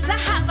no man to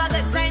have a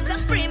good time to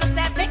free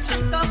myself, take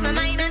stress off my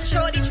mind and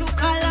show the true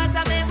colors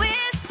of my waist.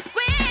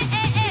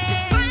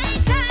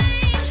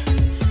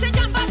 To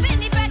jump up in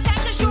the bed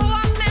to show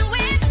off my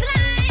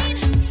waistline.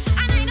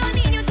 And I don't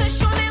need you to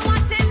show me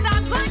what is a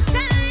good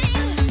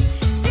time.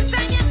 This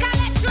time you call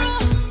it true.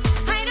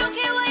 I don't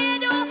care what you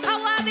do, I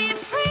wanna be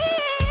free.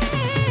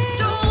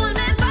 Don't hold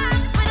me back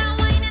when I'm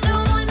whining,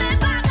 don't hold me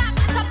back.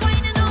 Stop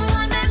whining, don't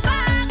hold me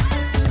back.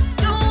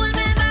 Don't hold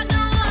me back,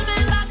 don't hold me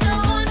back,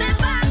 don't hold me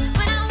back.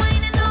 When I'm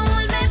whining, don't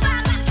hold me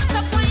back.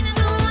 Stop whining,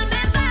 don't hold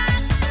me back.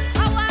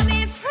 I wanna be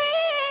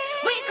free.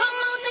 We come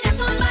out to get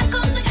on back,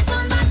 come to get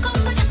on back,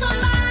 come to get on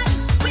back.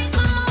 We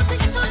come out to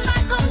get on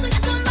back, come to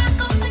get on back,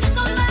 come to get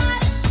on back.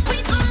 We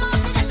come out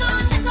to get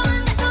on, get on,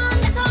 get on,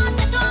 get on,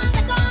 get on,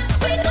 get on.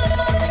 We come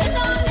out to get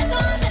on, get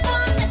on, get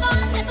on, get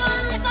on, get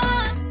on, get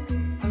on.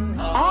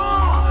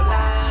 All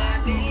I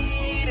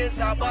need is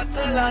a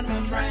bottle and my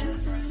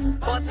friends,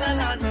 bottle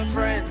and my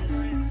friends.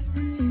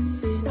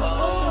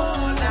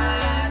 All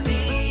I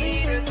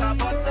need is a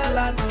bottle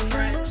and my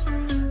friends,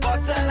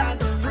 bottle and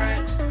my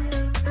friends.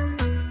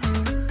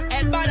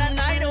 And but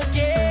I don't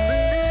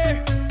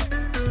care.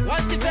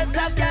 Once you feel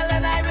tough, girl,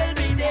 and I will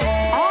be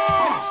there.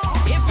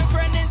 If your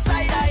friend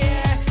inside I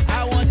hear,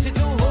 I want you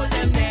to hold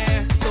them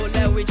there. So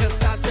let we just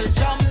start to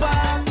jump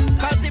up,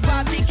 'cause the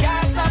party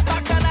can't stop.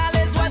 Bacchanal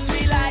is what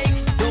we like.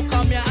 Don't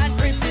come here and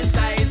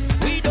criticize.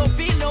 We don't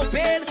feel no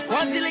pain.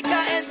 Once the liquor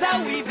enter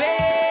we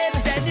vein,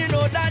 then you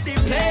know that the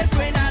place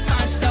going on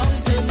mash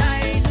down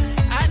tonight.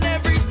 And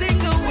every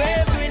single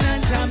ways going on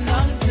jam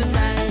down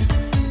tonight.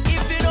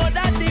 If you know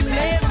that the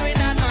place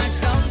going on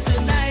mash down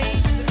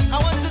tonight, I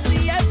want to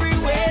see every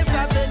way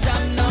start to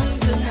jam down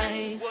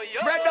tonight.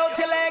 Spread out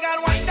your leg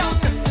and wind down.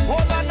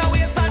 Hold on the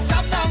waist and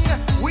jam down.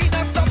 We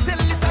don't stop till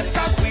the sun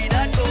come. We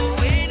not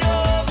going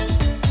up.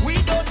 We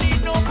don't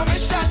need no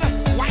permission.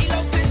 Wind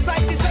up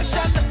inside the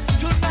session.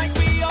 Tonight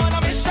we on a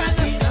mission.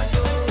 We not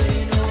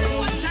going up.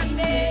 What I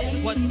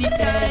say? What's the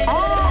time?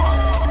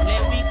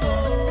 Let we go.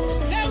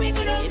 Let we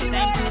go. It's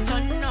time to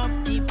turn up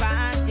the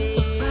party.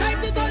 Time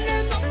to turn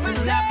it up.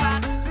 Zappa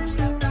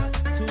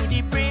to the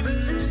brim.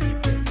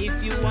 If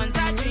you want a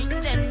drink,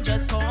 then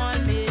just call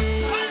me.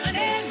 Call my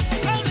name.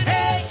 Call my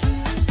name.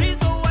 Please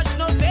don't watch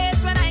no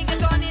face when I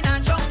get on in a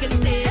drunken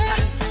state.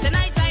 And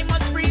tonight I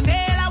must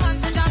prevail. I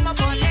want to jam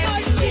up on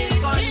every chase.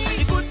 Cause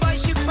the good boy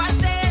ship has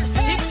sail.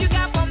 If you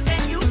get bumped,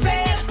 then you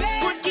fail.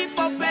 Good keep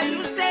up when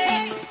you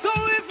stay. So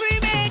if we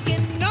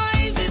making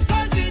noise, it's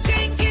cause we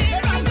drinking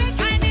rum.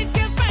 And if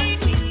you find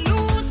me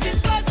loose, it's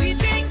cause we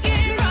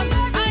drinking rum.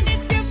 And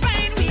if you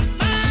find me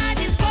mad,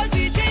 it's cause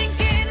we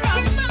drinking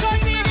rum.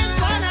 Cause we just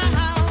wanna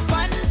have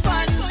fun.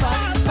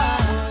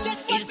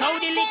 It's how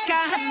the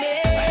liquor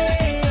made.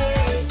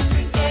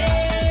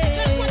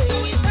 Just watch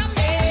how it's a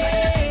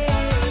made.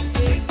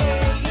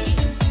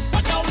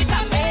 Watch how it's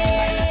a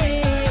made.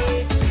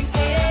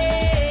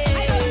 I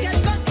just get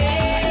the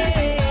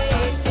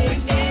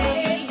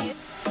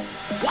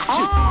Watch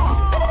it.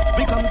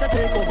 We come to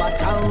take over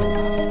town.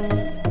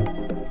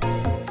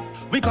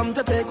 We come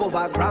to take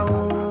over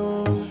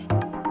ground.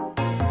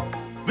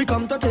 We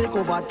come to take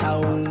over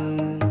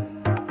town.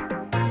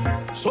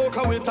 So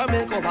can we to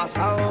make over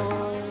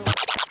sound?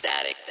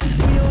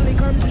 We only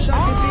come to shut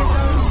the place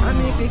down and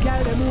make the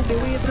girl they move the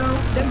waist now.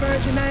 Them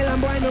Virgin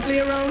Island boy no play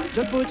around.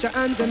 Just put your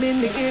hands them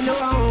in the air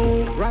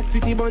now. Rock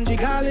City Bungie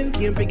Garland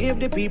came to give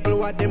the people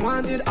what they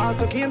wanted.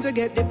 Also came to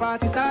get the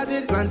party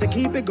started. Plan to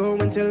keep it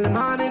going till the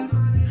morning.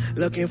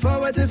 Looking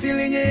forward to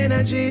feeling your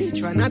energy.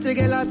 Try not to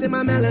get lost in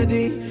my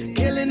melody.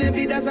 Killing the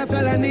beat, that's a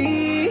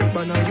felony.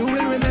 But now you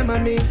will remember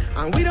me.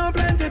 And we don't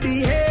plan to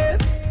behave.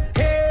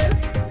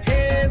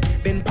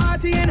 Been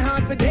partying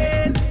hard for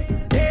days.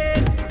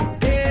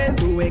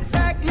 Do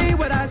exactly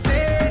what I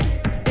say.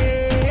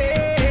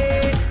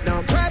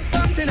 Now grab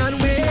something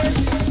and wave.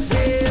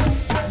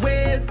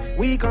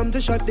 We come to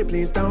shut the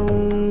place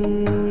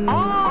down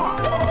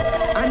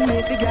and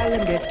make the gal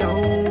them get down.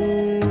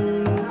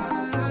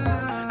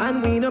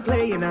 And we no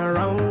playing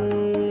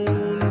around.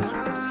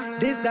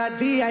 This that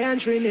VI and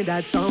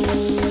Trinidad song.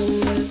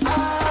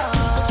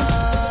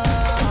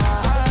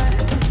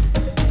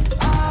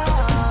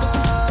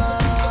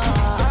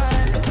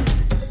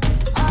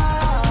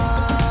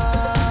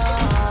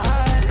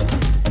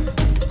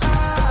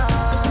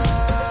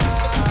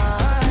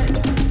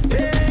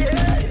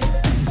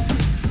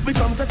 We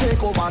come to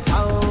take over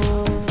town.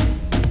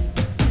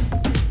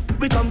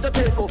 We come to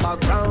take over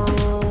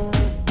ground.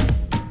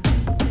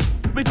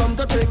 We come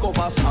to take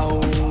over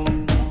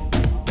sound.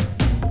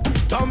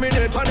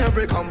 Dominate on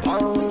every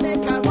compound. We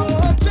take a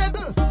road trip.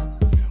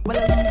 Well,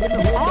 I leave in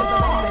the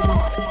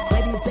hood,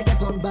 ready to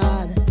get on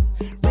board.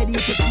 Ready to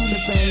see my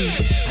friends.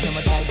 I know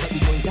my vibes that we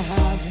going to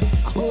have.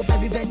 I hope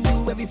every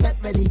venue, every fete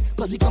ready.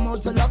 Cause we come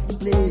out to lock the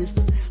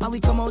place. And we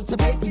come out to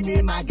make your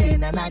name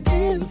again and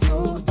again.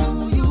 So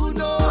do you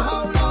know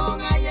how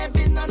long I have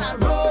been on a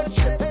road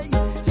trip?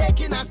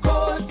 Taking a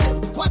cold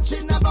sip,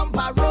 watching a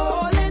bumper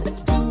rolling.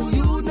 Do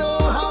you know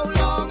how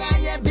long I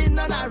have been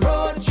on a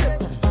road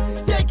trip?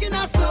 Taking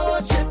a slow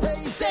trip,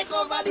 take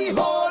over the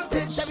whole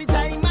pitch. Every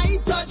time I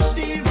touch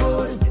the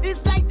road,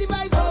 it's like the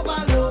vibes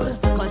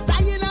overload. Cause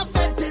I in a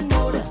fetting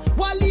mode.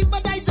 One leave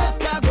but I just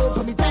can't go.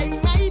 From the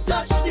time I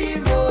touch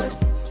the road,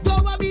 go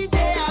I be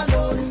there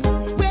alone.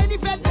 Ready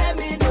for let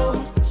me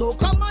know. So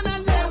come on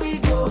and let we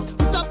go.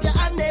 Put up your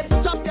hand there,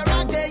 put up your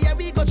rock there. Yeah,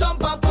 we go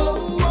jump up.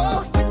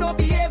 Oh, with no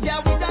behavior,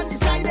 we done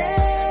decided.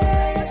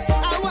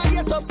 I want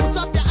you to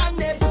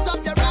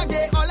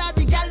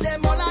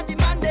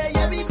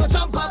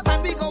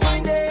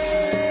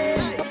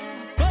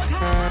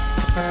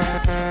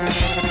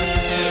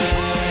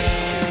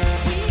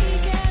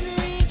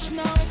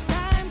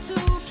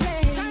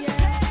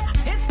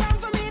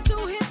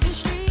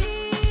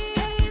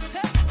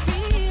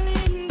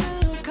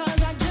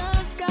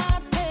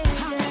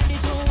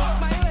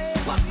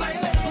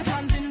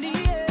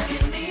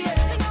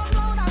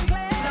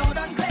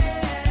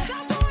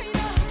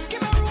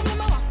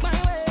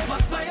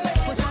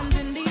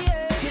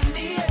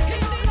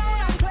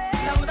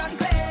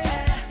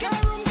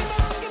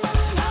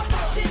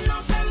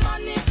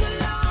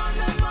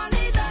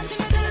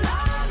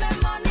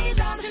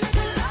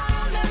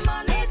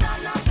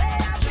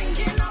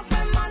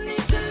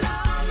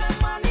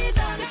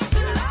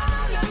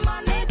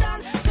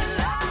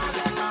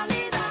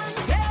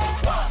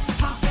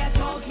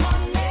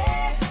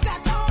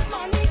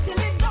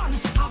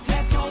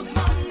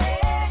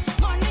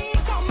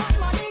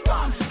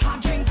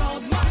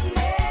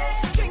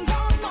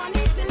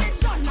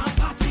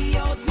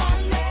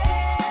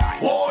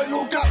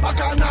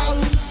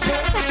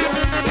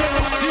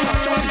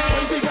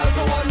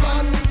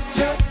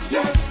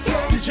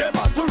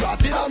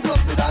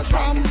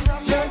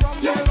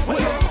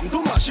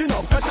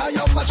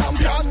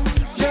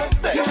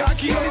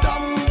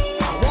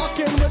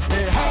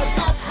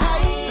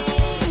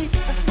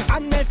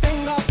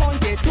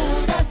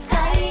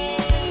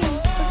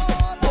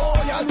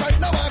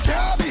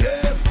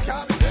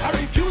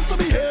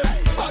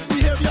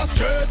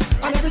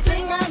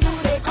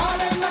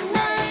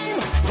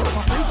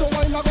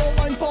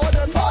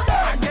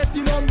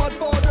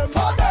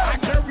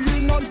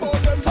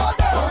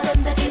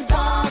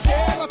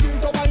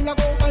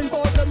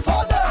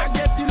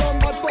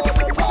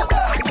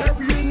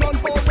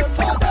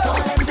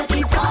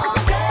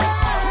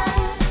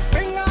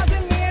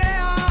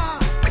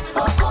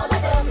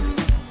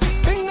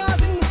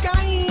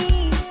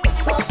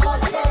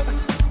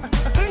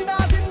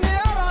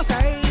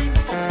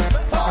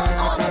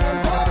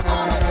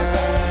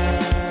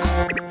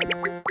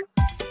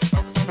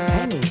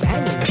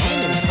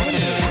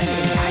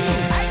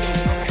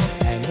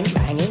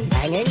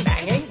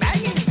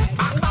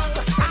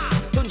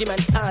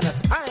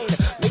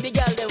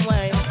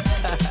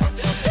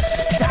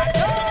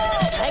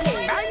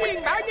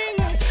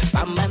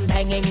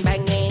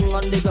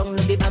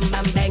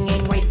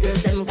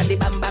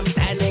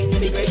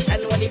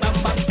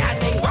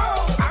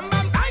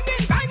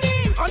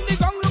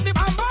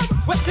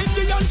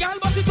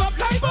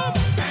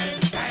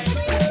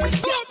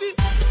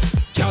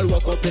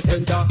up your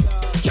center.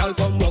 Girl,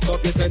 come walk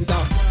up your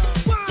center.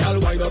 Girl,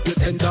 wind up your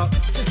center.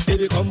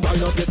 Baby, come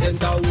wind up your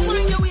center.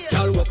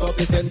 Girl, walk up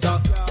your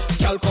center.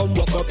 Girl, come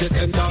walk up your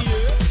center.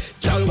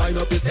 Girl, wind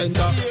up your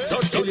center.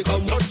 Baby,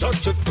 come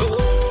touch your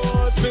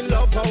toes. Me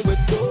love how it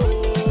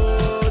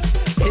goes.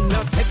 In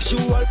a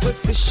sexual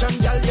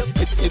position, girl, you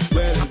fit it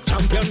well.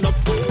 Champion of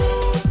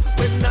pose.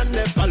 When I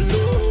never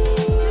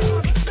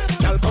lose.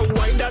 Girl, come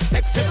wind that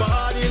sexy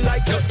body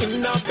like you're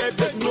in a bed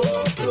with no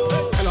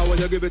clothes. And I want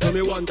you give it to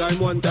me one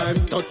time.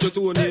 Touch your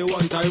toenail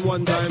one time.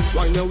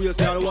 Wind your waist,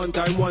 girl, one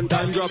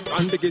time. Drop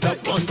and dig it up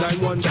one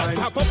time.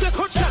 Pop up the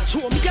coach that,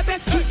 show me your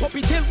best. Keep up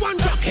it till one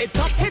drop. Head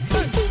top, head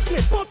spin, boot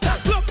flip, pop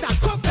that, love that,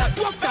 cock that,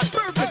 walk that,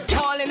 perfect.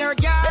 Calling her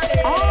garden.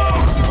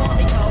 She want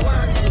me to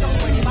work. Don't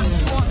worry about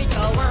she want me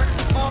to work.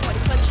 Oh, but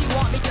it's like she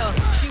want me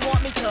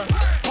to.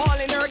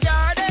 Calling her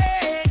garden.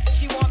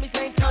 She want me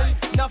spend time.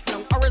 Enough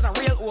long hours and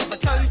real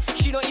overtime.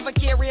 She don't even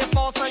care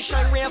rainfall,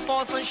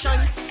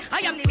 sunshine. I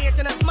am the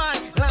maintenance man,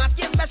 last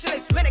year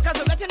specialist. When it comes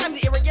to vetting, I'm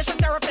the irrigation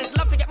therapist.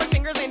 Love to get my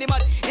fingers in the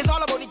mud. It's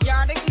all about the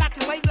garden, not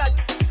in my blood.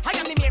 I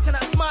am the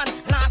maintenance man,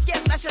 last year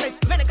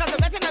specialist. When it comes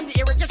to vetting, I'm the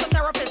irrigation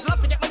therapist.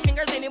 Love to get my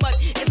fingers in the mud.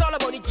 It's all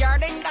about the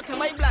garden, not in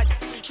my blood.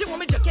 She want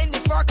me to kill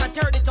the fork and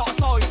turn it all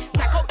soil.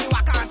 Take out the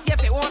waka and see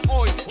if it won't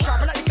oil.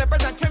 Sharpen up the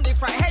clippers and trim the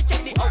front head.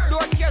 Check the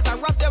outdoor tears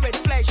and rough them with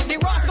flesh. The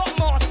rocks got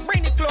moss,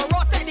 bring the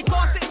chloro, take the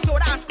caustic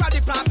soda and scrub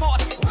the plant moss.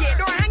 Yeah,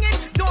 door hanging,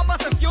 don't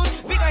bust a fuse.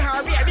 Bigger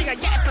Harvey, bigger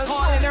yes and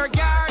calling her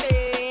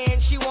garden.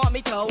 She want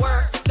me to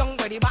work. Don't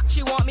worry back,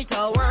 she want me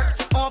to work.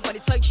 On for the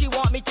side, she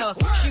want me to.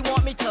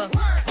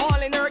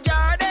 All in her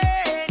garden.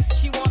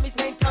 She want me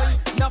spend time.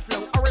 Enough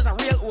long hours and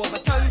real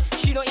overtime.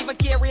 She don't even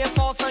care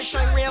rainfall,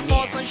 sunshine.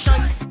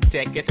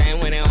 Take your time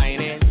when you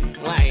whine it.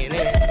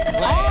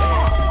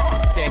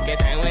 Take your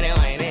time when you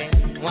whine it.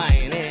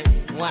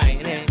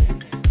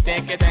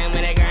 Take your time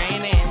when you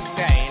grind it.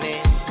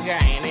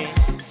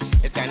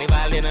 It's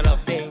carnival in a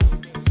love thing.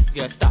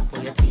 Just stop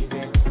when you're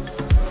teasing.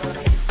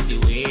 The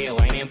way you're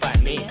whining for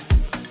me,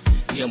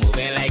 you're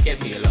moving like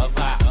it's me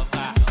lover.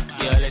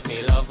 Girl, it's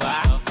me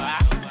lover.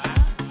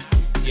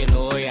 You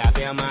know you have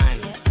your man,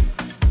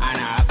 and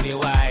I have your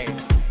wife.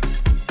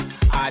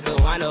 I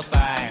don't want to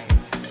fight.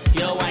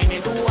 You're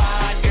whining too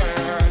hard,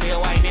 girl. You're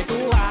whining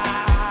too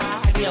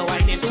hard. You're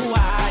whining too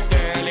hard,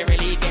 girl. You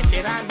really get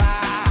it on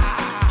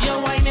bad.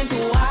 You're whining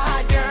too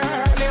hard,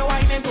 girl. You're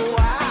whining too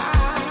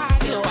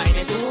hard. You're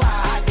whining too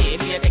hard,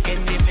 baby. You're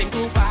taking this thing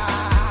too far.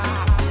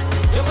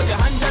 You put your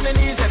hands on the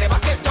knees and the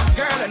back it up,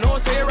 girl. I know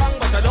say wrong,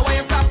 but I know why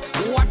you stop.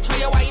 Watch how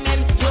you're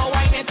whining. You're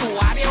whining too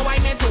hard. You're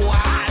whining too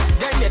hard.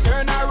 Then you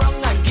turn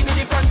around and give me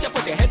the front. You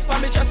put your head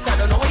on me chest. I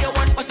don't know what you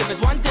want, but if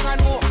it's one thing I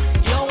know,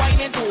 you're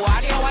whining too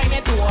hard. You're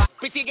whining too hard.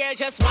 Pretty girl,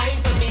 just whine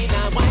for me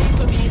now, whine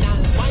for me now,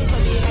 whine for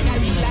me like a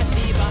real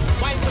diva.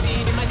 Whine for me,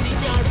 be my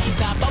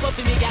señorita. Bubble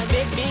for me, girl,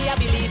 make me a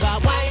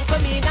believer. Whine for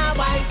me now,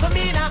 whine for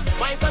me now,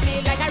 whine for me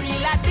like a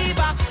real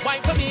diva.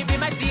 Whine for me, be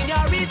my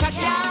señorita,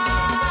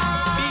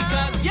 yeah.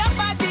 Because your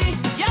body,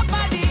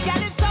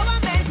 girl, it's so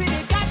amazing,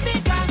 it got me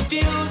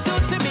confused. So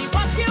to me,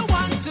 what you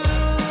want to?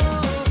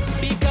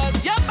 Because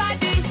your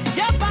body,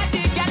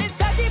 girl, it's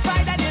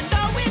certified and you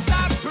know it's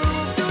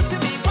approved. Do to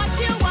me what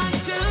you want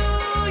to,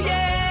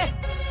 yeah.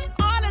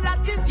 All of that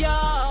is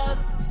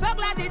yours, so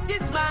glad it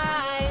is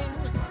mine.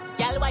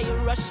 Girl, why you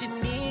rushing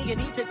me? You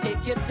need to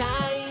take your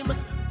time.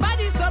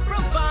 Body so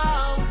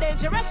profound,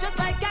 dangerous just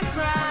like a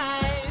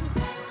crime.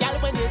 Girl,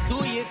 when you do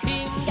your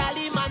thing, girl,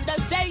 the man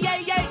does say, yeah.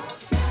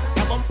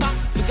 The bumper,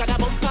 look at the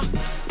bumper.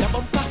 The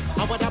bumper,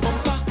 I want the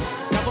bumper.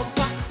 The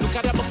bumper, look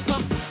at the bumper.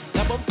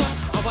 The bumper,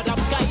 I want the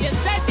bumper. You're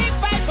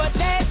certified for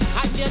this,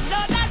 and you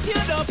know that you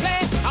don't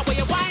play. I want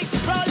you wine,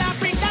 roll and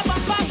bring the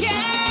bumper,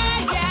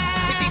 yeah.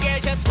 Pretty girl,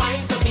 just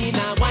wine for me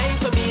now, wine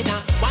for me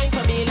now. Wine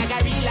for me like a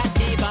real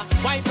diva.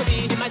 Wine for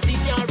me, be my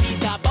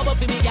señorita. Bubble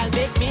for me, girl,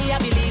 make me a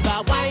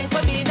believer. Wine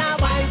for me now,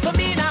 wine for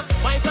me now.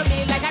 Wine for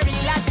me like a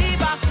real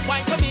diva.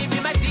 Wine for me, be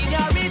my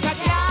señorita,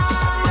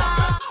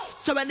 yeah.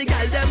 So when the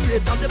girl them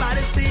lift up the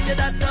body steam, you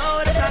don't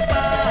know what to talk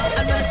about.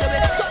 And when so we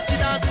touch it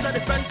down to the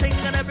different thing,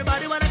 and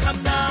everybody wanna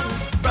come down.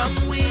 From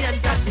we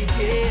enter the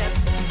gate,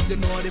 you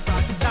know the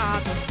party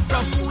start.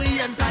 From we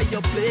enter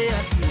your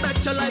place, bet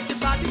your life the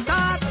party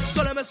start.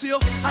 So let me see you,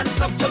 hands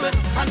up to me,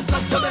 hands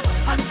up to me,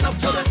 hands up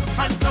to me,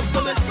 hands up to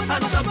me,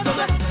 hands up to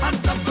me,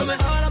 hands up to me.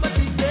 All of my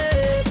team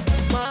dead,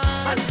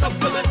 man. Hands up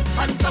to me,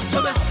 hands up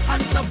to me,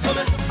 hands up to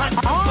me, hands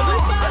up to me,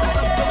 hands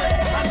up to me,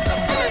 hands up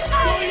to me.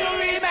 Do you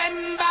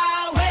remember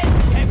when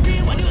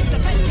everyone used to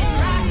fetch it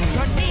right?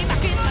 Run me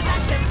back in the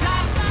shot and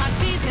blast, and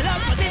these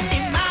love was in the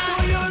mind.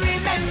 Do you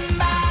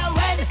remember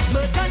when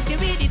Merchant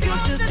Kiwi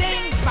used to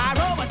sing?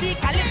 Sparrow was the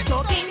Calypso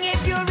king.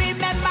 If you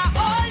remember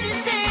all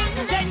these things,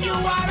 then you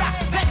are a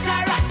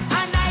veteran,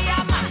 and I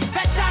am a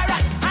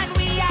veteran, and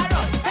we are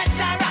a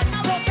veteran.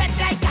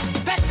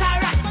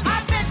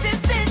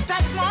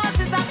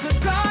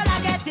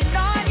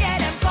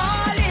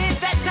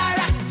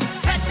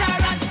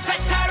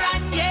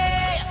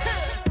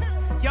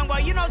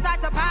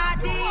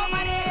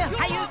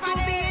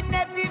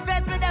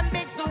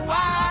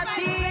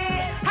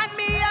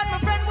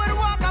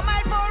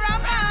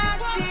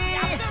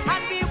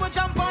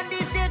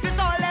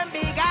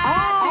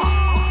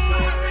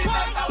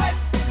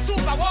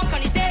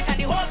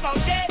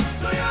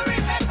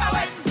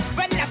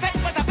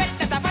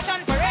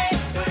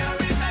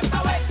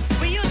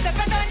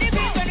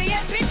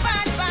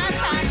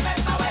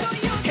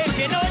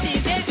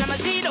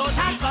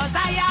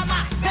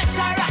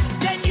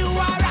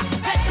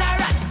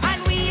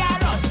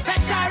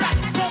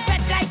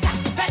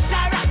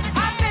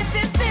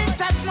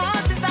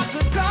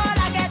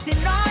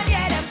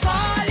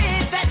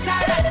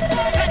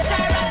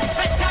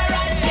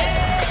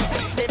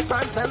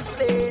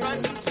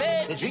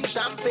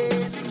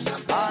 champagne.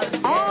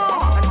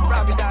 And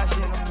Robbie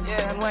dashing,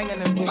 yeah, and wanging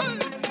them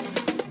things.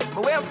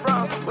 But where I'm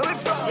from? Where we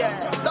from?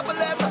 Yeah, double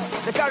M.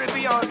 The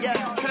Caribbean,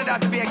 yeah,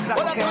 Trinidad to be exact.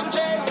 What up, from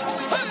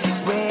Jay?